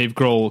and that Dave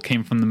Grohl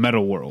came from the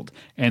metal world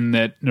and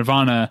that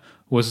Nirvana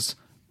was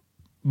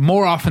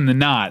more often than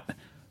not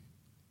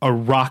a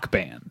rock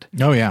band.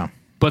 Oh, yeah.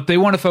 But they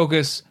want to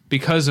focus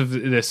because of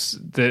this.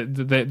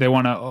 They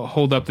want to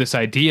hold up this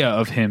idea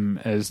of him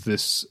as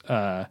this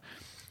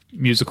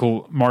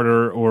musical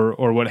martyr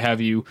or what have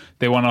you.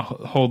 They want to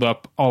hold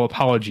up All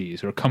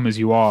Apologies or Come As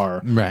You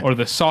Are, right, or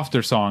the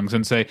softer songs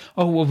and say,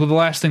 oh, well, the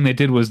last thing they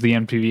did was the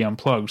MTV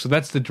Unplugged. So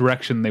that's the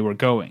direction they were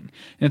going.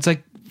 And it's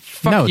like,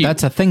 fuck no, you.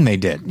 That's a thing they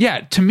did. Yeah,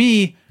 to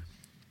me,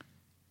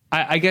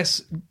 I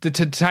guess to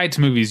tie it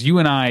to movies, you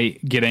and I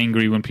get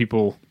angry when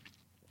people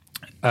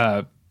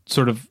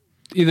sort of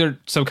either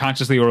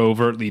subconsciously or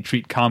overtly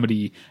treat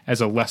comedy as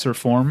a lesser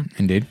form.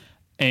 Indeed.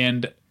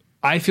 And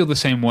I feel the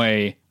same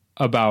way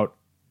about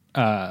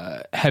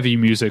heavy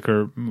music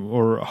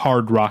or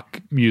hard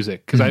rock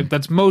music, because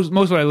that's most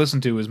what I listen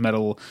to is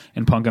metal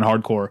and punk and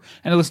hardcore,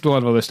 and I listen to a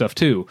lot of other stuff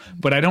too,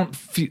 but I don't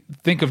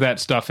think of that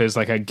stuff as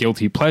like a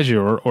guilty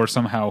pleasure or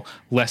somehow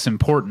less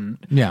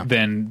important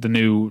than the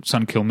new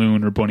Sun Kil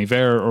Moon or Bon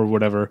Iver or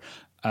whatever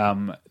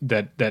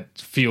that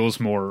feels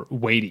more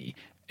weighty.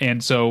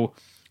 And so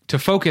to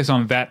focus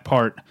on that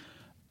part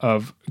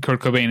of Kurt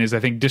Cobain is, I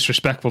think,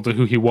 disrespectful to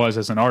who he was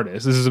as an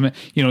artist. This is,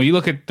 you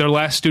look at their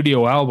last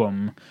studio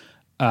album,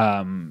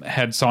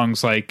 had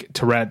songs like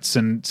Tourette's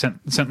and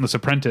Scentless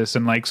Apprentice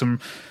and like some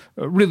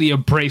really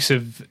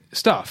abrasive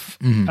stuff.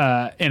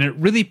 And it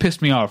really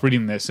pissed me off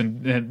reading this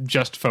and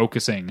just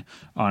focusing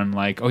on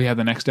like, oh yeah,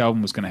 the next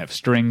album was going to have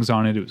strings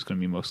on it. It was going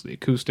to be mostly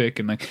acoustic.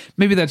 And like,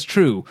 maybe that's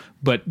true,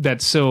 but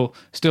that's still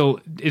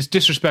it's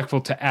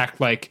disrespectful to act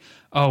like,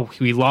 oh,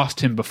 we lost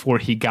him before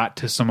he got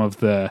to some of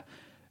the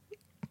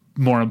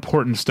more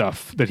important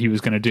stuff that he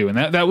was going to do. And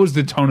that was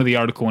the tone of the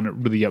article, and it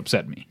really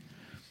upset me.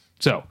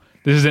 So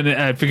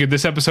I figured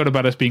this episode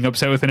about us being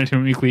upset with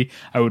Entertainment Weekly,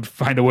 I would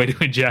find a way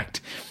to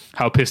inject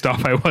how pissed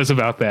off I was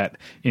about that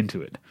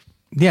into it.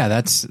 Yeah,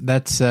 that's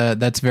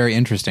very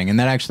interesting. And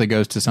that actually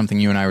goes to something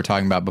you and I were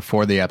talking about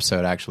before the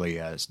episode,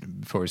 actually,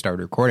 before we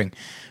started recording,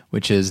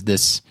 which is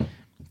this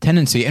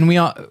tendency, and we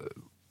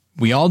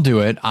all do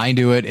it. I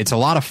do it. It's a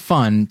lot of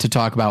fun to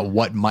talk about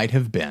what might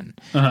have been.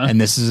 And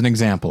this is an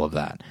example of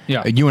that.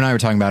 Yeah. You and I were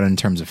talking about it in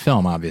terms of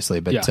film, obviously,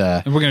 but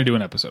and we're going to do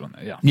an episode on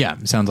that. Yeah. Yeah.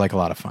 It sounds like a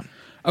lot of fun.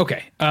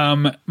 Okay.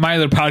 My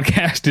other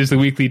podcast is the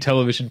weekly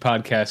television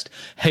podcast,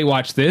 Hey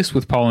Watch This,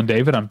 with Paul and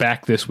David. I'm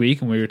back this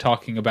week, and we were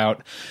talking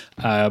about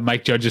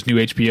Mike Judge's new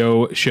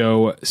HBO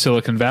show,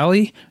 Silicon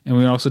Valley, and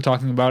we were also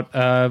talking about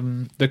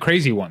The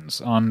Crazy Ones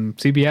on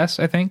CBS,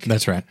 I think.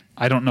 That's right.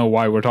 I don't know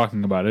why we're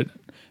talking about it.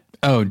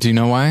 Oh, do you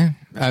know why?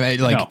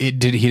 No. He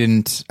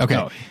didn't. Okay.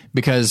 No.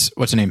 Because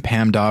what's her name?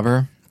 Pam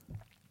Dauber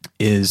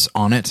is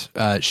on it.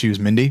 She was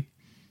Mindy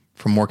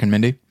from Mork and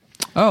Mindy.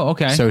 Oh,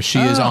 okay. So she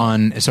is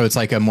on. So it's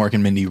like a Mork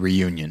and Mindy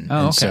reunion. Oh,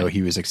 okay. And so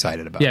he was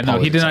excited about it. Yeah, no,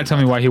 he did not tell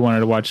me why he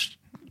wanted to watch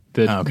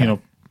the,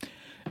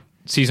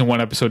 season 1,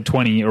 episode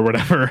 20 or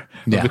whatever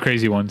of The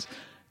Crazy Ones.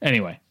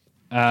 Anyway.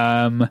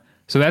 So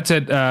that's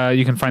it.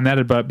 You can find that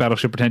at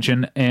Battleship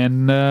Retention.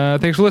 And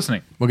thanks for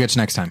listening. We'll get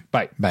you next time.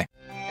 Bye. Bye.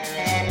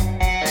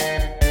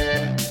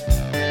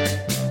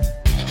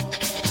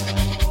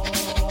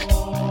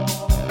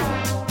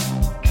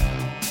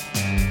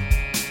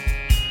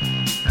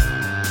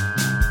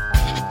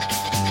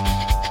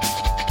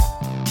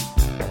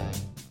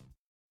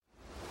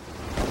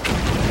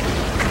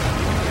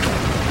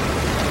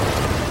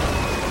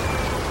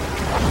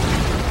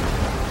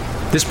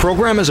 This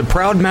program is a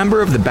proud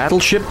member of the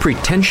Battleship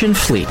Pretension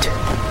Fleet.